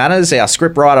JJ Manners, our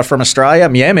scriptwriter from Australia.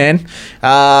 Yeah, man.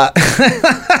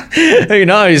 Who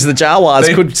knows? The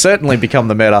Jawas could certainly become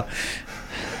the meta.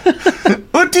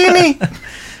 Utini.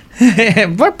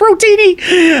 Protini.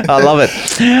 I love it.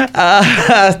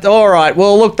 All right.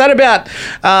 Well, look, that about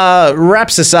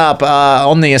wraps us up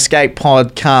on the Escape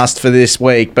podcast for this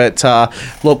week. But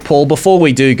look, Paul, before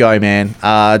we do go, man,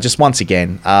 just once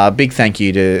again, big thank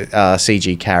you to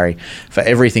CG Carrie for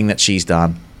everything that she's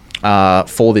done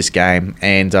for this game.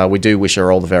 And we do wish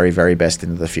her all the very, very best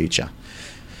into the future.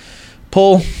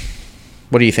 Paul,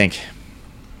 what do you think?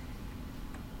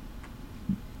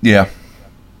 Yeah.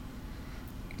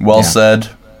 Well said.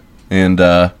 And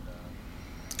I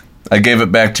gave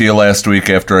it back to you last week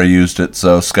after I used it.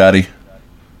 So, Scotty,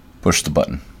 push the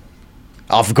button.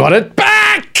 I've got it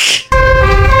back!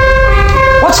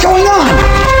 What's going on?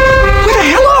 Where the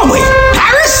hell are we?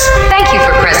 Paris? Thank you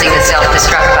for pressing the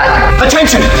self-destruct button.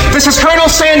 Attention! This is Colonel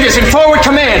Sanders in forward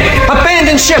command.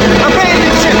 Abandon ship!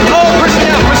 Abandon ship! All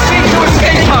personnel proceed to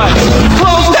escape pod.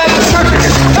 Close down the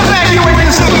circuits. Evacuate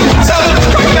the city.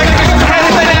 Self-destruct mechanism has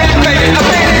been activated.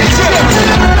 Abandon ship!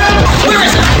 Where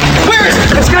is it? Where is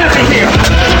it? It's gotta be here.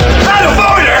 Out of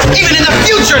order! Even in the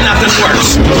future, nothing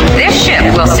works. This ship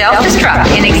will self-destruct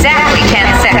in exactly 10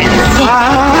 seconds.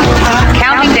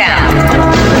 Counting down.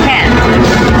 10,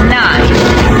 9,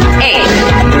 8,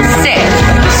 6.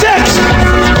 6!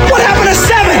 What happened to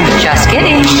 7? Just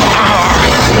kidding. 3,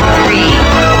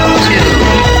 2,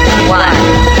 1.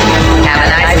 Have a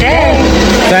nice day.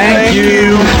 Thank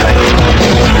you.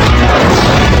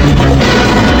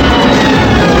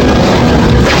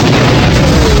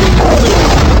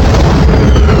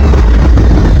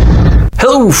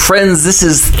 Hello, friends. This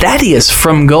is Thaddeus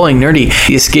from Going Nerdy.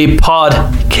 The Escape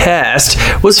Podcast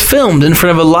was filmed in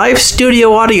front of a live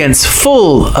studio audience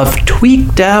full of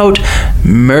tweaked out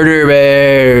murder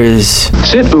bears.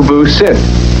 Sit, boo-boo, sit.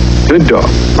 Good dog.